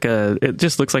it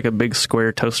just looks like a big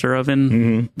square toaster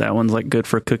oven. That one's like good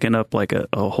for cooking up like a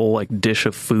whole like dish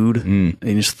of food. And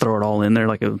you just throw it all in there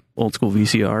like a old school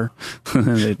VCR.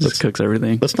 It just cooks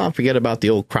everything. Let's not forget about the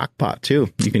old crock pot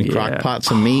too. You can crock pot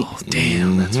some meat. Oh,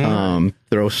 damn, that's right.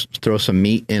 Throw some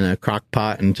meat in a crock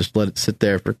pot and just let it sit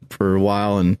there for a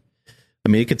while. And I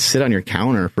mean, it could sit on your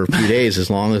counter for a few days as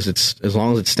long as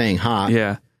it's staying hot.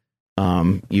 Yeah.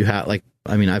 I've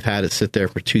had it sit there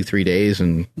for 2-3 days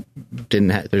and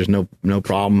there's no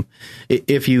problem.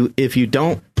 If you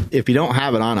don't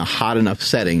have it on a hot enough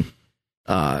setting,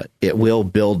 it will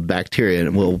build bacteria and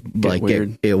it will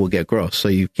it will get gross. So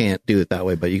you can't do it that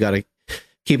way, but you got to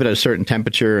keep it at a certain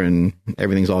temperature and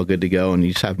everything's all good to go. And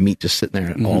you just have meat just sitting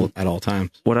there at all times.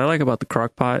 What I like about the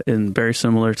crock pot, and very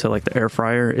similar to like the air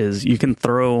fryer, is you can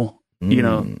throw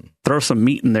some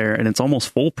meat in there and it's almost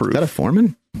foolproof. Is that a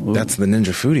Foreman? Ooh. That's the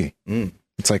Ninja Foodie.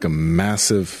 It's like a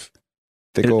massive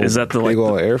big old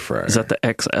air fryer. Is that the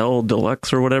XL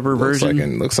Deluxe or whatever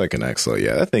version? Looks like an XL.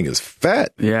 Yeah, that thing is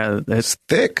fat. Yeah, it's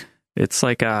thick. It's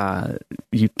like a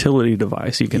utility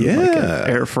device. You can like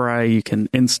air fry. You can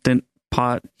Instant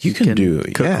Pot. You can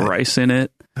cook rice in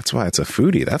it. That's why it's a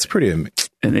foodie. That's pretty amazing.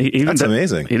 And that's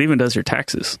amazing. It even does your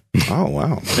taxes. Oh, wow.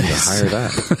 I need to hire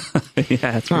that.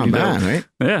 Yeah, it's not bad, right?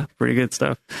 Yeah, pretty good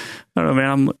stuff. I don't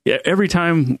know, man. Every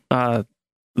time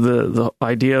the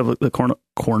idea of the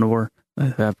carnivore,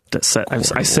 I have to set.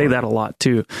 I say that a lot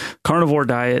too. Carnivore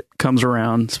diet comes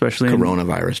around, especially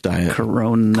coronavirus diet.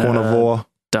 Carnivore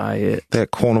diet.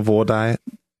 That carnivore diet.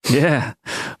 Yeah.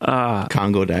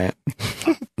 Congo diet.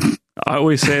 I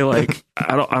always say like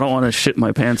I don't want to shit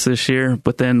my pants this year,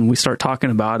 but then we start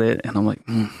talking about it, and I'm like,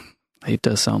 it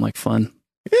does sound like fun.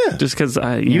 Yeah, just because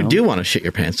you do want to shit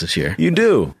your pants this year. You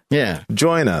do. Yeah,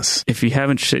 join us. If you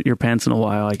haven't shit your pants in a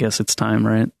while, I guess it's time,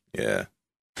 right? Yeah,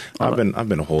 I've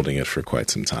been holding it for quite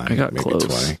some time. I got maybe close.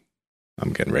 20.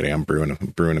 I'm getting ready. I'm brewing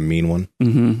a mean one.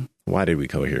 Mm-hmm. Why did we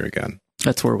go here again?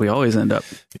 That's where we always end up.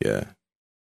 Yeah.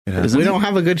 We don't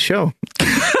have a good show.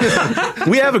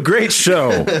 We have a great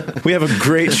show. We have a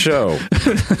great show.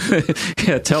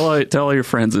 Yeah, tell all your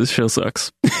friends this show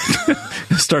sucks.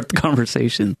 Start the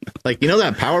conversation. Like,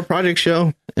 that Power Project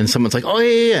show? And someone's like, oh,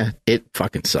 yeah. It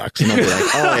fucking sucks. And they'll be like,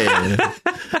 oh, yeah.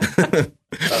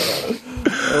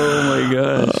 Oh, my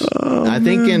gosh. I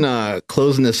think in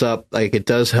closing this up, like, it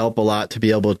does help a lot to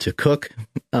be able to cook,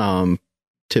 to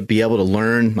be able to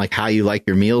learn, like, how you like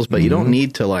your meals. But you don't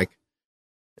need to, like,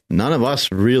 none of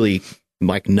us really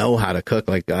like know how to cook.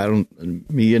 Like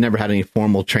you never had any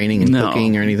formal training in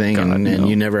cooking or anything. God, and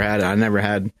you never had, I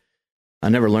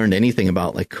never learned anything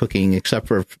about like cooking except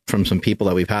for from some people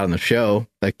that we've had on the show,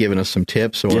 like giving us some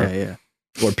tips or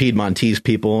Piedmontese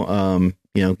people,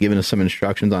 giving us some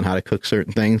instructions on how to cook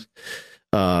certain things.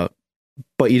 But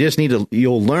you just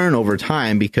you'll learn over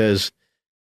time because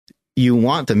you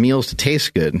want the meals to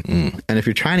taste good. And if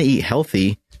you're trying to eat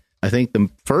healthy, I think the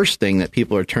first thing that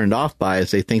people are turned off by is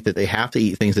they think that they have to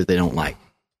eat things that they don't like.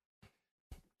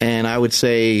 And I would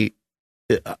say,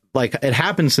 like, it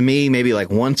happens to me maybe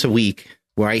like once a week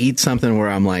where I eat something where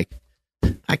I'm like,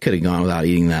 I could have gone without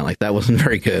eating that. Like, that wasn't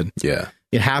very good. Yeah.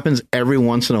 It happens every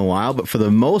once in a while, but for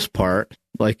the most part,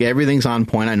 like, everything's on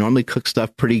point. I normally cook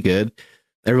stuff pretty good.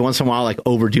 Every once in a while, like,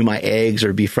 overdo my eggs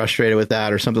or be frustrated with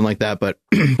that or something like that. But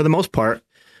for the most part,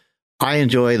 I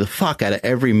enjoy the fuck out of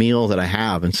every meal that I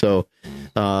have. And so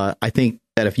I think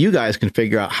that if you guys can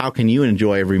figure out how can you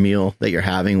enjoy every meal that you're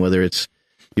having, whether it's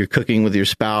you're cooking with your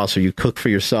spouse or you cook for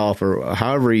yourself or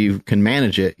however you can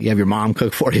manage it, you have your mom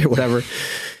cook for you or whatever,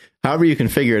 however you can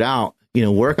figure it out,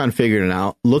 work on figuring it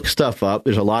out, look stuff up.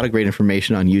 There's a lot of great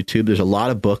information on YouTube. There's a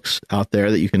lot of books out there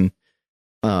that you can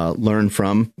learn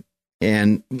from.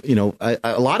 And,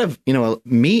 a lot of,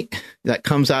 meat that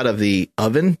comes out of the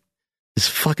oven is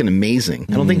fucking amazing.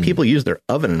 I don't think people use their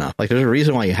oven enough. Like, there's a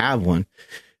reason why you have one.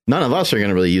 None of us are going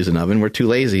to really use an oven. We're too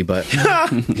lazy, but yeah,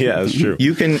 that's true.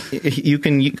 You can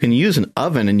use an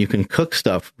oven and you can cook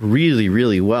stuff really,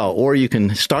 really well, or you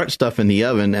can start stuff in the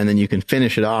oven and then you can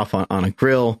finish it off on a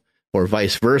grill or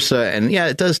vice versa. And yeah,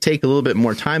 it does take a little bit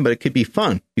more time, but it could be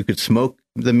fun. You could smoke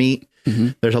the meat.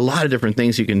 There's a lot of different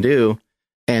things you can do.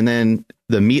 And then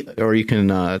the meat, or you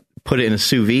can put it in a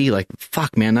sous vide. Like,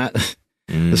 fuck, man,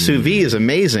 the sous vide is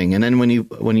amazing. And then when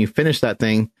you finish that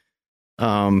thing,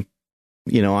 on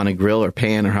a grill or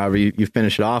pan or however you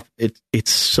finish it off,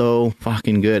 it's so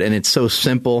fucking good. And it's so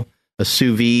simple. A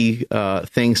sous vide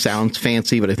thing sounds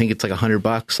fancy, but I think it's like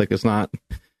 $100. Like, it's not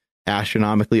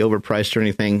astronomically overpriced or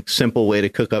anything. Simple way to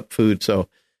cook up food. So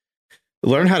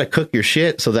learn how to cook your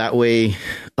shit so that way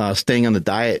staying on the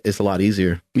diet is a lot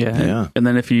easier. Yeah. And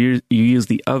then if you use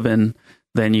the oven,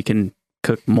 then you can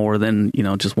cook more than,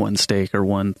 just one steak or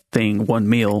one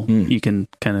meal. You can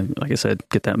kind of, like I said,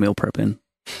 get that meal prep in.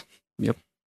 Yep.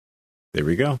 There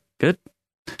we go. Good.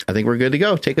 I think we're good to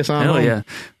go. Take us on. Hell home. yeah.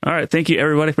 All right. Thank you,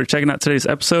 everybody, for checking out today's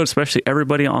episode, especially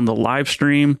everybody on the live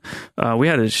stream. We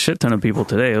had a shit ton of people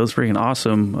today. It was freaking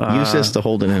awesome. Use this to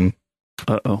hold it in.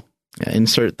 Uh-oh. Yeah,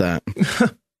 insert that.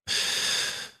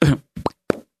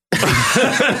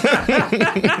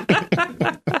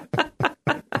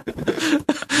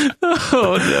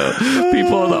 Oh, no.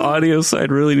 People on the audio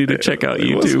side really need to check out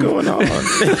YouTube. What's going on?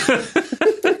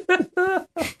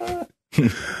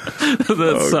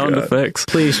 The sound effects.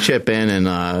 Please chip in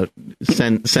and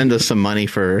send us some money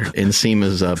for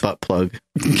Encima's butt plug.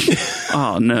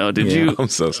 Oh no! Did you? I'm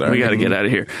so sorry. We got to get out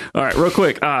of here. All right, real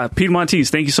quick. Piedmontese,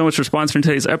 thank you so much for sponsoring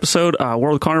today's episode.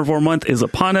 World Carnivore Month is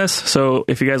upon us, so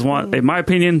if you guys want, in my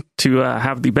opinion, to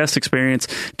have the best experience,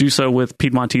 do so with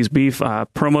Piedmontese beef.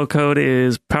 Promo code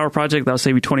is Power Project. That'll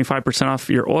save you 25% off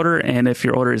your order, and if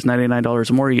your order is $99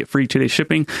 or more, you get free 2-day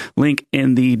shipping. Link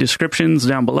in the descriptions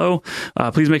down below.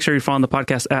 Please make sure you follow the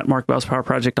podcast at Mark Bell's Power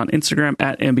Project on Instagram,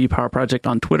 at MB Power Project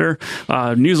on Twitter.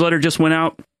 Newsletter just went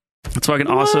out. It's fucking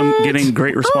awesome. Getting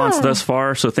great response thus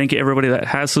far. So thank you everybody that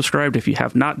has subscribed. If you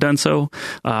have not done so,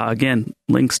 again,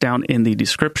 links down in the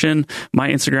description. My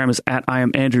Instagram is at I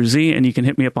am Andrew Z, and you can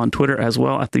hit me up on Twitter as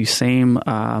well at the same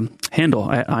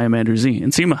handle at I am Andrew Z.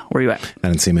 Encima, where are you at?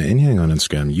 At Encima Yin Yang on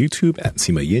Instagram, YouTube, at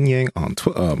Encima Yin Yang on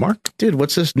Twitter. Mark? Dude,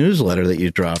 what's this newsletter that you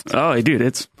dropped? Oh, dude,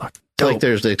 it's like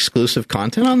there's the exclusive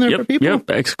content on there for people?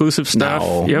 Yep, exclusive stuff.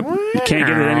 No. Yep, you can't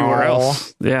get it anywhere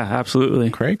else. Yeah,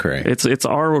 absolutely. Cray. It's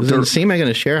our... Is Encima going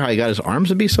to share how he got his arms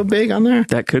to be so big on there?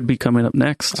 That could be coming up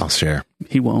next. I'll share.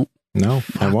 He won't. No,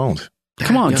 I won't.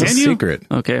 Come on, It's a can you? secret.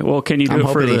 Okay, well, can you do I'm it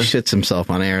for hoping he the... shits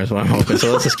himself on air is what I'm hoping.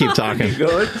 So let's just keep talking.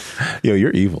 Yo,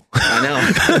 you're evil. I know.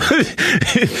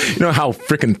 You know how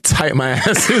freaking tight my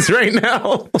ass is right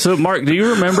now? So, Mark, do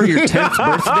you remember your 10th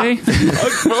birthday?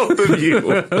 Fuck both of you.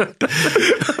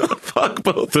 Fuck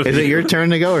both of you. Is it your turn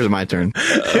to go or is it my turn?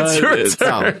 It's your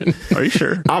turn. Are you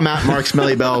sure? I'm at Mark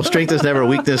Smelly Bell. Strength is never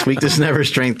weakness. Weakness is never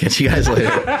strength. Catch you guys later.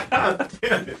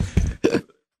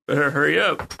 Better hurry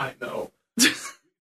up. I know.